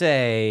had to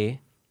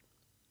say,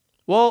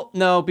 well,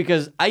 no,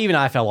 because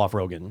I fell off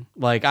Rogan.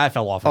 Like I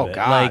fell off of it.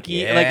 God, like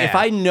yeah. like if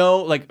I know,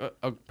 like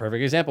a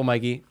perfect example,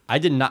 Mikey. I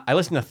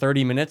listened to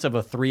 30 minutes of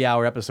a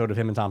 3-hour episode of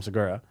him and Tom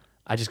Segura.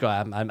 I just go,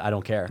 I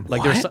don't care.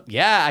 Like there's,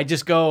 I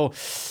just go,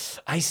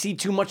 I see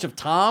too much of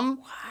Tom.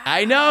 Wow.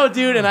 I know,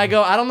 dude, and I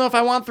go, I don't know if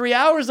I want 3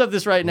 hours of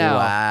this right now.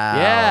 Wow.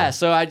 Yeah,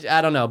 so I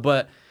don't know,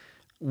 but.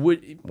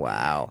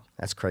 Wow,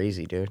 that's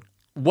crazy, dude.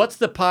 What's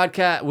the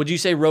podcast? Would you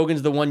say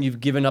Rogan's the one you've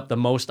given up the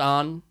most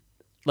on?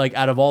 Like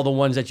out of all the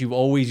ones that you've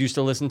always used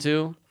to listen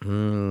to?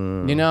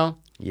 You know?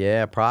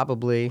 Yeah,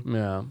 probably.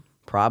 Yeah.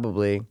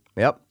 Probably.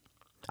 Yep.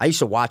 I used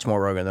to watch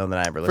more Rogan though than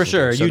I ever listened For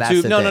sure. to. So that's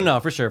YouTube. the No,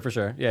 thing. for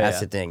sure. Yeah. That's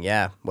the thing.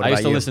 Yeah. What I about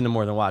used to you? listen to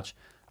more than watch.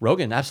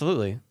 Rogan,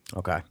 absolutely.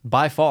 Okay.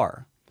 By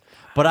far.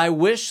 But I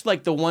wish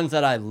like the ones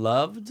that I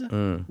loved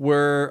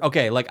were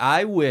okay, like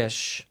I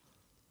wish,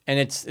 and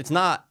it's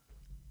not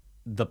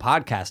the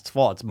podcast's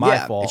fault, it's my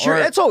fault.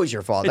 It's always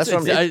your fault. That's what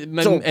I'm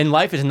saying. In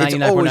life it's 99%.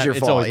 It's always your it's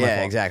fault. always my Yeah,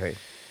 fault. exactly.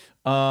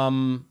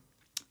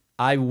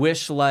 I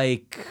wish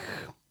like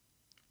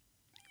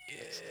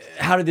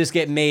How Did This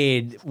Get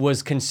Made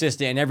was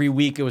consistent, and every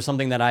week it was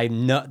something that I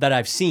know that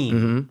I've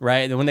seen,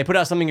 right? And when they put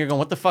out something, you're going,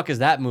 "What the fuck is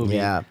that movie?"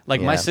 Yeah,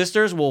 like my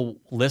sisters will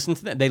listen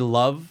to that. They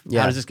love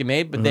How Does This Get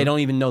Made, but they don't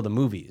even know the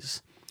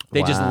movies.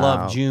 They just Wow.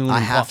 love June. I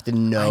have to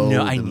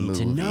know. I the need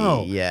to movie.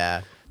 know.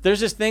 Yeah. There's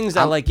just things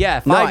that, like, No,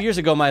 5 years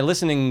ago, my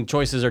listening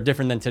choices are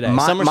different than today. Some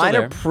are still Mine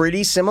there. are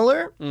pretty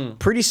similar.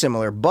 Pretty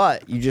similar.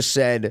 But you just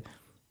said,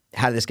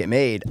 "How Did This Get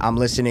Made?" I'm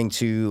listening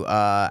to,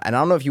 and I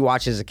don't know if you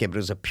watched it as a kid, but it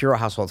was a pure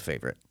household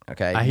favorite.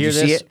 Okay, I Did hear you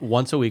see this it?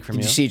 once a week from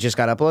Did you. you see it just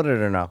got uploaded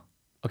or no?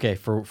 Okay,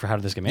 for How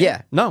Did This Get Made?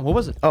 Yeah. No, what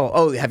was it?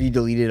 Oh, have you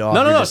deleted all?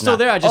 No, You're it's just still not-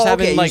 there. I just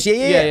haven't okay. like.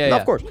 Yeah. No,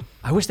 of course.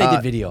 I wish they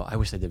did video. I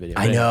wish they did video.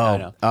 I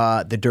know.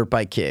 The Dirt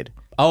Bike Kid.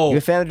 Oh, you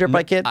a fan of Dirt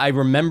Bike Kid? I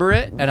remember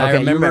it, and I Okay, you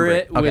remember remember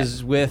it it. Okay.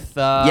 was with.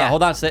 Yeah.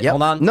 Hold on, Yep.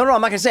 hold on. No, I'm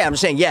not gonna say. I'm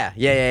just saying. Yeah.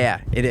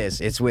 It is.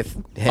 It's with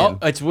him.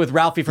 Oh, it's with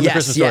Ralphie from Yes, the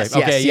Christmas yes,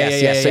 Story. Okay,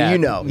 yes, yes. So you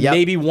know. Yep.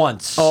 Maybe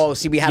once. Oh,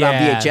 see, we had it on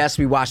Yeah. VHS.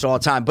 We watched it all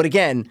the time. But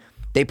again,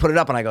 they put it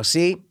up, and I go,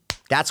 see,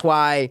 that's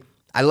why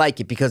I like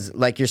it because,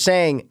 like you're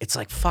saying, it's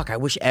like fuck. I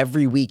wish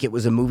every week it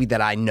was a movie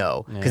that I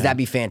know because that'd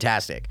be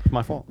fantastic.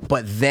 My fault.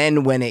 But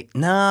then when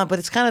but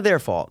it's kind of their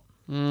fault.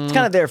 It's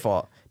kind of their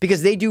fault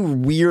because they do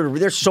weird.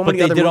 There's so But many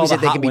they other did all movies the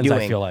that they hot could be ones,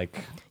 doing. I feel like.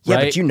 Yeah,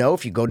 right? but you know,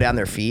 if you go down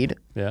their feed,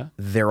 Yeah.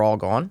 they're all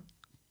gone.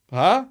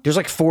 Huh? There's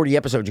like 40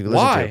 episodes you can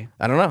listen Why?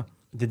 to. I don't know.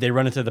 Did they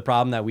run into the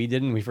problem that we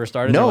did when we first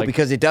started? No, They're like,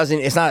 because it doesn't.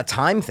 It's not a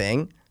time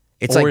thing.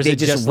 It's Or like is they it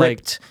just just like-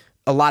 ripped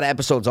a lot of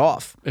episodes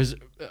off.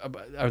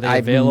 Are they I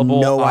have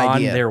available no on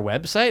idea. their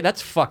website?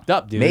 That's fucked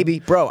up, dude. Maybe,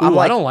 bro. Ooh, I'm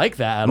like, I don't like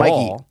that at Mikey,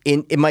 all.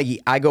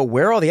 Mikey, I go,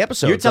 where are all the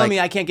episodes? You're telling Like, me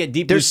I can't get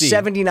Deep Blue There's Sea?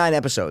 79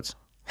 episodes.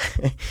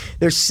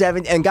 There's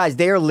 7, and guys,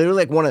 they are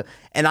literally like one of,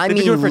 and I They've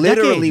been doing it mean for a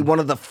literally decade. one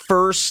of the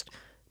first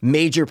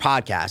major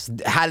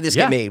podcasts. How did this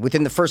Yeah. get made?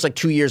 Within the first like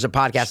 2 years of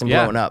podcasting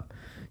Yeah. blowing up,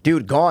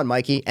 dude, gone,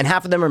 Mikey, and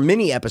half of them are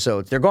mini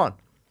episodes. They're gone.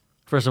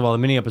 First of all, the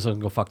mini episodes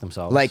can go fuck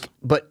themselves. Like,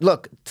 but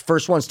look,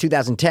 first one's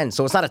 2010,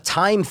 so it's not a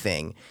time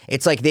thing.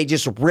 It's like they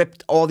just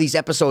ripped all these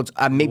episodes.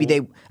 Maybe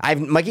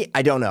Mikey,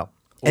 I don't know.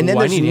 And then Ooh,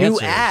 I there's need new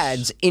answers.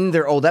 ads in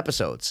their old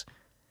episodes.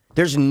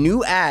 There's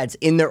new ads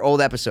in their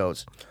old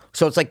episodes.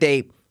 So it's like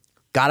they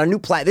got a new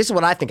This is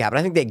what I think happened.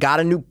 I think they got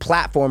a new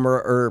platform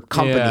or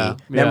company. Yeah,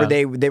 Remember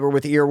yeah. they were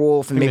with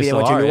Earwolf and maybe they they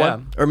went still to a new are,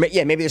 one, or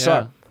maybe they still Yeah.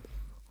 are.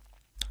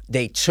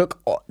 They took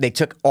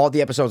all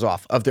the episodes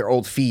off of their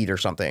old feed or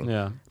something.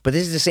 Yeah. But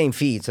this is the same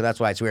feed, so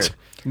that's why it's weird.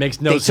 Makes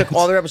no They sense. took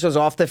all their episodes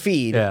off the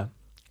feed, Yeah.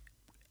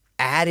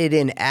 added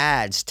in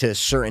ads to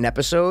certain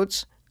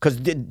episodes. Because,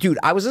 dude,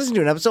 I was listening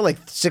to an episode like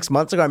 6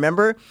 months ago, I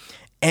remember,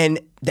 and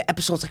the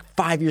episode's like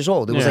 5 years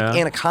old. It was like Yeah.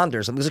 Anaconda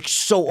or something. It was like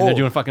so old. And they're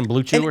doing fucking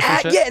Blue Chew An or some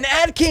ad, shit? Yeah, an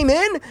ad came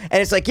in,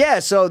 and it's like, yeah,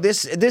 so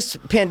this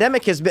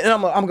pandemic has been, and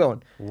I'm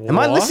going, am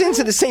I What? listening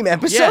to the same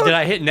episode? Yeah, did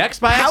I hit next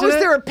by How accident? is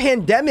there a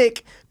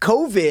pandemic,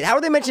 COVID? How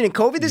are they mentioning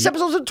COVID? This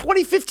episode's in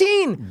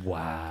 2015.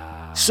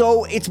 Wow.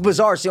 So it's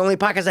bizarre. It's the only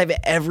podcast I've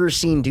ever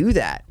seen do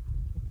that.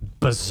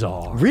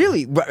 Bizarre.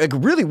 Really, like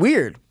really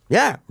weird.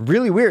 Yeah,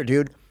 really weird,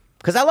 dude.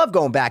 Because I love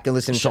going back and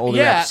listening to older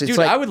Yeah, episodes. dude, It's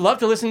like, I would love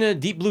to listen to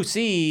Deep Blue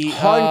Sea.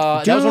 That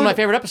was one of my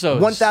favorite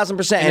episodes.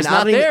 1,000%. And it's I not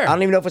don't even, there. I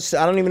don't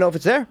even know if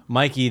it's there.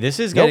 Mikey, this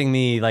is getting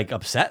me like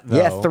upset though.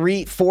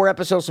 Yeah, 4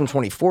 episodes from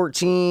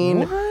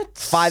 2014. What?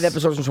 5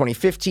 episodes from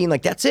 2015.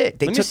 Like that's it.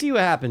 They Let me took see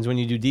what happens when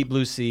you do Deep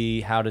Blue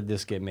Sea. How did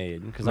this get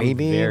made? Because I'm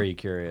Maybe very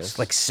curious.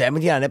 like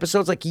 79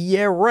 episodes. Like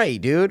yeah,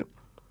 right, dude.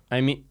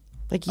 I mean,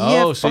 Like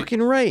yeah, Oh, so-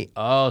 fucking right.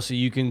 so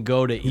you can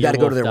go to You gotta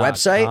go to their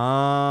website?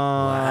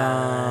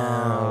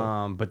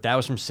 But that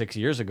was from 6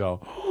 years ago.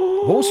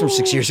 What was from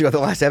 6 years ago? The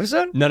last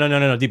episode?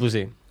 No, Deep Blue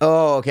Sea.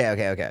 Oh,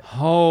 okay.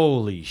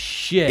 Holy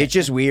shit. It's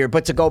just weird.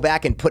 But to go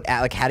back and put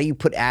like, how do you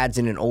put ads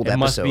in an old It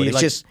must episode? be It's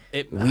like- just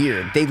it-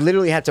 weird. They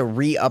literally had to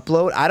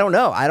re-upload. I don't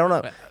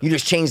know. You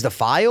just change the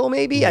file,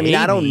 maybe. I mean,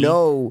 I don't Maybe.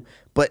 know.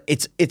 But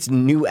it's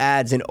new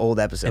ads in old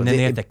episodes. and then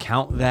they It have to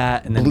count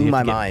that, and then blew they have my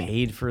to get mind.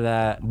 paid for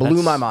that. blew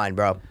That's- my mind,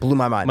 bro. Blew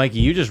my mind. Mikey,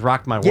 you just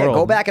rocked my yeah, world.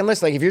 go back and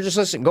listen. Like if you're just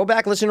listening, go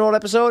back, listen to an old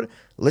episode,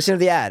 listen to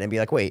the ad, and be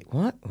like, wait,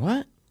 what?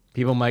 What?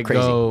 People might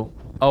Crazy. go,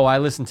 oh, I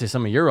listened to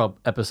some of your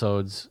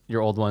episodes,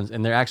 your old ones,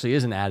 and there actually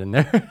is an ad in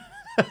there.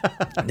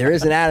 There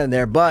is an ad in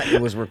there, but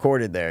it was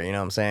recorded there. You know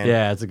what I'm saying?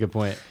 Yeah, that's a good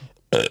point.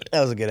 That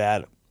was a good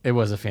ad. It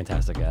was a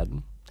fantastic ad.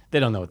 They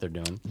don't know what they're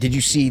doing. Did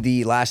you see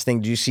the last thing?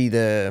 Did you see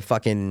the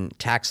fucking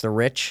tax the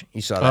rich?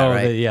 You saw that,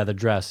 right? The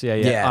dress. Yeah.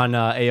 Yeah. On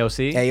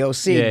AOC.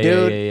 AOC, Yeah,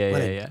 dude. Yeah.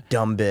 What a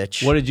dumb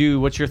bitch.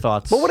 What's your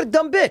thoughts? But what a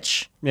dumb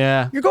bitch.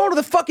 Yeah. You're going to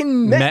the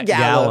fucking Met Met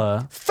Gala.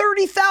 Gala.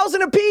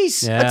 30,000 a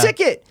piece, Yeah. a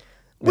ticket.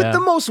 With Yeah.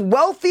 the most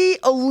wealthy,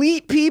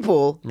 elite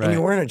people, and Right.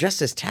 you're wearing a dress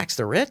that says tax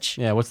the rich?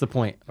 Yeah, what's the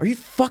point? Are you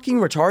fucking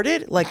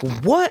retarded? Like,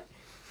 what?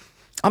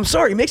 I'm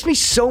sorry, it makes me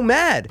so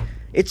mad.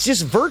 It's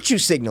just virtue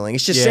signaling.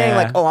 It's just saying, Yeah.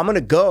 like, oh, I'm going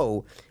to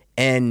go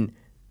and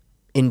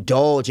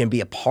indulge and be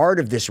a part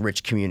of this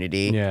rich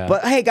community. Yeah.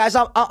 But hey, guys,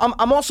 I'm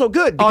also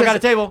good. Oh, I Because, got a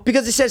table.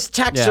 Because it says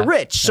tax Yeah. the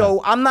rich.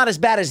 So I'm not as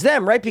bad as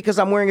them, right? Because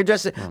I'm wearing a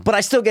dress. But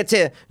I still get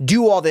to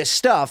do all this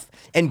stuff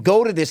and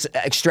go to this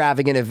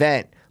extravagant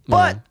event.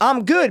 But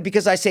I'm good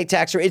because I say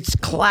tax the rich. It's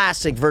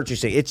classic virtue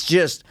signaling. It's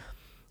just,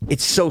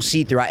 it's so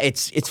see-through.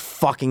 It's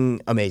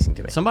fucking amazing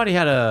to me. Somebody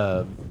had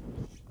a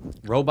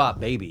robot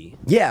baby.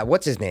 Yeah,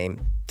 what's his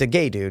name? The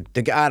gay dude.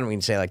 The guy, I don't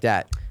even say it like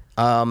that.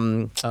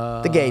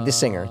 The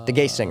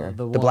gay singer,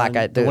 the black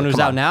guy, The one who's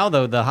come out on.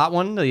 now, the hot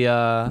one,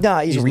 Nah,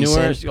 he's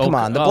recent. newer. Come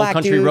on, the black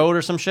Country dude. Road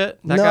or some shit.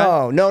 That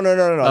guy? No.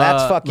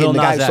 That's fucking Lil the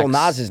guy who Nas stole X.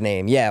 Nas's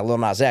name. Yeah, Lil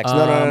Nas X.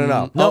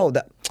 No. No,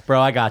 Bro Bro,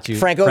 I got you.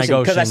 Frank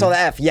Ocean, because I saw the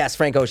F. Yes,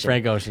 Frank Ocean.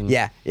 Frank Ocean.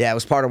 Yeah, it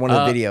was part of one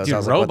of the videos. Dude, I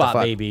was like, Robot what the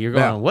fuck? Baby. You're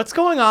going, what's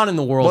going on in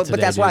the world today,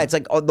 But that's why dude?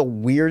 it's like the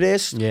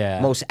weirdest,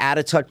 most out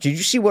of touch. Did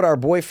you see what our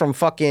boy from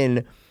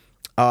fucking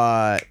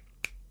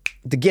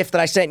the gift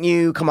that I sent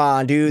you? Come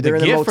on, dude. They're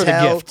in the GIF or the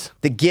motel. gift?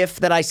 The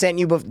gift that I sent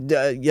you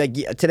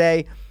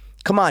today.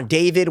 Come on,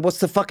 David. What's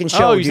the fucking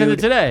show, Oh, you dude? sent it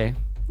today.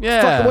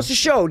 Yeah. Fucking, what's the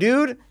show,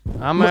 dude?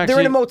 I'm They're in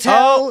actually- a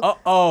motel.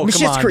 Oh, Schitt's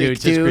come on, Creek,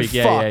 dude. Schitt's Creek.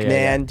 Yeah, Fuck, yeah, yeah,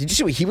 man. yeah. Did you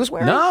see what he was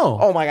wearing? No.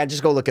 Oh my god,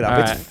 just go look it up. All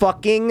It's right.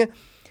 fucking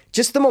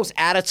just the most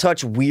out of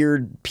touch,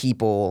 weird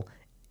people,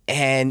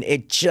 and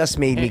it just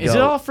made me Is go.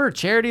 it all for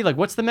charity? Like,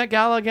 what's the Met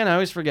Gala again? I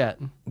always forget.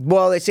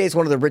 Well, they say it's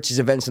one of the richest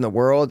events in the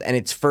world, and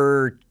it's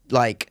for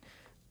like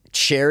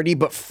charity,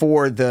 but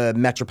for the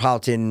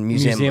Metropolitan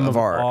Museum of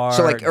Art.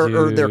 So like,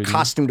 or their dude.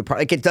 costume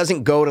department. Like, it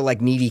doesn't go to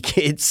like needy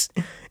kids.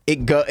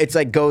 It's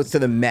like goes to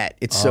the Met.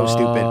 It's so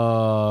stupid.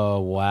 Oh,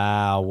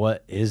 wow.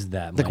 What is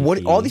that? Like what?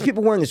 Mikey? All these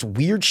people wearing this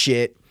weird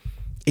shit.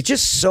 It's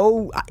just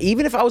so.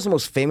 Even if I was the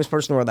most famous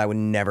person in the world, I would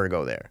never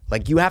go there.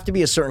 Like you have to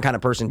be a certain kind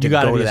of person to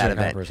gotta go be to a that certain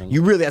kind event. of person.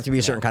 You really have to be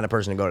a certain kind of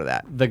person to go to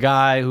that. The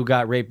guy who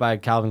got raped by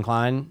Calvin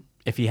Klein,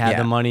 if he had Yeah.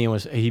 the money and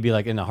he'd be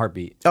like in a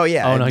heartbeat. Oh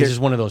yeah. Oh no, he's There-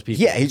 just one of those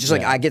people. Yeah, he's just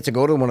like I get to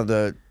go to one of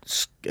the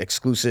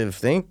exclusive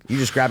thing. You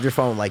just grabbed your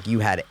phone like you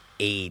had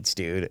AIDS,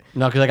 dude.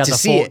 No, because I got to the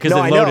see full. it. Because No,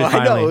 it I loaded know.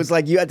 finally. It was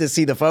like you had to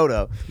see the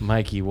photo.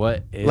 Mikey,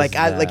 what is Like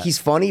that? like he's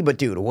funny, but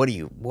dude, what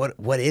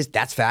is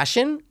that's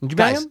fashion? Would you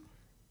bang Guys, him?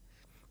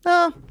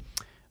 No.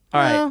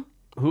 All right. No.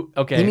 Who?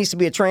 Okay. He needs to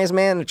be a trans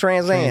man and a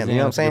trans am. You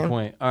know what I'm That's a good saying?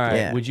 point. All right.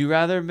 Yeah. Would you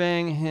rather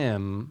bang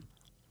him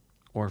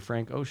or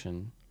Frank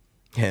Ocean?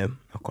 Him,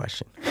 no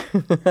question.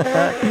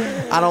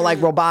 I don't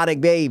like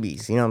robotic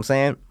babies. You know what I'm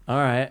saying? All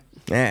right.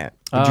 Yeah.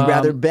 Would you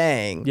rather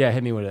bang Yeah,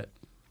 hit me with it.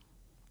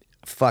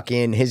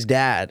 fucking his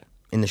dad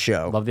in the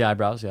show, Love the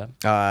eyebrows.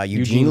 Yeah.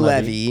 Eugene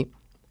Levy,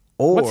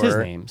 or What's his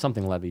name?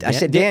 Something Levy. I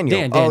said Daniel.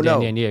 Dan, oh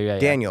no, yeah.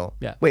 Daniel.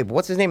 Yeah. Wait, but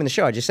what's his name in the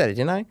show? I just said it,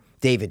 didn't I?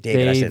 David.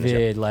 I said in the show.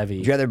 David Levy.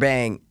 Would you rather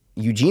bang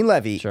Eugene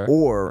Levy Sure.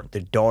 or the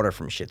daughter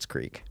from Schitt's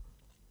Creek?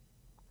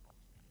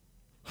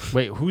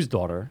 Wait, whose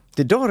daughter?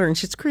 The daughter in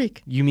Schitt's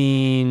Creek. You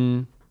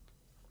mean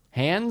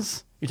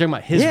Hands? You're talking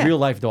about his Yeah. real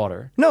life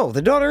daughter. No,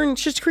 the daughter in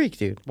Schitt's Creek,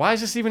 dude. Why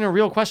is this even a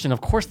real question?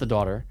 Of course, the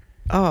daughter.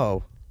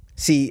 Oh,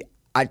 see,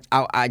 I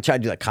tried to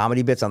do like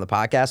comedy bits on the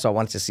podcast, so I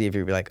wanted to see if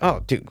you'd be like,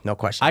 oh, dude, no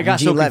question. I got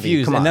Eugene so Levy,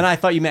 confused, come and on. then I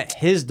thought you meant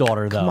his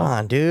daughter, though. Come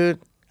on, dude.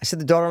 I said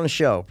the daughter on the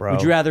show, bro.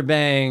 Would you rather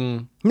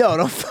bang? No,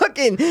 don't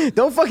fucking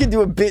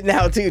do a bit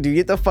now, too, dude.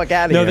 Get the fuck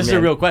out of No, here. this is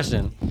man. a real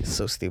question. It's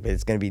so stupid.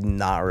 It's gonna be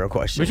not a real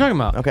question. What are you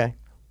talking about? Okay.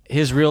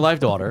 His real life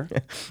daughter.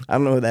 I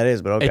don't know who that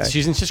is, but okay.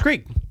 She's in Schitt's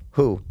Creek.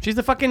 Who? She's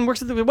the fucking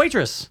works at the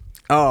waitress.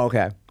 Oh,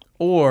 okay.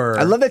 Or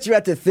I love that you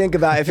have to think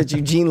about if it's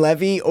Eugene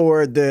Levy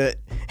or the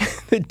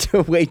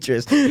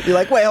waitress. You're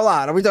like, wait, hold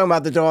on. Are we talking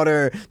about the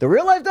daughter, the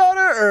real life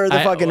daughter, or the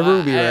fucking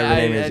Ruby, whatever her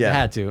name is? I Yeah.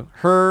 had to.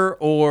 Her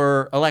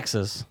or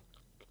Alexis.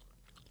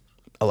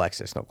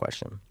 Alexis, no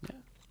question.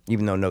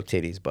 Even though no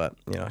titties, but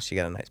you know she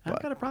got a nice I've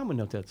butt. got a problem with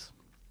no tits.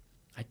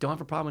 I don't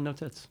have a problem with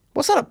no tits.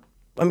 What's not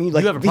a? I mean,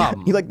 like have a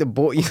problem. You like the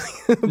boy? You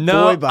like the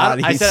No, boy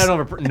bodies. I said I don't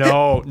have a.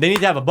 No, they need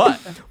to have a butt.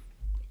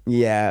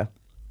 Yeah.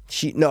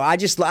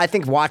 I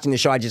think watching the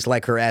show, I just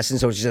like her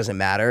essence, so it just doesn't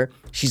matter.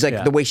 She's like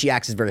Yeah. the way she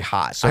acts is very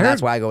hot, so I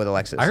that's heard- why I go with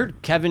Alexis. I heard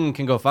Kevin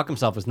Can Go Fuck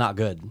Himself is not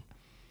good.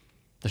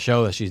 The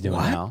show that she's doing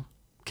What? now.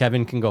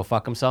 Kevin Can Go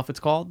Fuck Himself, it's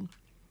called.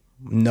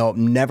 No,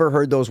 never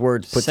heard those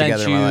words put Sent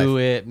together in my you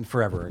life. it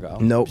forever ago.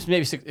 Nope.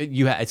 Maybe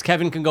it's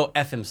Kevin Can Go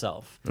F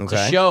Himself. It's a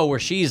Okay. show where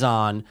she's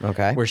on,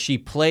 Okay. where she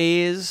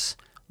plays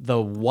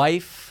the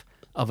wife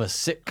of a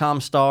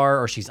sitcom star,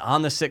 or she's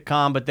on the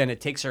sitcom, but then it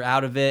takes her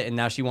out of it, and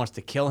now she wants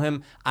to kill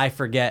him. I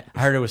forget.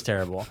 I heard it was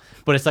terrible,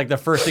 but it's like the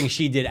first thing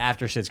she did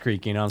after Schitt's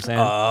Creek. You know what I'm saying?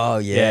 Oh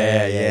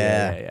Yeah.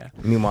 yeah.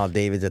 Meanwhile,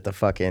 David's at the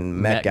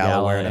fucking Met Met Gala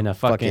Gala wearing in a a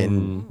fucking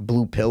fucking-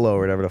 blue pillow or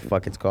whatever the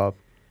fuck it's called.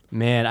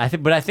 Man, I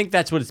think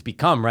that's what it's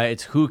become, right?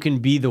 It's who can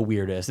be the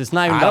weirdest. It's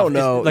not even. I about, don't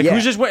know. it's- Like Yeah.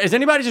 who's just is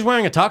anybody just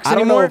wearing a tux I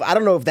don't anymore?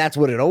 know if that's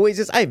what it always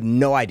is. I have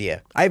no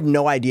idea. I have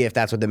no idea if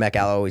that's what the Met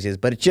Gala always is.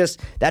 But it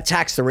just that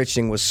tax the rich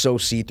thing was so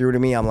see through to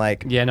me. I'm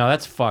like, Yeah, no,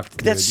 that's fucked.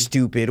 Dude. that's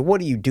stupid.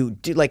 What do you do?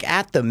 Like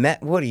at the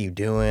Met, what are you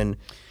doing?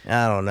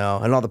 I don't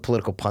know. And all the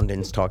political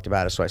pundits talked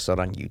about it, so I saw it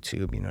on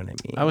YouTube. You know what I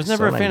mean? I was Saw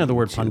never it a on fan of the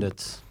word YouTube.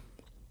 pundits.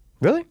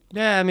 Really?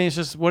 Yeah, I mean, it's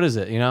just what is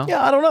it? You know?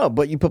 Yeah, I don't know.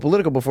 But you put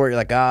political before, you're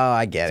like, oh,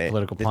 I get it.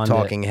 political the pundit.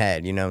 talking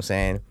head. You know what I'm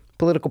saying?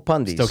 Political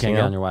pundits. Still can't you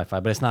get know? on your Wi-Fi,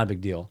 but it's not a big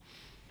deal.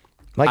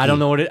 Mikey, I don't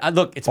know what it.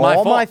 Look, it's my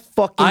all fault. my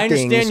fucking I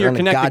understand things are you're on the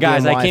connected,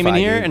 guys. goddamn I came in Wi-Fi,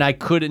 here dude. and I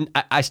couldn't.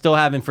 I still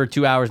haven't for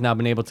 2 hours now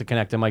been able to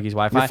connect to Mikey's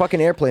Wi-Fi. Your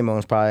fucking airplane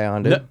mode's probably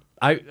on, dude.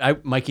 No,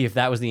 Mikey, if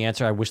that was the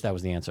answer, I wish that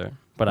was the answer,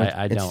 but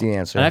I It's don't. the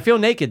answer. And I feel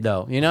naked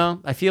though. You know,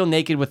 I feel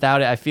naked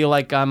without it. I feel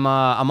like I'm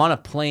on a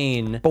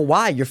plane. But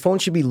why? Your phone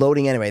should be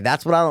loading anyway.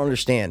 That's what I don't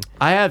understand.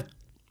 I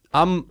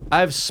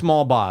have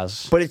small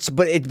bars. But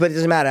it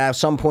doesn't matter. At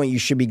some point, you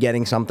should be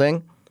getting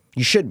something.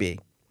 You should be.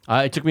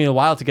 It took me a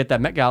while to get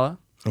that Met Gala.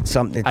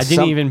 I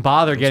didn't even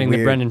bother getting the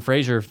weird. Brendan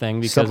Fraser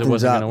thing because it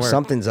wasn't going to work.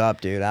 Something's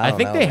up, dude. I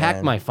think don't they know, hacked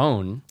man. my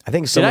phone. I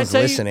think someone's Did I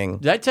tell listening.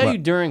 Did I tell What? you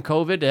during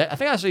COVID? I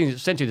think I actually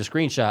sent you the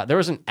screenshot. There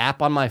was an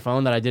app on my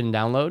phone that I didn't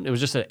download. It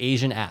was just an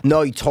Asian app.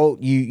 No, you told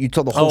the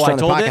whole story on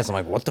the podcast. I'm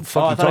like, what the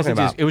fuck are you talking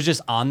about? It was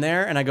just on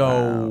there, and I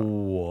go,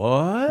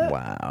 what?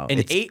 Wow.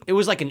 It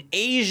was like an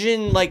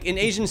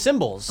Asian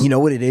symbols. You know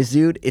what it is,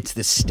 dude? It's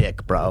the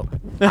stick, bro.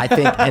 I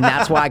think, and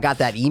that's why I got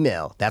that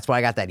email. That's why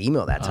I got that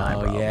email that time,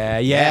 bro.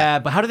 Yeah.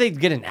 But how do they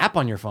get an app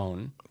on your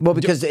phone? Well,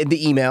 because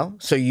the email.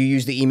 So you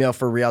use the email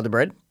for Real de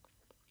Bread?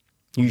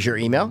 Use your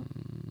email?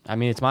 I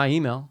mean, it's my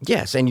email.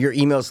 Yes, and your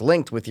email's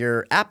linked with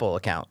your Apple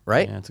account,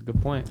 right? Yeah, that's a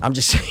good point. I'm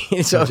just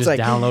saying. So it's Just like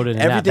downloaded an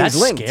app. everything's That's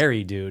linked.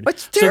 scary, dude.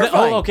 It's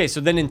terrifying. Okay, so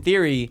then in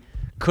theory,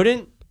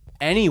 couldn't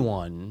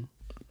anyone,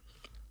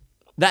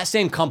 that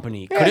same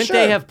company, couldn't sure.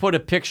 they have put a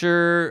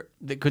picture?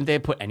 Couldn't they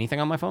have put anything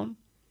on my phone?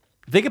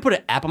 If they could put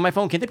an app on my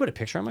phone, can't they put a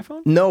picture on my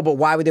phone? No, but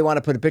why would they want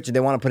to put a picture?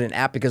 They want to put an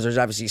app because there's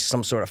obviously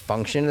some sort of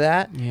function to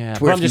that. Yeah, to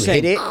but where I'm if just you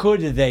saying, hit it,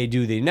 could they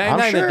do the? Not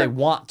I'm sure. that they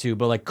want to,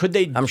 but like, could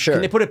they? I'm sure.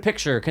 Can they put a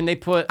picture? Can they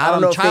put I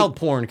don't know if child they-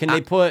 porn? Can they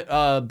put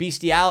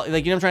bestiality?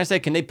 Like, you know what I'm trying to say?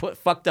 Can they put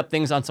fucked up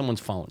things on someone's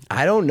phone?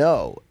 I don't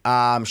know.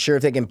 I'm sure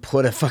if they can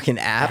put a fucking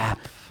app.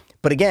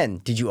 But again,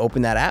 did you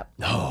open that app?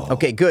 No.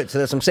 Okay, good. So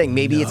that's what I'm saying.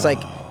 Maybe it's like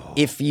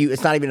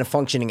it's not even a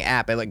functioning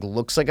app. It like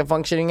looks like a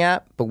functioning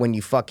app, but when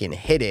you fucking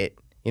hit it,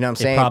 you know what I'm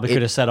saying? Probably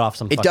could have set off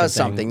some. It fucking does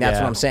thing. something. That's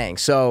Yeah. what I'm saying.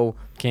 So,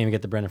 Can't even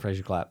get the Brendan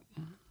Fraser clap.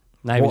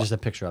 Not even just a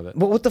picture of it.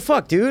 well, what the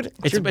fuck, dude?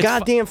 It's your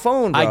goddamn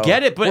phone, bro. I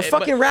get it, but we're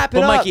fucking wrapping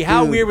but up. Mikey,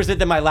 how dude. weird was it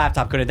that my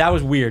laptop couldn't? That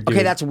was weird, dude.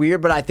 Okay, that's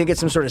weird, but I think it's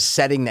some sort of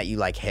setting that you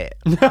like hit.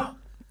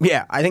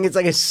 Yeah, I think it's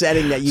like a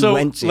setting that you so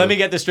went to. let me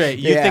get this straight.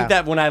 You Yeah. think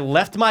that when I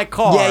left my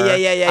car,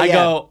 Yeah. I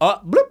go,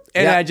 bloop,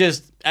 and Yeah. I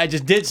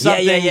just did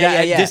something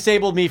yeah. that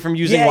disabled me from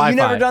using Yeah, Wi-Fi. you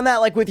never done that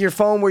like with your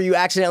phone where you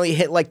accidentally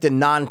hit like the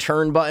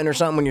non-turn button or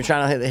something when you're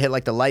trying to hit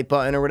like the light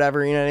button or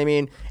whatever, you know what I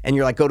mean? And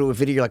you're like, go to a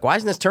video, you're like, why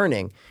isn't this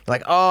turning? You're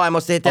like, oh, I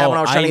must have hit that when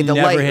I was trying to hit the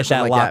light never or hit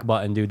something that like lock that.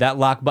 button, dude. That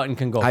lock button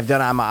can go. I've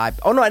done it on my iPad.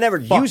 Oh, no, I never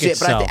use it,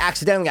 but I itself.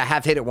 accidentally I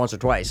have hit it once or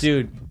twice.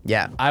 Dude,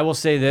 Yeah. I will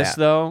say this, Yeah.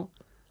 though.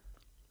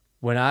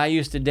 When I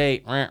used to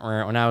date,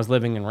 when I was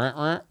living in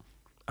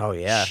Oh,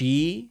 yeah.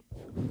 she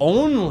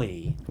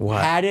only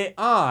What? had it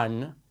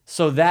on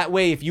so that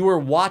way if you were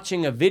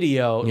watching a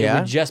video, it Yeah?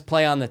 would just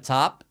play on the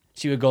top.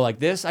 She would go like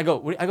this. I go,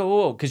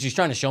 whoa, because she's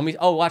trying to show me.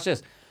 Oh, watch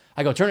this.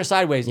 I go, turn it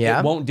sideways. Yeah?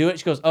 It won't do it.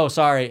 She goes, oh,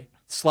 sorry.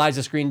 Slides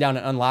the screen down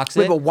and unlocks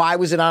Wait, it. but why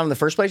was it on in the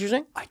first place, you're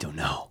saying? I don't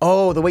know.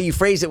 Oh, the way you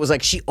phrased it was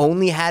like she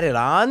only had it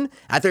on?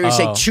 I thought you were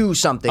saying to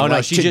something. Oh no,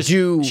 like she to just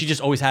do... she just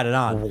always had it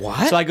on.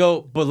 What? So I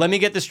go, but let me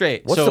get this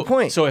straight. What's the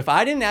point? So if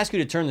I didn't ask you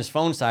to turn this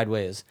phone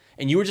sideways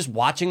and you were just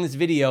watching this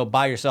video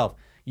by yourself,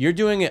 you're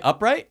doing it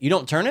upright? You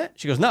don't turn it?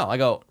 She goes, no. I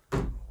go,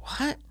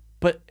 What?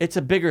 but it's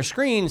a bigger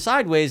screen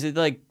sideways. It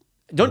like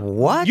don't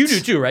What? You do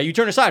too, right? You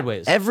turn it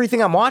sideways.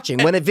 Everything I'm watching.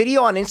 When a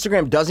video on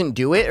Instagram doesn't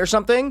do it or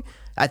something,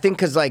 I think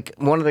because like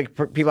one of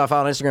the people I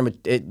follow on Instagram,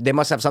 they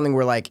must have something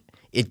where like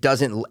it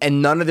doesn't,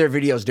 and none of their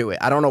videos do it.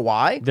 I don't know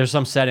why. There's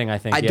some setting, I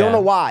think. I don't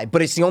know why,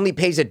 but it's the only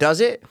page that does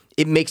it.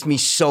 It makes me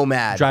so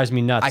mad. Drives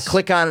me nuts. I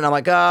click on it and I'm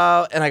like,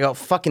 oh, and I go,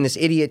 fucking this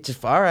idiot.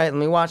 Just, all right, let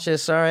me watch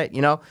this. All right,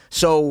 you know?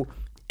 So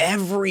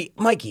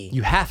Mikey.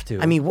 You have to.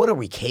 I mean, what are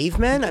we,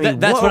 cavemen? I mean,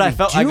 that's what are I we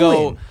felt.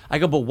 doing? I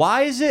go, but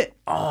why is it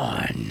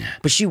on?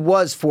 But she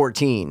was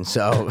 14,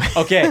 so.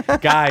 Okay,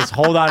 guys,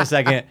 hold on a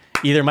second.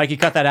 Either Mikey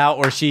cut that out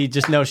or she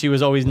just knows she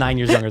was always 9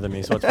 years younger than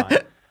me, so it's fine.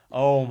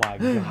 Oh my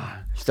God.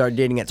 Started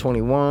dating at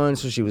 21,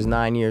 so she was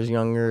 9 years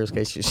younger.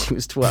 Okay, she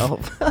was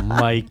 12.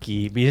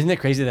 Mikey. But isn't it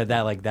crazy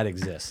that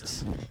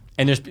exists?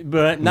 And there's,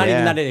 but not Yeah.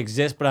 even that it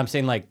exists, but I'm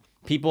saying like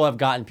people have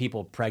gotten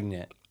people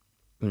pregnant.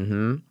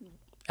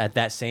 At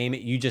that same,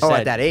 you just said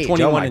at that age.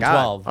 21 Oh, my and God.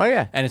 12. Oh,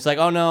 yeah. And it's like,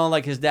 oh no,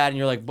 like his dad, and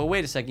you're like, but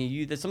wait a second,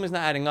 something's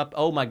not adding up.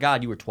 Oh my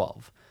God, you were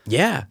 12.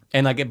 Yeah.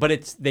 And like,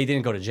 but they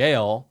didn't go to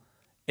jail.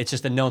 It's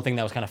just a known thing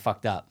that was kind of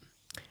fucked up.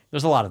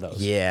 There's a lot of those.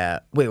 Yeah.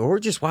 Wait, we're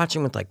just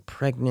watching with like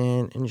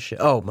pregnant and shit.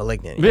 Oh,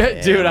 Malignant. Yeah,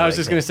 dude, I was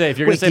just gonna say, if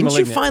you're gonna say didn't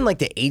Malignant- you find like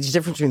the age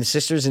difference between the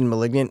sisters in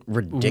Malignant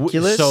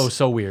ridiculous?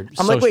 So weird.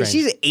 I'm so like, wait,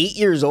 strange. she's 8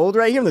 years old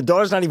right here, and the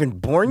daughter's not even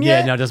born yet.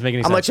 Yeah, no, it doesn't make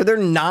any I'm like, sense. so they're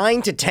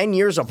 9 to 10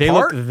 years apart. They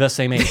look the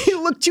same age. They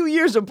look 2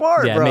 years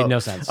apart, Yeah, it bro. made no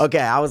sense. Okay,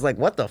 I was like,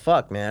 what the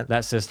fuck, man?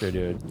 That sister,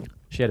 dude.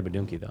 She had a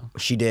badunki though.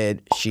 She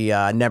did. She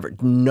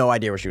no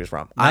idea where she was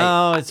from.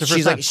 No, it's her first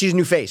she's time. like she's a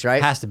new face,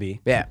 right? Has to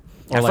be. Yeah.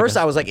 Or At like first, a-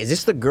 I was like, "Is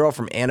this the girl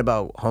from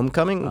Annabelle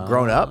Homecoming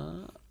grown up?"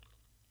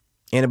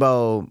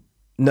 Annabelle,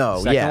 no,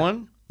 Second yeah,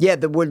 one? yeah,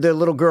 the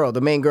little girl,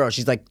 the main girl.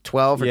 She's like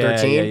 12 or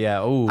 13.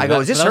 Yeah. Ooh, I go,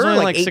 is this that was her?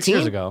 only Like 6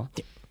 years 18? ago.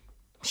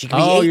 She could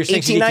be Oh, you're saying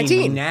 18, she's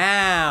 19.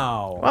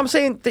 now. Well, I'm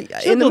saying She's in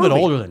a the little bit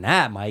movie. older than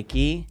that,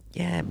 Mikey.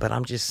 Yeah, but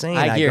I'm just saying.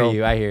 I hear go,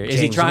 you. Is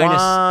he James trying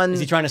Wan. to? Is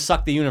he trying to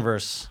suck the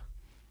universe?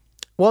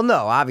 Well,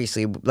 no,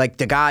 obviously, like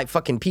the guy,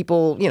 fucking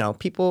people,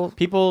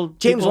 people.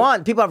 James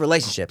Wan, people have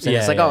relationships, and Yeah,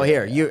 it's like, yeah, oh,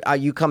 yeah, here,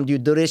 you come, you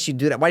do this, you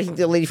do that. Why do you think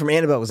the lady from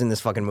Annabelle was in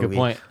this fucking movie?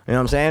 point. You know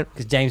what I'm saying?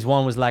 Because James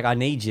Wan was like, I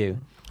need you.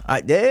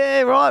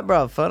 Yeah, right,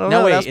 bro. I don't No,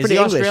 know. wait, That's is pretty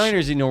he English. Australian or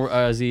is he?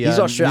 Is he? He's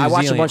Australian. I New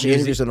watched a Zealand? bunch of New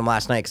interviews Ze- with him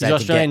last night because I He's had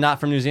to Australian, get. not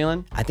from New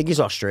Zealand. I think he's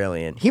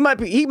Australian. He might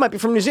be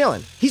from New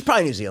Zealand. He's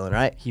probably New Zealand,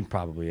 right? He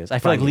probably is. I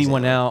feel like Probably Lee New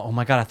Zealand. Winnell. Oh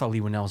my god, I thought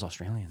Lee Winnell was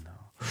Australian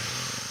though.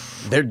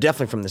 They're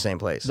definitely from the same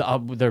place.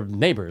 They're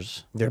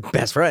neighbors. They're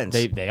best friends.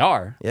 They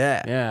are.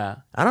 Yeah. Yeah.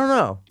 I don't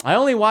know. I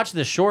only watched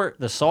the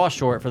Saw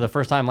short for the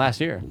first time last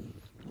year.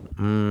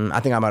 I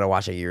think I might have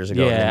watched it years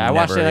ago. and Yeah, then I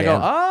watched it never and I go,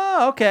 again.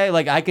 oh, okay.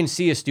 Like I can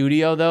see a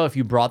studio though, if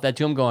you brought that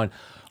to him going,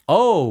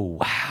 oh,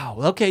 wow.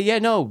 Okay, yeah,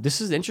 no, this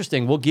is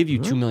interesting. We'll give you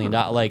 $2 million.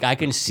 Like I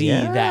can see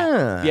Yeah.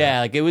 that. Yeah,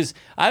 like it was,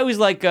 I was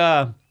like,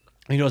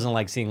 he doesn't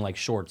like seeing like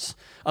shorts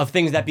of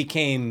things that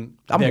became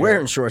I'm bigger.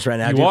 wearing shorts right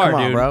now, You dude. are, Come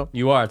on, dude. bro.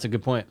 You are. It's a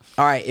good point.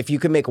 All right, if you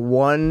could make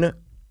one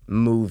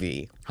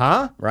movie,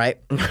 Huh? right?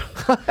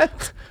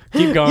 What?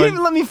 Keep You going. didn't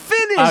even let me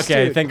finish.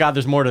 Okay, dude. thank God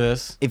there's more to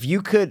this. If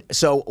you could,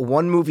 so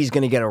one movie's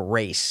gonna get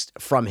erased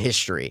from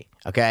history,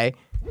 okay?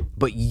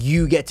 But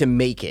you get to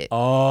make it.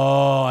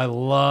 Oh, I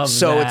love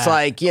So that. it's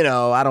like,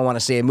 I don't want to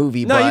say a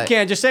movie, No, but you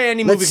can't. Just say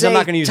any movie let's because I'm say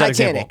not going to use that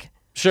Titanic. example.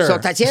 Sure. So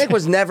Titanic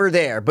was never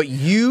there, but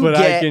you But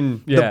I get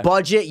can- the yeah.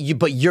 budget,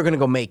 but you're gonna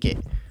go make it.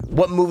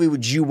 What movie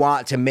would you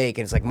want to make?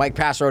 And it's like Mike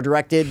Passero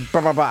directed,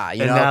 blah blah blah.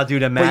 You And know? now,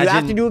 dude, But you have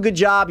imagine- to do a good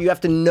job. You have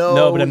to know. No, but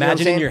you know what I'm imagine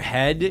in saying? your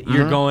head,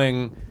 you're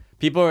going.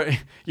 People are.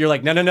 You're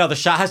like, no. The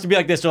shot has to be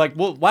like this. They're like,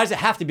 well, why does it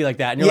have to be like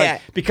that? And you're Yeah.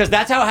 like, because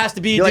that's how it has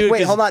to be, You're dude. like, wait,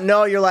 'cause- hold on.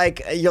 No, you're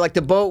like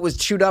the boat was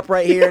chewed up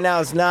right here. Now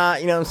it's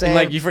not. You know what I'm saying?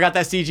 Like you forgot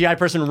that CGI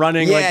person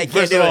running. Yeah, like, you can't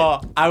first do of it.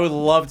 all, I would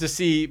love to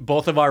see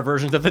both of our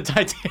versions of the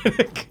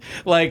Titanic.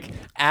 Like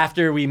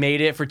after we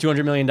made it for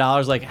 $200 million,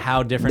 like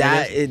how different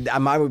it is.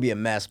 mine would be a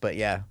mess, but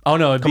yeah. Oh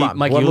no, it'd Come be on,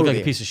 Mike. what You look like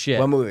movie? a piece of shit.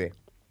 What movie?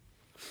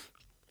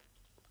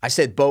 I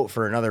said boat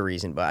for another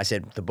reason, but I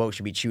said the boat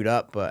should be chewed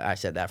up, but I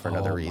said that for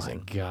another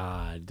reason. Oh my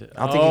god!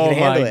 I don't think you can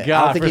handle it. I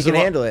don't think you can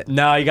handle it.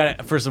 No, you got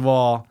to. First of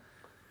all,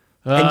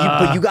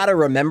 But you got to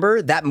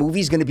remember that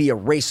movie's going to be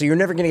erased, so you're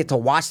never going to get to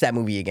watch that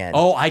movie again.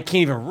 oh, I can't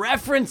even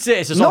reference it.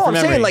 It's just no, all from I'm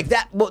memory. saying like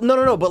that. Well,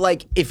 no. But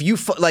like if you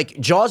like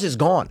Jaws is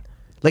gone.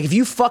 Like if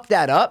you fuck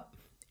that up,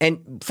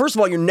 and first of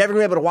all, you're never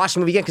going to be able to watch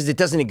the movie again because it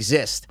doesn't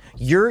exist.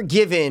 You're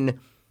given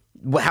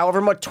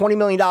however much $20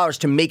 million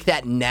to make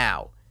that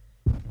now.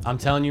 I'm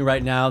telling you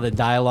right now, the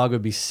dialogue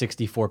would be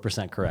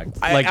 64% correct.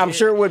 I'm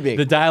sure it would be.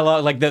 The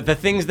dialogue, like the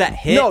things that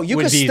hit. No, you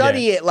would could be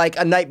study there. it like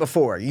a night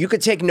before. You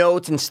could take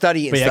notes and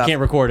study it. And But yeah, I stuff.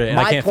 can't record it, and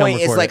I My can't film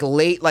point is record like it.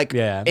 late, like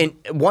Yeah. and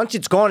once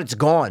it's gone, it's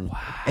gone.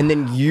 And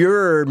then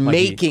you're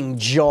making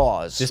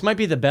Jaws. This might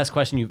be the best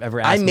question you've ever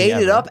asked I me made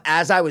it ever. up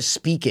as I was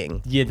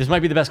speaking. Yeah, this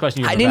might be the best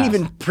question you've I ever didn't asked.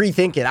 even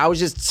pre-think it. I was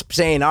just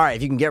saying, all right,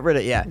 if you can get rid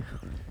of it, yeah.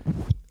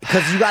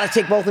 Because you got to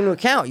take both into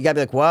account. You got to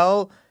be like,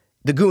 well,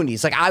 the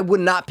Goonies. Like, I would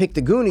not pick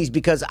the Goonies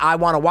because I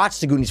want to watch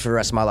the Goonies for the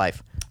rest of my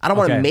life. I don't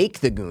want to Okay. make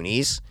the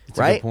Goonies, That's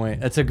a right? good point.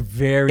 That's a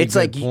very It's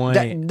good like,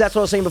 point. that's what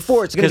I was saying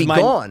before. It's going to be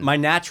Because gone. my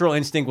natural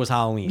instinct was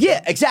Halloween.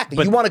 Yeah, exactly.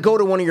 But- you want to go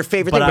to one of your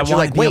favorite but things, I but you're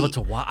want like, to be wait. able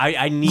to watch.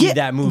 I need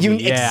that movie.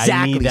 Yeah, exactly.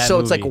 I need that so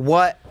it's like, movie.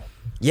 what?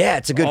 Yeah,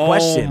 it's a good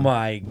question. Oh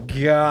my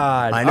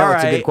god! I know, All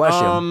it's a good right,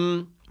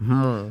 question.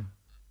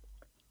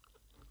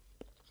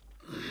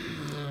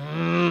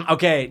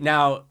 Okay,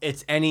 now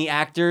it's any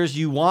actors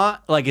you want.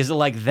 Like, is it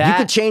like You that?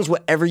 could change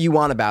whatever you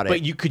want about it.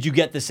 but could you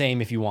get the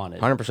same if you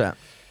wanted? 100%.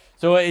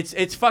 So it's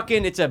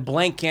a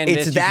blank canvas.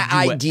 It's You that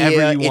can do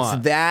whatever idea. you It's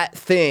want. that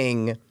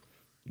thing,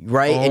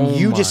 right? Oh and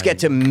you just my get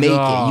to make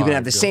it. You can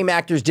have the God. same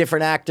actors,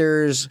 different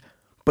actors,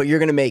 but you're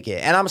gonna make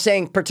it. And I'm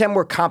saying, pretend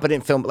we're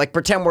competent film. Like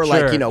pretend we're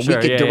like, Sure, we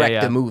sure, could yeah, direct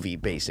yeah. the movie,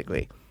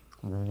 basically.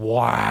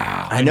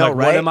 Wow. I know, What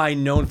right? am I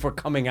known for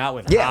coming out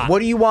with? Yeah. hot? What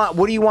do you want?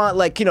 What do you want?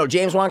 Like,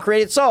 James Wan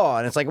created Saw,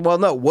 and it's like, well,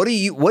 no. What do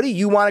you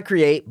want to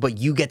create? But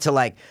you get to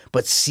like,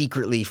 but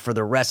secretly for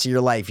the rest of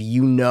your life,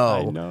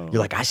 know.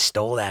 you're like, I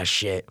stole that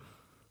shit.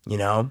 You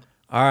know.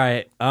 All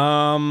right.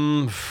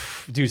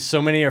 Dude,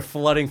 so many are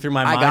flooding through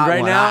my I mind got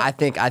right one. now. I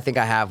think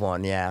I have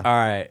one. Yeah. All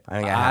right. I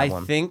think I have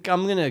one. think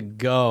I'm gonna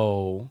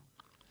go.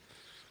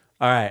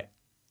 All right.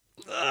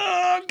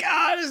 Oh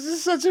God, this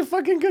is such a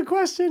fucking good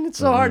question. It's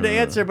so hard to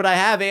answer, but I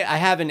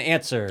have an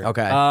answer.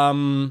 Okay.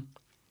 I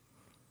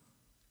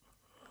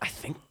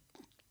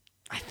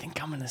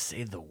think I'm gonna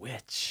say The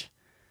Witch.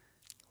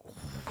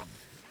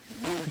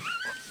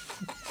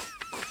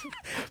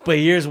 But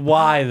here's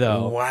why,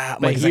 though. Wow.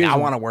 But Mike's like, here's- I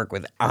want to work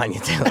with Anya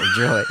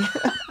Taylor-Joy.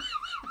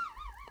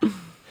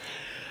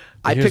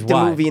 I here's picked the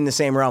why. movie in the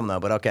same realm, though,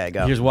 but okay,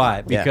 go. Here's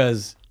why. Yeah.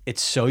 Because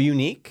it's so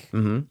unique,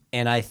 and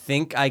I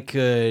think I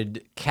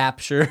could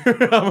capture.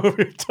 I'm over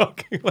here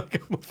talking like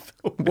I'm a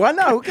film. Well,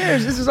 no, who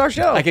cares? This is our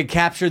show. I could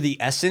capture the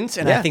essence,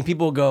 and Yeah. I think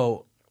people will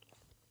go,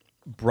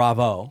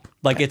 bravo.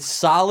 Like, it's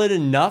solid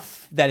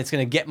enough that it's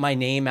going to get my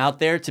name out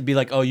there to be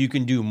like, oh, you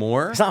can do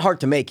more. It's not hard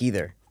to make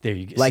either. There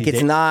you go. Like, See, it's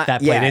that- not, that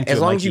played yeah, into as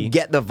it, long as you Mikey.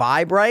 get the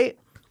vibe right,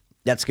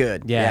 that's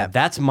good. Yeah,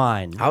 that's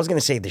mine. I was going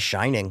to say The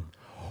Shining.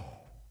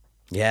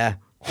 Yeah.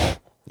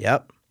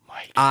 Yep.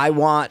 I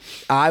want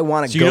to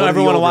go So you don't to ever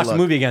the wanna watch the Overlook.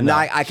 movie again, No,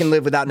 though? I can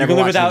live without You never can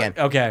live watching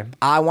without. again. Okay.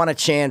 I want a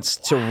chance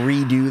to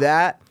redo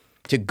that,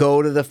 to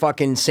go to the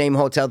fucking same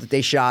hotel that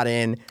they shot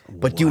in,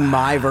 but do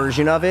my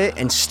version of it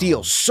and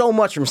steal so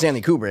much from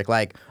Stanley Kubrick.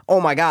 Like, oh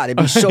my God, it'd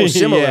be so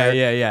similar.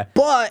 yeah.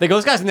 But they go,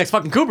 this guy's the next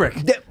fucking Kubrick.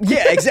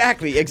 yeah,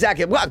 exactly.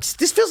 Wow,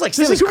 this feels like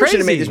Stanley is Kubrick should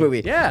have made crazy. this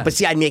movie. Yeah. But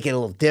see, I'd make it a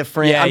little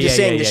different. Yeah, I'm just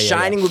saying, The yeah.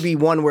 Shining would be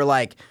one where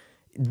like.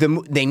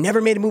 They never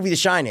made a movie, The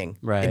Shining.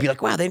 Right. It'd be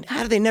like, wow,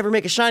 how did they never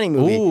make a Shining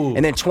movie? Ooh.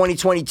 And then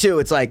 2022,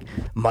 it's like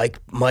Mike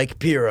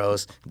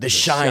Piro's The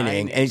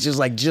Shining, and it's just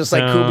like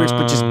Kubrick's,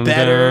 but just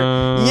better.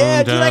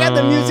 Yeah, dude, I got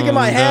the music in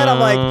my head. I'm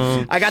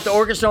like, I got the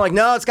orchestra. I'm like,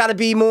 no, it's got to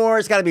be more.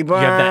 It's got to be. You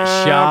have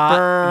that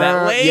shot,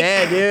 that lake.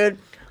 Yeah, dude.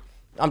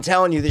 I'm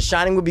telling you, The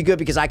Shining would be good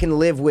because I can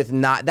live with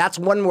not. That's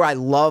one where I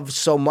love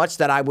so much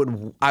that I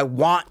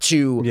want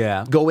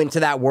to go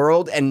into that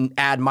world and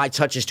add my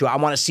touches to it. I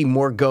want to see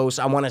more ghosts.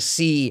 I want to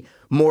see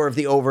more of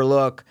the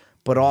Overlook,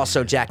 but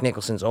also Jack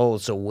Nicholson's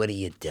old. So what do?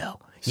 You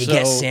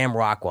get Sam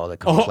Rockwell to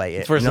come play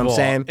it. First you know of what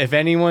all, I'm saying? if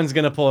anyone's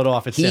gonna pull it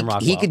off, it's Sam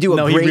Rockwell. He could do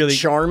a great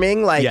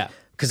charming, like. Yeah.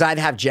 Because I'd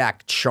have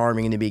Jack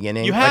charming in the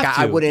beginning. You have like,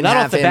 to. I wouldn't Not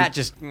have off the him. bat,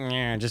 just fucking.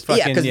 Yeah,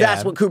 because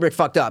that's what Kubrick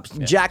fucked up.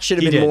 Jack should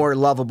have He been did. more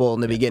lovable in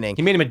the beginning.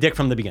 He made him a dick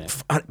from the beginning.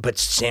 But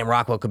Sam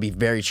Rockwell could be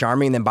very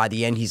charming, and then by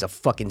the end, he's a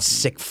fucking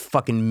sick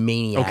fucking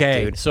maniac,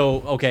 dude.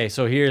 So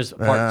here's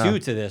part 2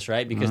 to this,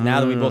 right? Because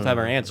now that we both have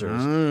our answers,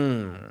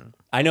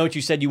 I know what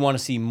you said you want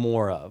to see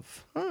more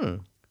of.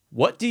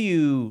 What do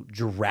you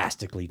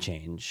drastically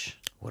change?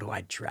 What do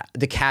I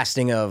the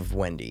casting of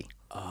Wendy.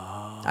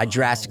 I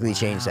drastically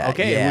changed that.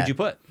 Okay, yeah. and who'd you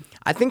put?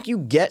 I think you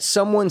get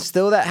someone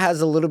still that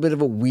has a little bit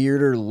of a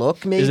weirder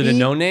look, maybe. Is it a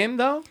no name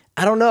though?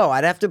 I don't know.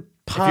 I'd have to If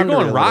ponder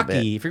you're it going a little bit.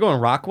 Rocky, if you're going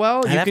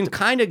Rockwell, you have can to-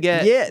 kind of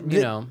get,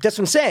 you know. That's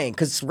what I'm saying,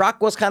 because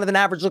Rockwell's kind of an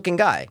average-looking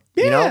guy.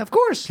 Yeah, you know? of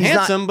course. He's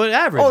Handsome, but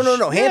average. Oh,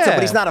 no, handsome, Yeah.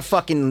 but he's not a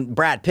fucking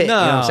Brad Pitt. No,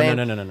 you know what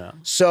I'm saying? no.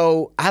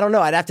 So, I don't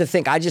know. I'd have to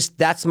think.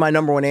 That's my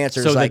number one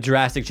answer. So is the like,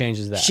 drastic change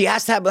is that. she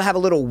has to have a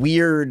little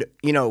weird,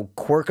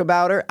 quirk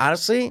about her.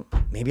 Honestly,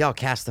 maybe I'll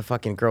cast the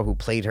fucking girl who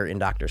played her in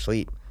Dr.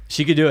 Sleep.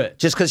 She could do it.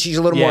 Just because she's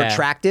a little more Yeah.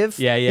 attractive.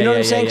 Yeah, You know what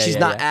I'm yeah, saying? yeah, She's yeah,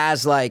 not yeah.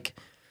 as like,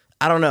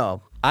 I don't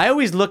know. I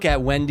always look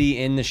at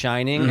Wendy in The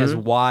Shining as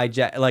why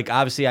Jack. Like,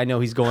 obviously, I know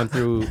he's going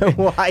through.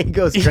 Why he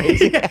goes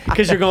crazy.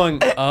 Because you're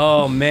going,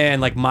 oh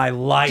man, like my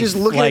life. Just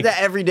looking like, at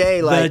that every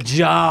day, like. the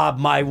job,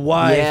 my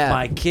wife, Yeah.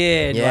 my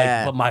kid,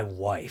 Yeah. but my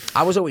wife.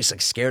 I was always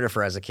like scared of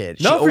her as a kid.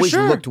 She No, for always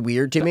sure. looked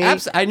weird to me.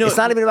 I know. It's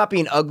not even about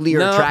being ugly or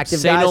No, attractive,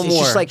 say guys. no It's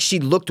just more. like she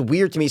looked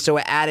weird to me, so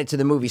it added to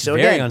the movie. So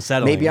Very again,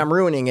 unsettling. maybe I'm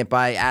ruining it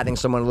by adding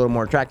someone a little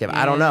more attractive.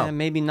 I don't know. Yeah,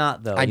 maybe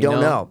not though. I you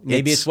don't know.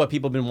 Maybe It's- it's what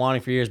people have been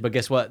wanting for years, but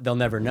guess what? They'll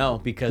never know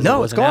because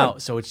No, it it's wasn't gone.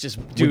 out. So it's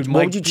just, dude.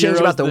 What would you change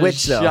about the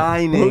witch, though?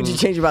 Shining. What would you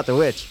change about the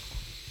witch?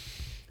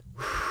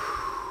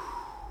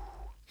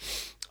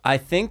 I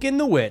think in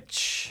The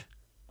Witch,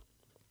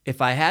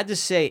 if I had to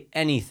say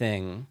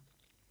anything,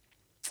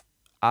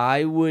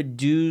 I would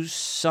do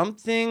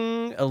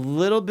something a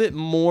little bit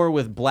more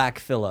with Black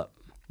Phillip.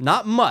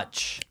 Not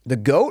much. The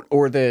goat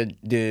or the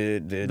The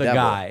devil?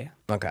 guy.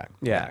 Okay.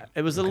 Yeah.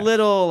 It was a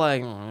little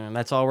like,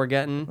 that's all we're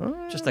getting.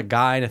 Just a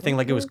guy and a thing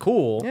like it was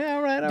cool. Yeah,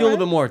 all right. Do a little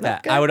bit more with that.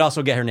 Okay. I would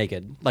also get her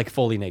naked, like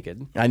fully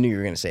naked. I knew you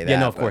were gonna say that. Yeah,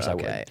 no, of but course I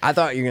okay. would. I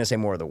thought you were gonna say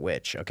more of the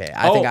witch. Okay.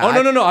 No.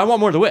 I want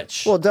more of the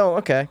witch. Well, don't.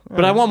 Okay.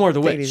 but I want more of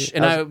the Take it witch. easy.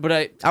 And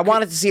I I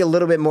wanted to see a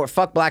little bit more.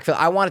 Fuck Blackfield.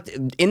 I wanted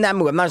to, in that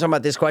movie. I'm not talking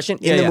about this question.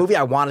 In the Yeah. movie,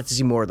 I wanted to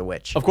see more of the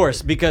witch. of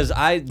course, because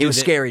It was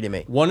scary to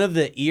me. One of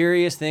the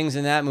eeriest things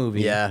in that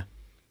movie Yeah.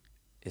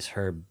 is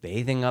her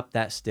bathing up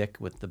that stick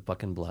with the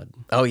fucking blood.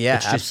 Oh yeah,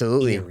 It's just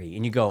absolutely. eerie.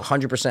 And you go,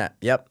 100%.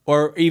 Yep.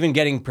 or even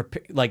getting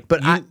prepared. Like, But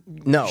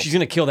no. she's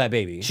gonna kill that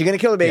baby. She's gonna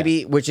kill the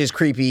baby, which is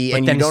creepy, but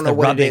and then you don't it's know the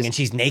what rubbing, it is. and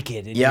she's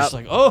naked, and Yep. you're just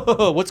like,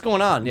 oh, what's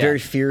going on? Yeah. Very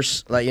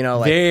fierce, like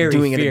Very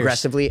doing it fierce.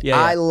 aggressively. Yeah,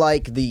 yeah. I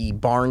like the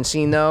barn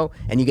scene though,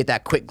 and you get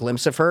that quick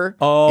glimpse of her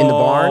in the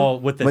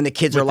barn when the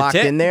kids are locked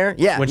in there.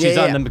 Yeah, when yeah, she's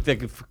yeah. on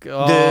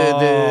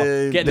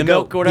getting the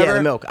milk or whatever. Yeah,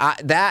 the milk.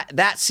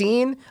 That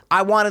scene,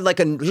 I wanted like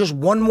just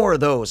one more of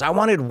those. I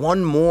wanted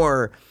one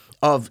more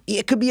of.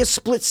 It could be a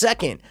split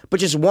second, but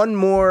just one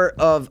more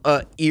of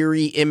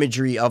eerie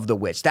imagery of the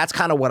witch. That's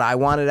kind of what I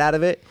wanted out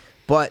of it.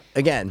 But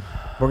again,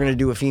 we're gonna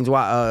do a Fiends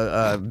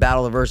Battle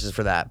of the Verses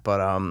for that. But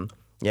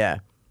yeah.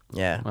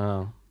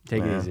 Oh,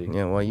 take it easy.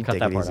 Yeah, well, you cut take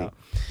that it part easy.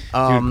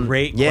 out. Dude,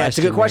 great Yeah, it's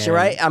a good question,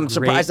 man. right? I'm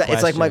surprised Great that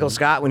it's like question. Michael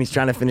Scott when he's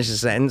trying to finish a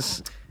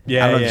sentence.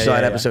 Yeah, I don't know if yeah, you saw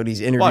that yeah. episode. He's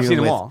Well, interviewing I've seen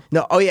them with all.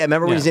 no. Oh yeah,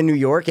 remember when Yeah. he's in New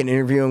York and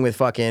interviewing with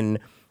fucking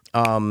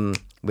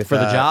with For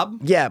the job?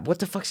 Yeah, what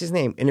the fuck's his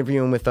name?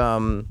 Interviewing with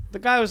The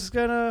guy was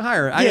gonna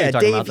hire her. I know yeah, you're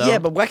talking Dave. about, though. Yeah,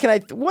 but what can I?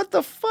 What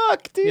the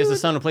fuck, dude? He has the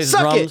son who plays the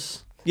Suck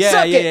drums. It. Yeah,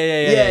 Suck yeah,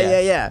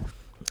 it. yeah.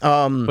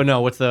 But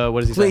no, what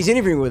does he So say? he's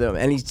interviewing with him,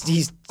 and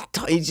he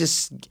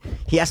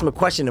asked him a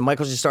question, and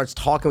Michael just starts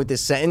talking with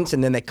this sentence,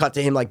 and then they cut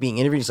to him like being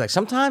interviewed. He's like,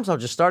 sometimes I'll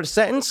just start a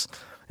sentence,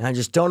 and I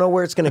just don't know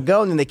where it's gonna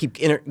go, and then they keep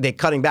they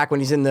cutting back when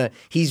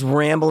he's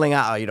rambling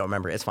out. Oh, you don't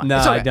remember? It's fine. No,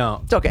 it's okay. I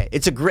don't. It's okay.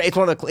 It's it's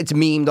one of the it's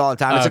memed all the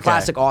time. It's a Okay.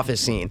 classic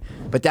Office scene,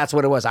 but that's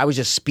what it was. I was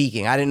just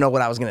speaking. I didn't know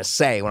what I was gonna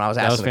say when I was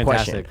was asking the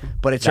question, fantastic.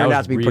 but it That turned was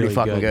out to be pretty really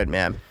fucking good. good,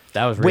 man.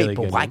 That was really Wait,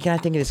 but good, why man. can't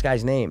I think of this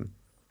guy's name?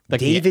 Like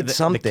David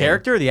something. The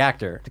character or the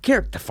actor? The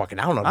character. Fucking,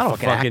 I don't know. I don't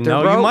fucking fucking actor,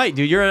 know. bro. You might,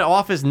 dude. You're an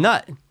office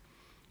nut.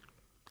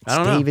 I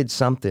don't know. David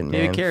something,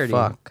 man. David Carradine.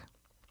 Fuck.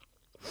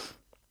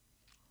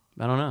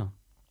 I don't know.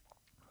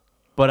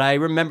 But I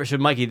remember. So,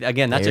 Mikey,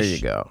 again, that's There you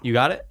go. You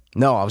got it?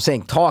 No, I was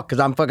saying talk because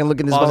I'm fucking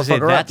looking this I was gonna say,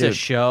 motherfucker up, that's a dude.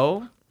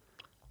 show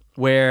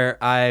where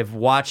I've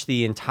watched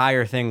the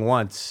entire thing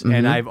once,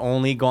 and I've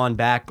only gone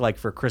back like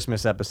for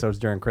Christmas episodes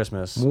during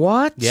Christmas.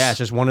 What? Yeah, it's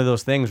just one of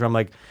those things where I'm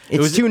like,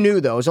 It's too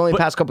new though. It's only the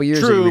past couple years.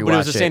 that True, you but it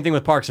was the rewatched same thing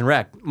with Parks and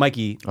Rec.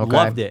 Mikey Okay.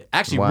 loved it.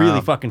 Actually, Wow.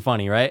 really fucking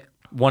funny, right?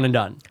 One and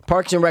done.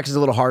 Parks and Rec is a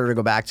little harder to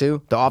go back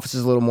to. The Office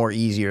is a little more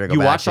easier to go You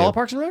back watched to. all of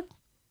Parks and Rec?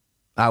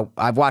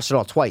 I've watched it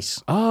all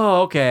twice.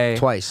 Oh, okay.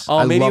 Twice. Oh,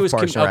 I maybe love it was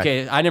Parks and Rec.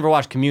 okay. I never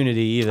watched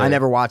Community either. I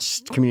never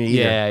watched Community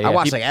either. Yeah, yeah. I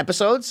watched Peop- like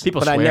episodes,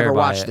 people but I swear never by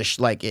watched it.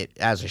 like it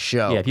as a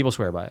show. Yeah, people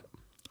swear by it.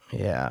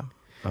 Yeah.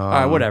 All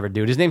right, whatever,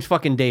 dude. His name's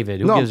fucking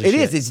David. Who No, gives a it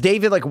shit? is. It's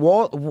David like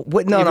Wall.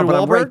 What? No, David no, but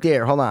I'm Wahlberg? right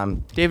there. Hold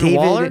on. David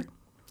Waller?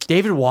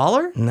 David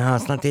Waller? No,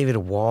 it's not David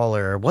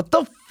Waller. What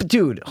the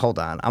dude? Hold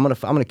on. I'm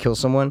gonna kill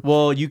someone.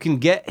 Well, you can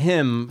get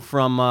him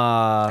from.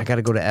 I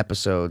gotta go to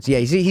episodes. Yeah,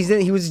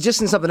 he was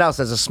just in something else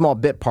as a small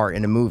bit part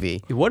in a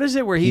movie. What is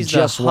it where he's the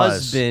just was.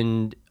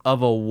 husband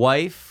of a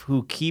wife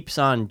who keeps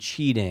on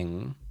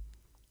cheating?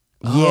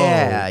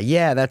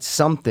 Yeah, that's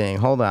something.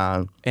 Hold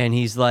on. And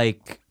he's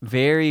like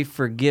very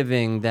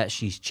forgiving that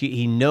she's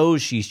he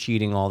knows she's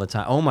cheating all the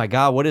time. Oh my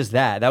God, what is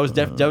that? That was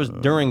that was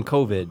during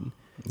COVID.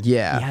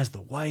 Yeah. He has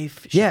the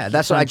wife. She Yeah,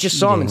 that's keeps what I on just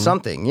saw him in cheating.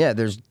 something. Yeah,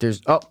 there's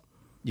oh,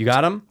 You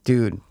got him?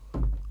 dude.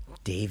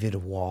 David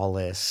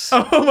Wallace.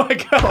 Oh my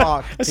God.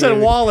 Fuck, I said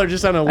dude. Waller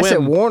just on a whim. I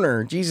said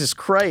Warner. Jesus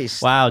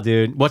Christ. Wow,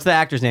 dude. What's the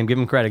actor's name? Give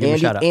him credit. Give him a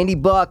shout out. Andy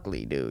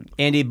Buckley, dude.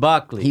 Andy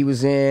Buckley. He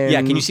was in Yeah,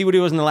 can you see what he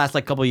was in the last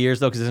like couple of years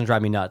though? Because it doesn't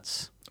drive me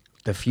nuts.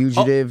 The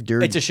Fugitive,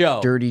 Dirty, it's a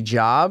show. Dirty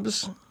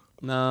Jobs.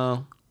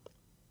 No.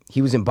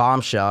 He was in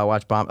Bombshell. I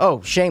watched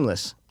Oh,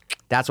 Shameless.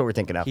 That's what we're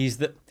thinking of. He's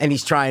the And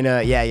he's trying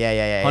to,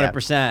 yeah.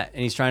 100%.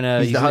 And he's trying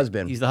to. He's the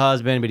husband. He's the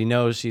husband, but he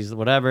knows she's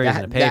whatever. He's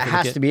That, gonna pay that for the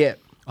has kid. to be it.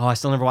 Oh, I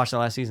still never watched that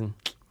last season.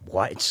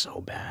 What? It's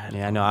so bad.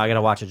 Yeah, I know. I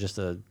gotta watch it just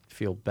to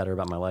feel better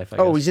about my life. I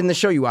Oh, guess. he's in the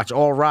show you watch,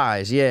 All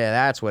Rise. Yeah,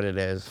 that's what it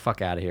is.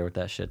 Fuck out of here with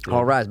that shit, dude.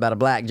 All Rise, about a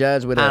black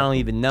judge with I a don't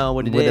even know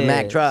what it is. with a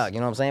Mack truck. You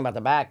know what I'm saying? About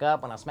to back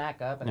up when I smack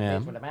up and Yeah.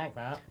 it's with a Mack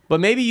truck. But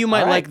maybe you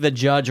might All right. like The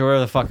Judge or whatever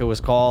the fuck it was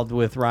called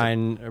with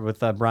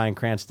Bryan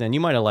Cranston. You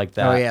might have liked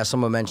that. Oh yeah,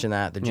 someone mentioned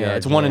that. The judge. Yeah,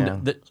 it's one yeah.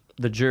 in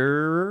the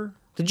juror.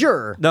 The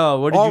juror. No,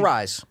 what did All you?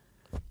 Rise.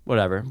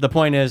 Whatever. The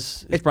point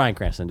is, it's Bryan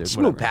Cranston, dude. Let's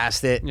Whatever. move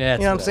past it. Yeah,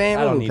 you know what I'm saying?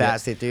 I don't We'll need move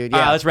past it, dude. All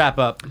Yeah. right, let's wrap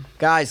up.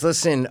 Guys,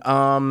 listen.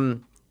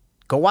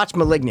 Go watch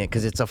 *Malignant*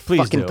 because it's a Please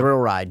fucking do. thrill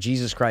ride.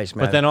 Jesus Christ,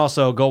 man. But then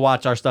also go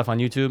watch our stuff on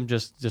YouTube.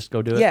 Just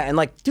go do it. yeah, and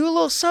like do a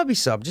little subby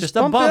sub. Just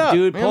a bump, bump, it up,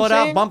 dude. you know Pull what it I'm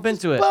out, saying? bump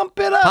into it. Bump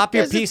it up. Pop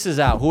your It's- pieces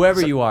out. Whoever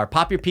you are,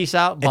 pop your piece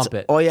out, bump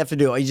it. All you have to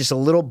do is just a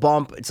little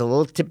bump. It's a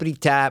little tippity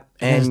tap,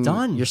 and it's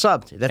done. You're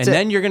subbed. That's and it.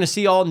 then you're gonna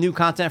see all new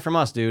content from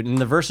us, dude. And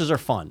the verses are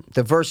fun.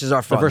 The verses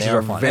are fun. The verses They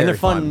are fun. Very And they're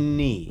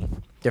funny.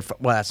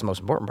 Well, that's the most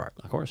important part.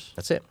 Of course.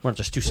 That's it. We're not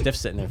just two stiffs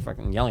sitting there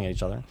fucking yelling at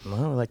each other.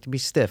 Well, I like to be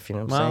stiff. You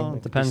know what I'm saying? Well, Like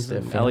it to be depends stiff,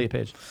 on you know? Elliot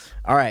Page.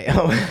 All right.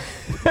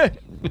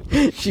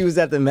 She was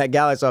at the Met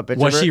Gala. I saw a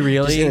picture Was of her, she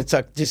really?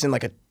 Just in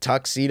like a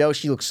tuxedo.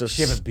 She looks so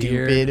She have a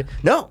beard? stupid.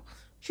 No.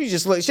 She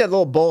had a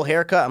little bowl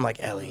haircut. I'm like,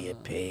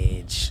 Elliot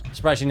Page. I'm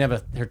surprised she didn't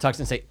have her tux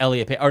and say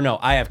Elliot Page. Or no,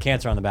 I have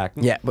cancer on the back.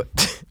 Yeah, but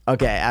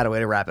okay, I had a way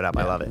to wrap it up.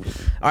 I love it.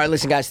 All right,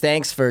 listen, guys,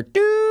 thanks for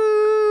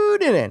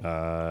tuning in.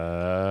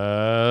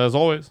 As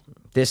always.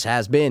 This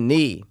has been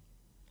the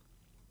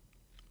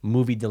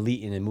Movie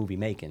deleting and movie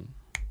making.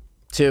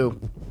 2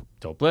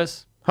 Dope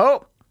Bliss.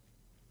 Hope.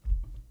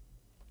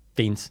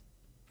 Fiends.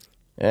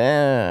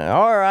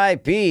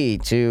 R.I.P.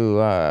 to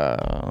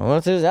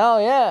what's his? Oh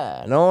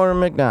yeah, Norm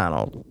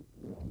Macdonald.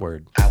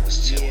 Word. I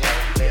was too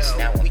hopeless,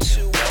 now I'm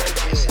too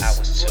hopeless. I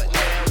was too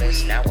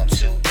hopeless, now I'm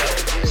too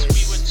hopeless.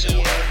 We were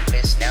too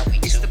hopeless, now we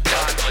too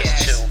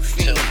hopeless.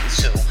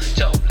 Two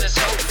dopeless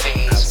hope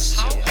fiends.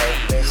 I was too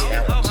hopeless,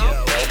 now I'm too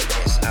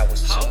hopeless. I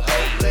was too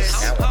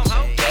hopeless, now I'm too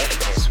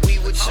hopeless. We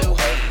were too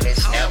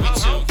hopeless, now we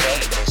too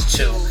hopeless.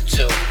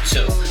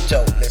 Two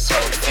dopeless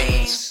hope fiends.